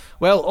possible.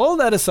 Well, all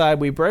that aside,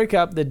 we broke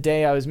up the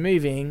day I was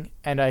moving,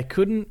 and I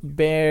couldn't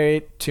bear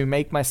it to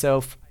make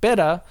myself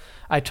better.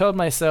 I told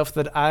myself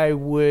that I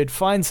would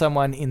find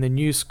someone in the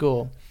new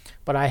school.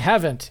 But I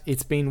haven't.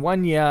 It's been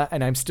 1 year,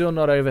 and I'm still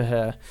not over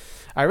her.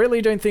 I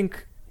really don't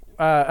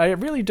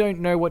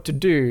know what to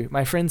do.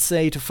 My friends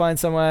say to find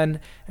someone,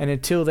 and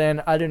until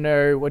then, I don't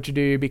know what to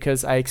do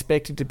because I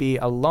expect it to be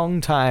a long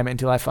time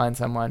until I find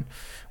someone.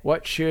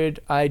 What should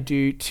I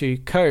do to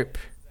cope?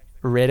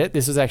 Reddit.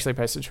 This was actually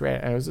posted to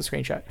Reddit. It was a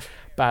screenshot.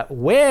 But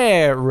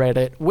we're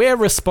Reddit. We're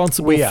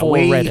responsible for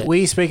Reddit.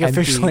 We speak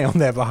officially on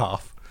their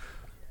behalf.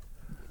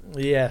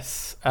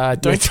 Yes.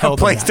 Don't tell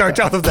them Please don't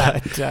tell them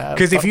that.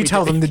 Because if you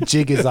tell them, the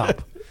jig is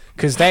up.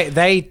 Because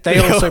they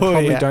also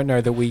probably don't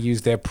know that we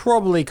use their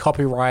probably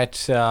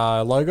copyright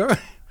logo.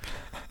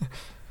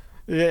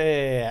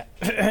 Yeah.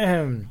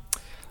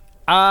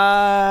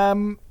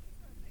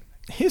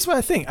 Here's what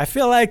I think. I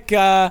feel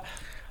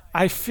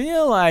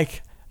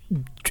like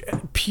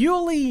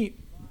purely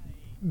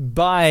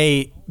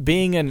by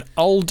being an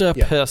older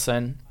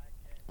person,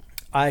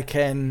 I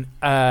can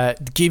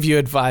give you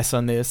advice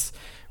on this,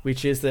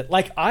 which is that,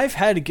 like, I've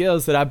had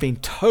girls that I've been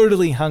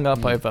totally hung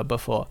up over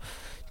before.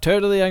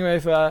 Totally hung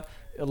over,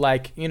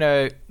 like, you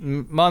know,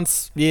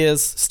 months,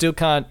 years, still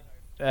can't,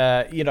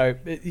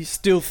 you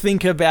still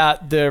think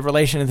about the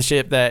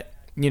relationship that,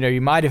 you know,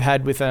 you might have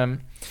had with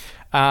them.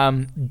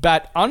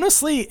 But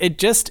honestly, it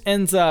just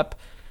ends up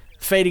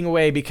fading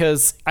away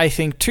because I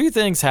think two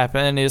things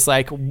happen is,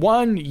 like,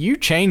 one, you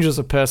change as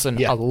a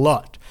person a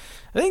lot.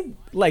 I think,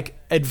 like,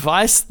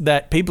 advice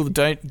that people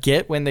don't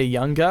get when they're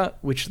younger,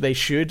 which they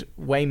should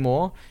way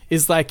more,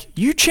 is, like,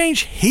 you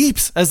change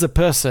heaps as a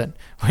person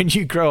when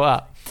you grow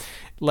up.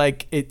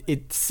 Like,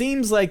 it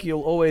seems like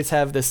you'll always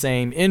have the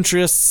same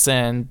interests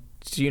and,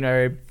 you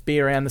know, be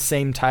around the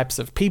same types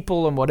of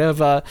people and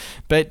whatever,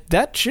 but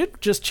that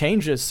shit just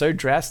changes so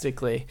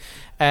drastically.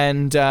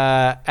 And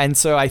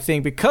so I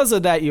think because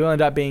of that, you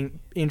end up being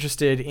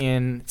interested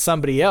in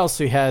somebody else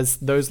who has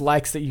those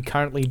likes that you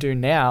currently do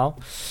now.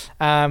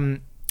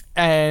 And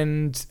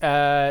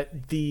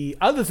the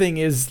other thing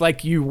is,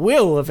 like, you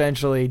will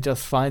eventually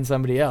just find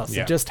somebody else.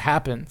 It just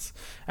happens.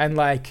 And,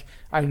 like,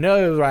 I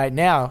know right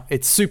now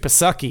it's super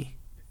sucky,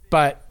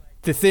 but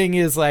the thing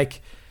is,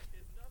 like,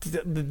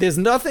 there's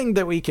nothing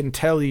that we can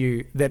tell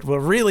you that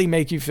will really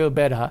make you feel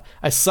better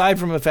aside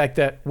from the fact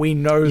that we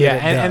know that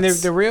it and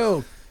does. the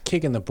real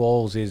kick in the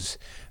balls is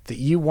that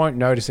you won't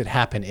notice it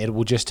happen. It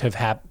will just have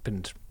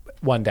happened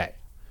one day.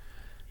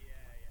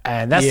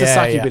 And that's the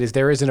sucky bit, is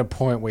there isn't a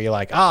point where you're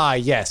like,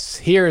 yes,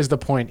 here is the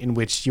point in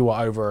which you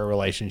are over a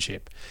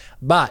relationship.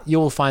 But you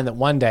will find that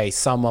one day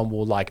someone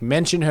will, like,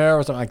 mention her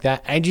or something like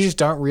that, and you just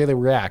don't really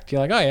react.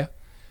 You're like, oh, yeah.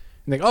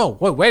 And like, oh,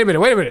 wait a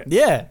minute.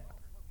 Yeah.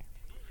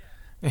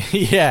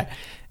 Yeah,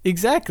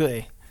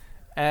 exactly.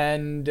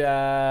 And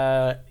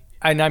I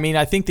mean,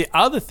 I think the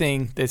other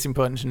thing that's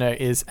important to know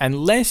is,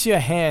 unless your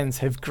hands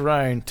have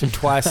grown to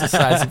twice the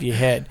size of your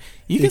head,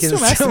 you can still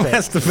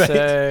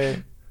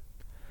masturbate.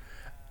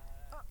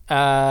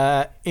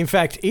 So, in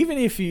fact, even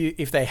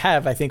if they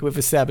have, I think we've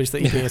established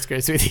that your penis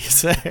grows with you.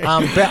 So.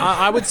 But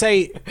I would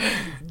say,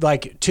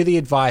 like, to the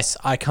advice,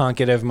 I can't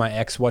get over my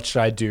ex, what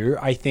should I do?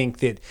 I think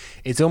that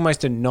it's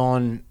almost a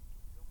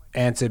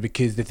non-answer,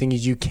 because the thing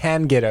is, you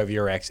can get over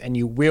your ex and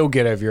you will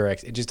get over your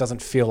ex. It just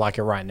doesn't feel like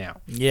it right now.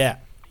 Yeah.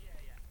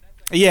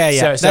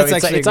 So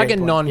it's like a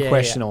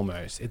non-question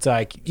almost. It's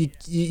like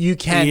you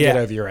can get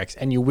over your ex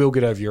and you will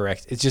get over your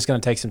ex. It's just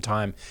going to take some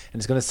time and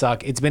it's going to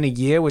suck. It's been a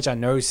year, which I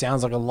know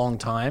sounds like a long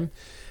time,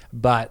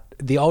 but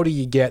the older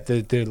you get,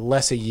 the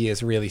lesser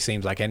years really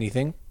seems like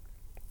anything.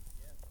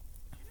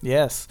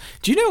 Yes.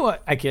 Do you know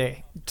what?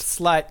 Okay,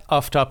 slight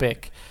off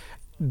topic,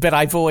 but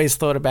I've always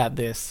thought about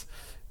this,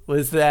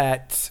 was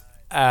that,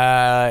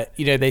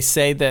 they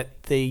say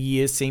that the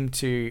years seem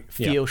to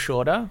feel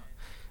shorter.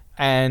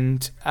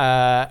 And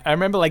I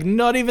remember, like,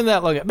 not even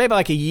that long ago, maybe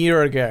like a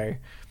year ago,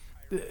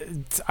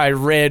 I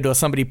read or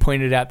somebody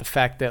pointed out the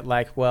fact that,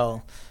 like,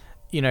 well,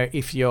 you know,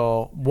 if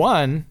you're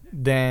one,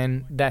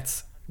 then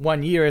that's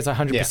 1 year is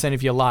 100%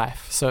 of your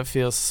life. So it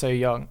feels so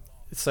young,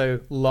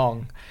 so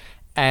long.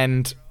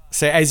 And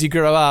so as you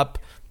grow up,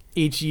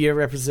 each year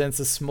represents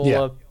a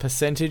smaller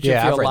percentage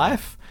of your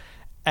life.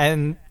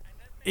 And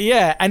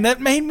and that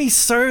made me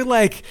so,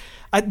 like,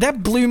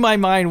 that blew my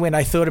mind when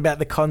I thought about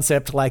the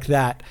concept like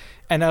that.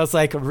 And I was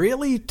like,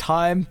 really?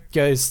 Time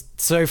goes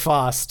so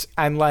fast.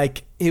 And,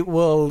 like, it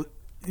will,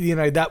 you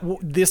know,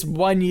 this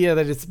 1 year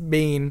that it's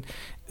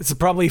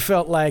probably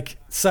felt like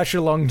such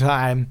a long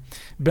time.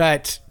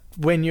 But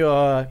when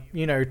you're,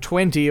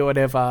 20 or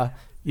whatever,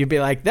 you'd be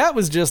like, that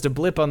was just a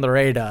blip on the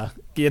radar,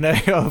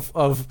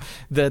 of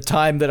the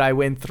time that I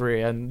went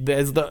through. And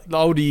there's the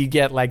older you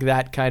get, like,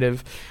 that kind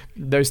of,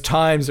 those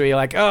times where you're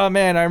like, oh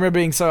man, I remember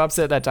being so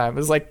upset that time. It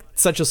was like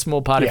such a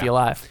small part of your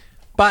life.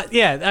 But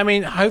yeah, I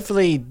mean,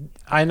 hopefully,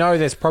 I know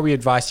there's probably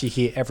advice you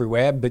hear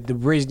everywhere, but the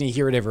reason you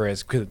hear it everywhere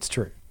is because it's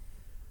true.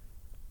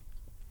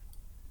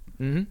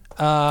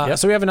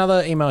 So we have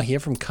another email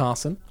here from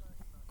Carson.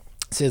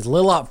 It says,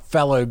 "Lil up,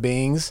 fellow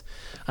beings.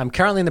 I'm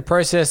currently in the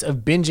process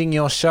of binging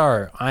your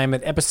show. I am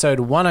at episode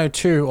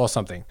 102 or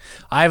something.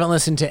 I haven't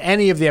listened to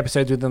any of the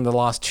episodes within the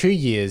last 2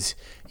 years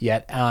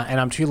yet, and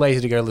I'm too lazy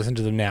to go listen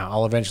to them now.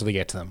 I'll eventually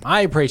get to them. I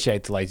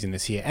appreciate the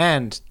laziness here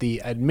and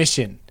the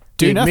admission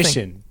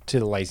to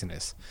the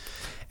laziness.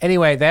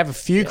 Anyway, they have a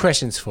few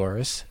questions for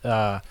us.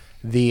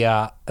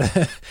 The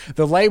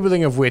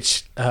labeling of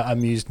which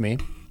amused me.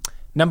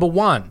 Number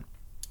 1,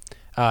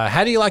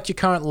 how do you like your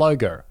current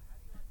logo?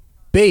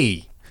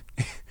 B,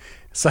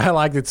 so I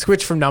like the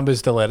switch from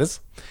numbers to letters.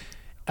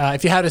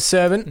 If you had a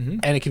servant,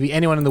 and it could be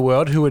anyone in the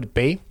world, who would it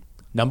be?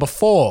 Number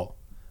 4,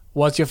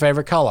 what's your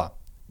favorite color?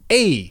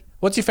 E,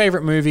 what's your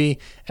favorite movie,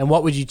 and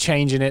what would you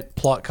change in it?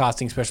 Plot,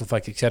 casting, special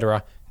effects,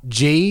 etc.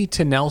 G,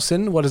 to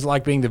Nelson, what is it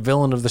like being the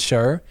villain of the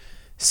show?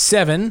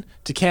 7,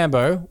 to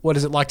Cambo, what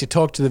is it like to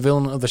talk to the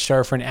villain of the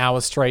show for an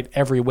hour straight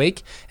every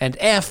week? And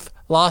F,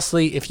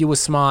 lastly, if you were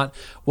smart,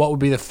 what would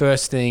be the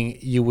first thing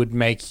you would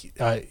make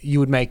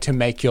to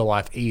make your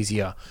life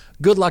easier?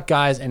 Good luck,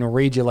 guys, and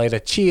read you later.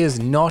 Cheers,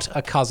 not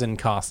a cousin,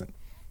 Carson."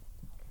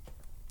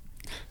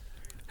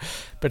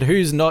 But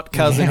whose not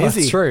cousin is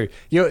he? That's true.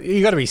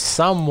 You got to be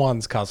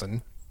someone's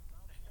cousin.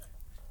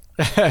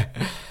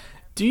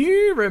 Do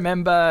you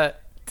remember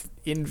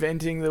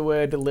inventing the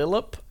word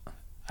Lillip?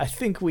 I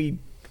think we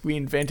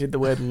invented the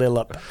word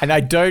Lillip, and I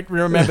don't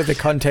remember the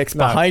context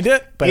behind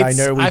it, but I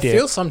know we did. I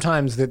feel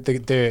sometimes that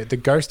the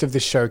ghost of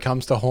this show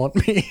comes to haunt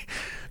me,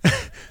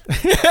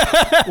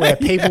 where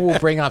people will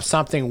bring up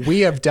something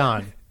we have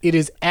done. It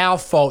is our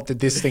fault that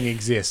this thing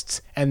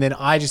exists, and then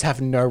I just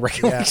have no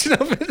recollection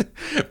of it.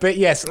 But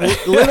yes,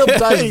 Lillip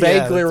does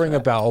vaguely ring a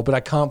bell, but I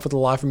can't for the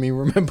life of me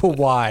remember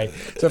why.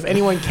 So if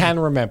anyone can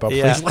remember,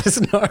 please let us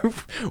know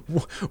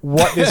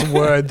what this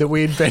word that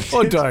we invented.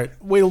 Or don't.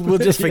 We'll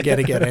just forget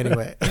again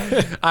anyway. All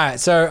right.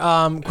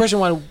 So question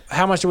 1: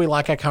 how much do we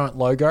like our current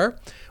logo?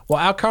 Well,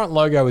 our current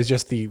logo is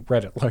just the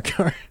Reddit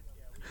logo.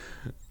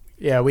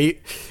 Yeah, we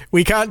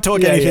can't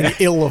talk anything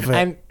ill of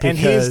it. And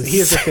here's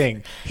the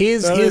thing.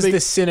 Here's the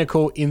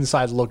cynical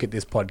inside look at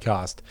this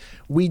podcast.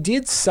 We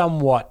did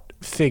somewhat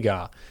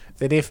figure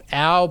that if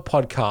our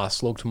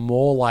podcast looked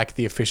more like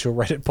the official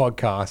Reddit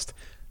podcast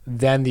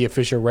than the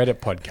official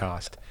Reddit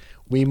podcast,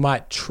 we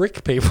might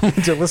trick people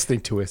into listening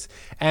to us.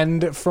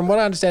 And from what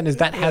I understand is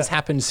that has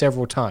happened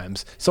several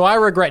times. So I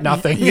regret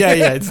nothing. Yeah,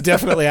 it's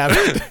definitely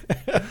happened.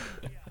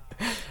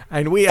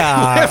 And we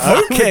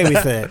are okay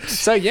with it.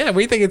 So yeah,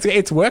 we think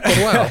it's working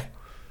well.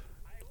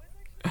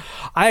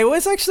 I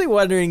was actually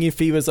wondering if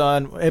he was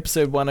on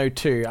episode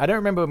 102. I don't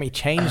remember when we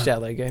changed our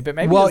logo, but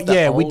maybe it was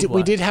the old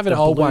we did have an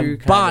old one,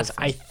 but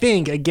I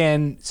think,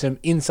 again, some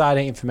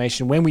insider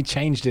information, when we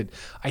changed it,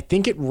 I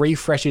think it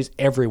refreshes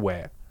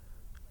everywhere.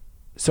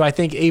 So I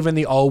think even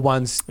the old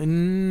ones...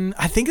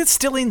 I think it's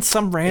still in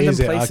some random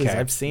places. Okay.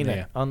 I've seen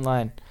it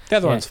online. The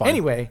other one's fine.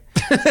 Anyway,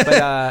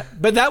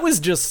 but that was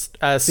just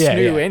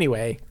Snoo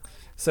anyway.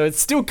 So it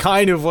still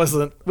kind of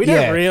wasn't... We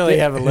don't really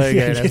have a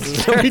logo.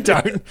 We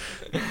don't.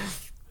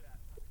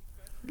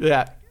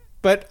 Yeah.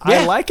 But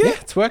I like it. Yeah,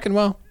 it's working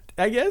well.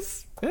 I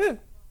guess.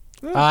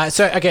 Yeah.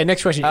 So, okay,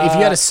 next question. If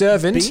you had a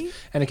servant,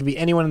 and it could be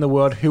anyone in the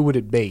world, who would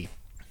it be?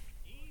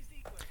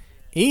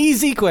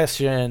 Easy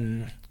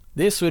question.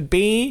 This would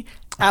be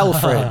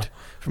Alfred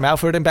from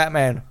Alfred and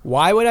Batman.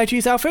 Why would I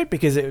choose Alfred?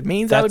 Because it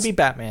means I would be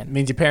Batman. It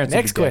means your parents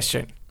Next would be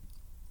question.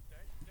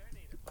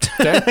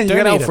 Don't you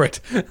got Alfred.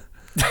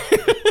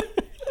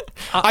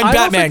 I'm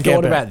Batman. I've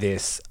thought about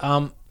this.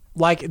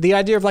 Like the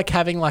idea of like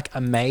having like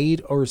a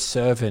maid or a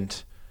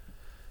servant.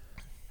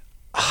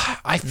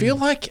 I feel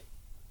like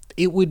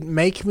it would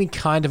make me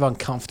kind of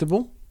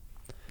uncomfortable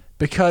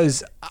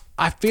because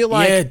I feel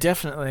like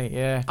definitely,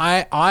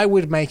 I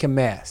would make a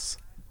mess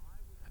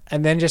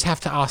and then just have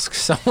to ask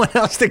someone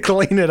else to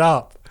clean it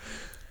up.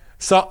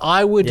 So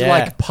I would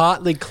like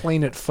partly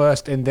clean it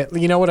first and then,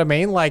 you know what I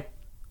mean? Like,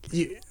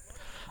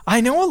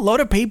 I know a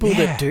lot of people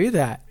that do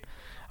that.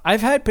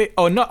 I've had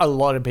not a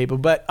lot of people,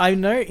 but I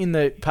know in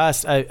the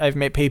past I've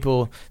met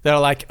people that are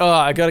like, "Oh,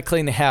 I got to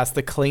clean the house.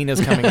 The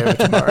cleaner's coming over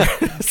tomorrow."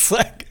 It's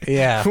like,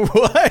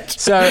 what?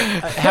 So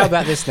how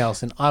about this,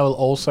 Nelson? I will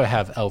also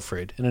have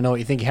Alfred, and I know what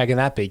you're thinking. How can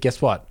that be?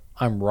 Guess what?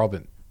 I'm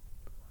Robin.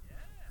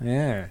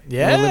 Yeah,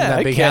 yeah. We live in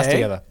that big house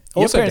together.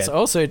 Your parents are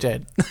also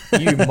dead.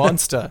 You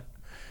monster.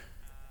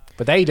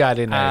 But they died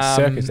in a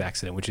circus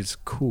accident, which is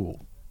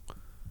cool.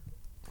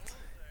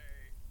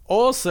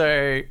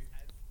 Also.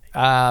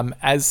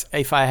 As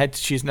if I had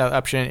to choose another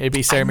option, it'd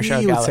be Sarah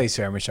Michelle Gellar. You would say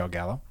Sarah Michelle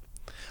Gellar.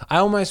 I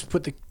almost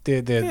put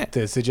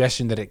the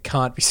suggestion that it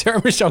can't be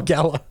Sarah Michelle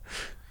Gellar.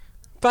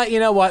 But you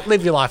know what?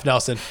 Live your life,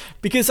 Nelson.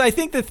 Because I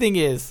think the thing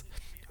is,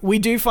 we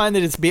do find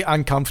that it's a bit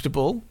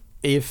uncomfortable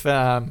if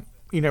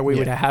we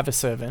would have a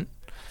servant.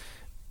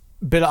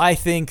 But I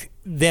think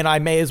then I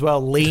may as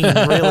well lean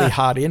really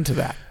hard into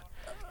that.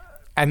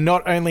 and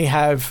not only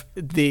have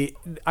the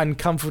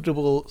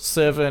uncomfortable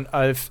servant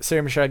of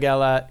Sarah Michelle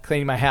Gellar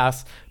cleaning my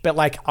house, but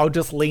like I'll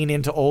just lean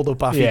into all the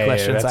Buffy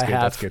questions I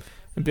have. That's good.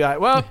 And be like,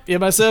 well, you're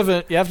my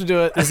servant. You have to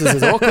do it. This is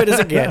as awkward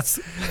as it gets.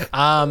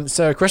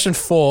 So question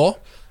 4.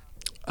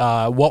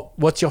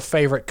 What's your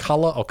favorite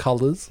color or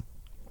colors?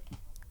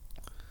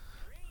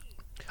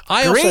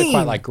 I also Green.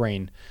 quite like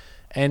green.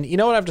 And you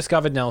know what I've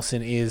discovered,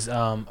 Nelson, is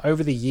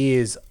over the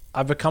years,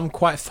 I've become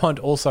quite fond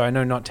also, I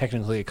know not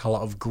technically a color,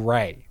 of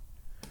grey.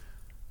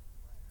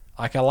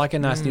 Like I like a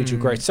nice neutral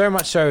grey. So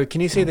much so,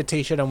 can you see the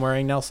t-shirt I'm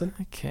wearing, Nelson?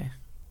 Okay.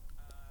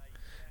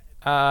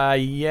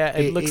 Yeah,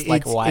 it looks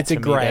like white. It's a to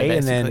me, grey, though,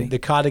 and then basically. the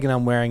cardigan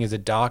I'm wearing is a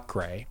dark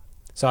grey.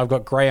 So I've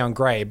got grey on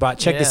grey. But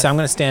check this Yes. out. I'm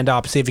going to stand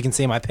up, see if you can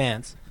see my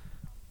pants.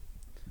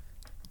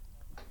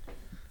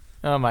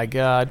 Oh my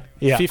god.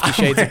 Yeah. 50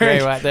 shades of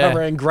grey right I'm there.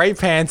 wearing grey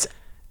pants,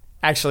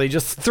 Actually,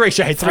 just 3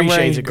 shades. Three I'm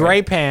wearing shades of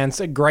grey. grey pants,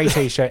 a grey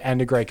t-shirt,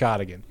 and a grey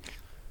cardigan.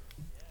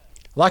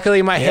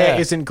 Luckily, my hair Yeah.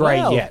 isn't grey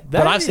Well, yet, but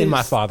that I've seen my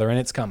is- father, and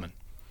it's coming.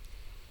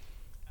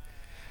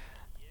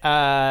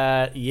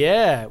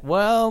 Yeah.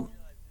 Well,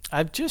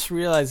 I've just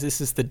realized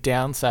this is the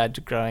downside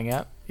to growing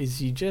up, is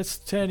you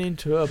just turn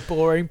into a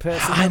boring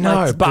person. I that know,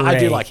 likes but I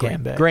do grey, like green.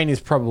 Cambo. Green is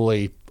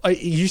probably... It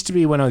used to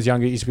be when I was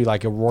younger, it used to be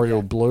like a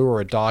royal blue or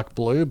a dark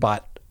blue,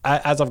 but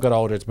as I've got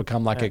older, it's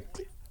become like a...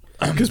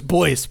 Because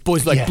boys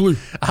like Yeah. blue.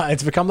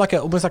 It's become like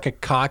almost like a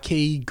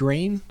khaki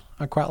green.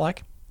 I quite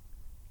like.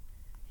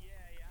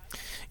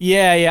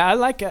 Yeah. I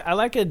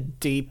like a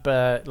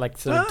deeper, like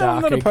sort of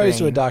darker I'm not opposed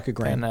to a green darker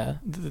green.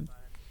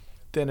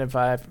 than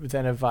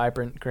a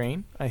vibrant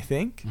green. I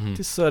think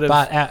just sort of.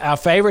 But our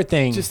favorite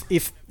thing, just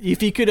if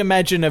you could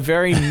imagine a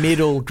very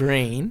middle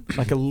green,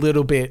 like a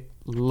little bit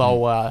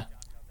lower,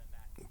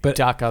 but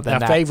darker than our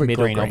that favorite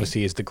middle green,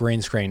 obviously, is the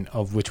green screen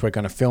of which we're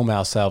going to film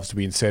ourselves to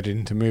be inserted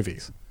into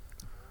movies.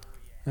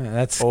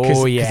 That's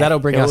because that'll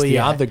bring us the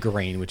other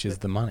green, which is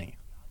the money.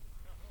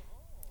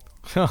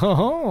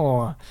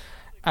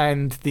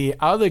 And the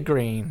other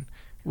green,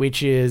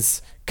 which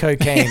is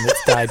cocaine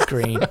that's dyed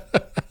green.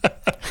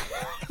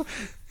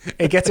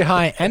 It gets you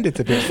high and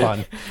it's a bit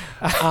fun.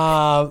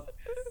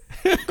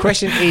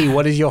 Question E: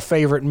 what is your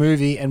favorite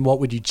movie and what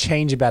would you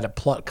change about it?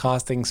 Plot,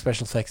 casting,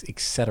 special effects,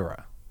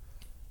 etc.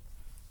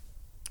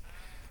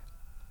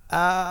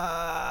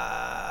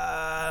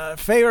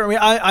 Favorite.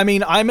 I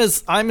mean, I'm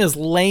as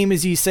lame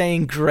as you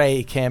saying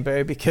grey,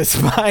 Cambo, because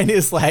mine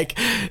is like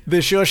the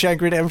Shawshank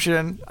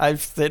Redemption.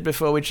 I've said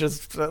before, which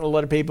is a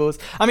lot of people's.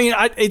 I mean,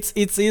 it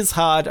is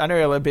hard. I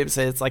know a lot of people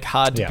say it's like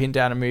hard to pin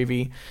down a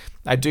movie.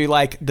 I do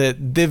like the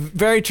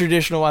very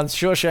traditional ones,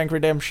 Shawshank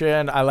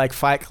Redemption. I like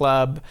Fight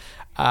Club.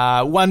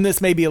 One that's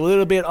maybe a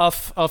little bit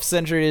off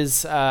center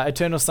is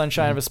Eternal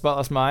Sunshine of a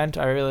Spotless Mind.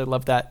 I really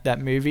love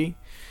that movie.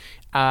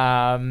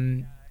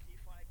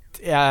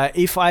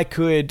 If I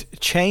could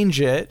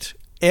change it,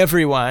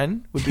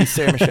 everyone would be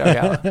Sarah Michelle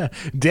Gellar.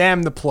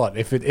 Damn the plot!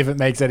 If it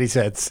makes any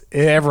sense,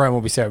 everyone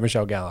will be Sarah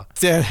Michelle Gellar.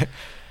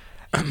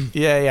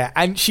 Yeah,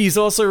 and she's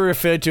also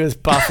referred to as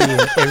Buffy in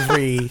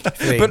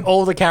everything. But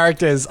all the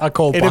characters are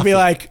called It'd Buffy. be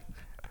like,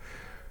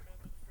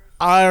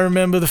 I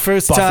remember the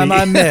first Buffy. time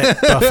I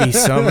met Buffy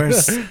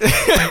Summers.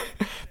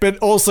 But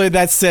also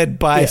that's said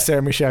by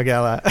Sarah Michelle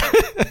Gellar.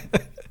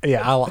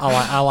 Yeah,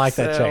 I like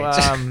that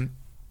change.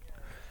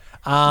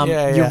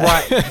 You're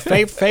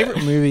right.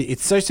 Favorite movie,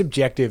 it's so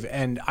subjective,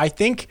 and I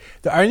think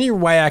the only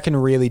way I can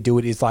really do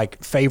it is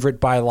like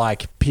favorite by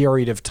like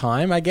period of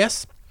time, I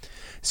guess.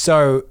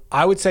 So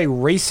I would say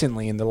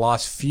recently, in the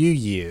last few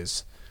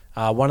years,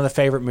 one of the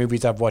favorite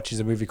movies I've watched is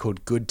a movie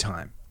called Good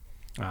Time.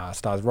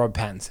 Stars Rob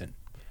Pattinson.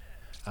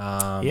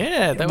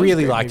 That was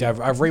really a great liked it.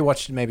 movie. I've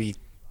rewatched it maybe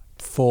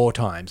 4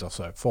 times or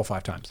so, 4 or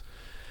 5 times.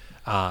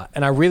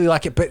 And I really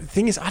like it. But the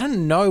thing is, I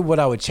don't know what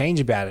I would change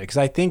about it, because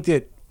I think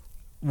that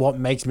what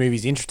makes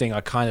movies interesting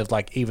are kind of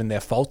like even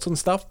their faults and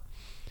stuff.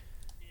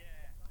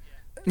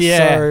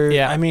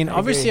 I mean,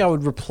 obviously I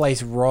would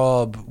replace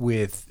Rob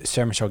with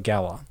Sarah Michelle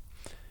Gellar.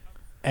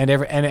 And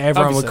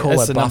everyone would Obviously, call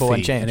that's it the number one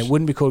Buffy. change. And it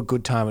wouldn't be called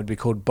Good Time, it would be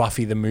called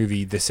Buffy the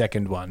movie, the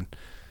second one.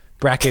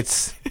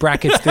 Brackets,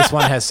 this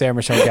one has Sarah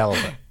Michelle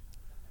Gellar.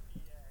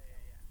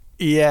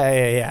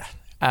 Yeah.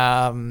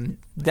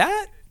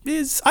 That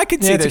is, I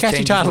could see It's a those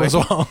catchy changes title as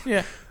working. well.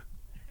 Yeah.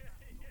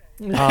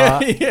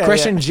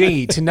 Question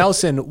G, to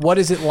Nelson, what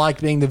is it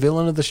like being the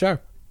villain of the show?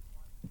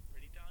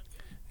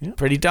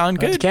 Pretty darn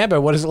To good. Cambo,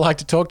 what is it like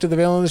to talk to the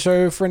villain of the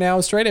show for an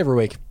hour straight every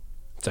week?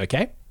 It's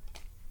okay.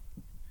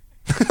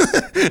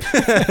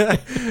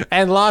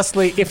 And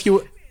lastly, if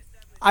you...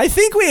 I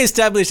think we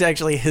established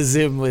actually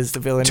Hazim was the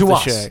villain To of the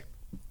us. show.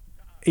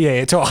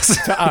 Yeah, to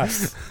us. To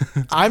us.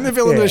 I'm the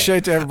villain of Yeah. the show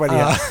to everybody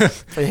else.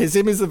 But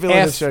Hazim is the villain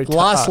of the show to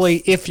Lastly,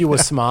 us. if you were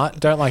smart,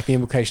 don't like the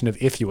implication of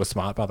if you were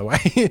smart, by the way.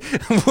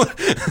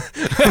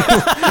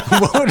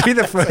 What would be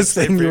the first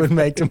thing you would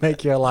make to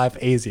make your life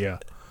easier?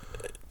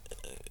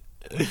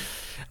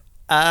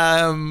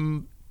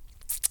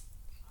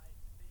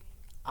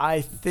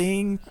 I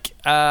think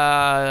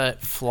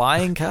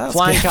flying cars.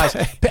 Flying cars.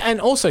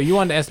 And also, you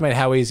underestimate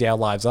how easy our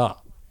lives are.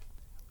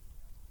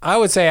 I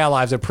would say our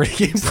lives are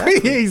pretty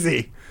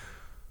easy.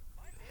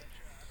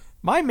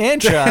 My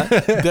mantra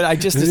that I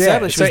just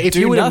established So was if do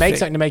you were to nothing. make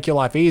something to make your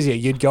life easier,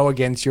 you'd go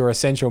against your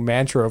essential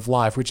mantra of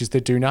life, which is to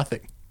do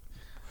nothing.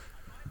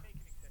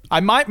 I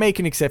might make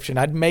an exception.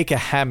 I'd make a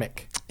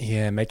hammock.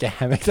 Yeah, make a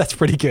hammock. That's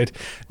pretty good.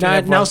 Don't No,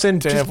 have one- Nelson,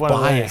 don't just have one of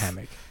buy a those.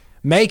 hammock.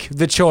 Make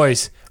the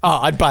choice. Oh,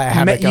 I'd buy a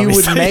hammock. You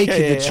would obviously. make Yeah,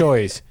 the yeah.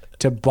 choice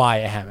to buy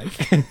a hammock.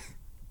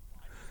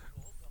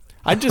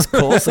 I'd just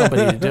call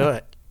somebody to do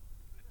it.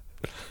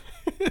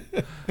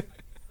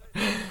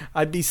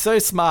 I'd be so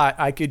smart,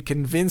 I could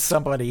convince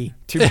somebody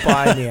to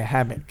buy me a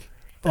hammock.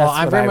 Well, That's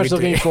I'm what very I much would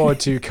looking do. forward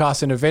to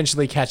Carson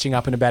eventually catching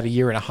up in about a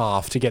year and a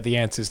half to get the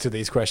answers to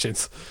these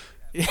questions.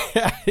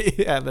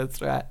 Yeah,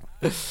 that's right.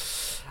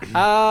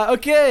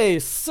 Okay,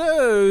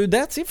 so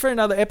that's it for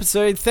another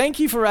episode. Thank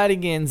you for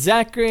writing in,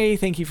 Zachary.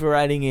 Thank you for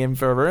writing in,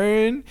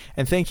 Varun.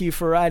 And thank you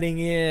for writing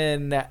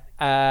in,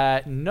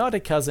 not a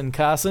cousin,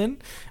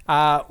 Carson.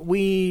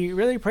 We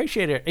really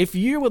appreciate it. If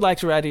you would like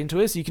to write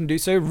into us, you can do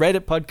so.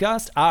 Reddit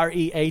podcast,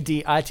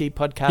 READIT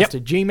podcast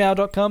at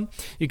gmail.com.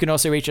 You can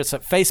also reach us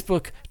at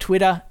Facebook,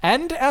 Twitter,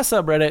 and our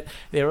subreddit.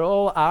 They're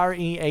all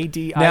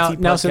READIT Now, podcast.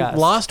 Nelson,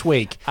 last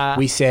week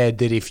we said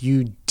that if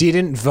you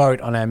didn't vote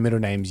on our middle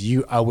names,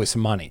 you owe us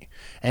money.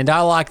 And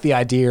I like the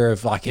idea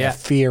of like a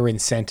fair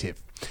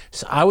incentive.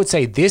 So I would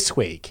say this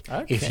week,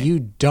 if you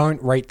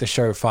don't rate the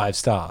show 5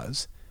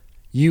 stars,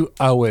 you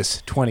owe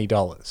us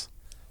 $20.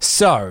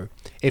 So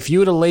if you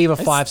were to leave a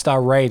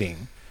 5-star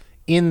rating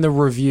in the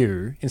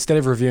review, instead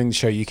of reviewing the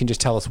show, you can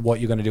just tell us what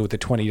you're going to do with the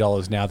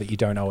 $20 now that you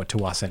don't owe it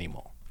to us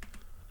anymore.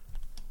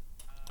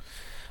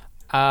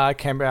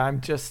 Canberra,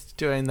 I'm just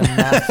doing the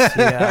math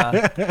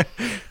here.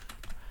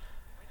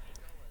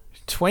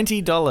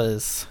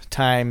 $20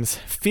 times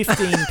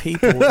 15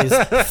 people is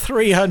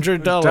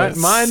 $300. Don't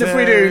mind if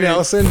we do,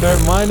 Nelson.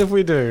 Don't mind if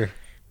we do.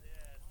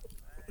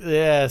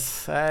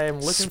 Yes, I'm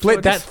looking Split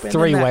forward to that spending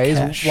 3 that ways,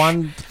 cash.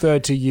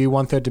 1/3 to you,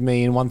 1/3 to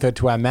me, and 1/3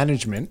 to our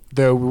management,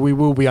 though we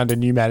will be under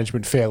new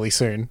management fairly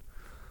soon.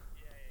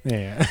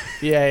 Yeah.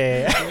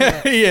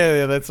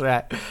 Yeah, that's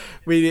right.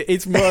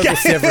 It's more of a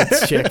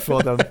severance check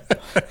for them.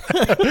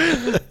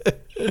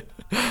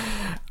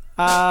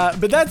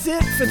 But that's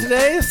it for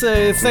today.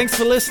 So thanks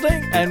for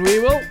listening, and we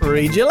will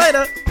read you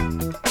later.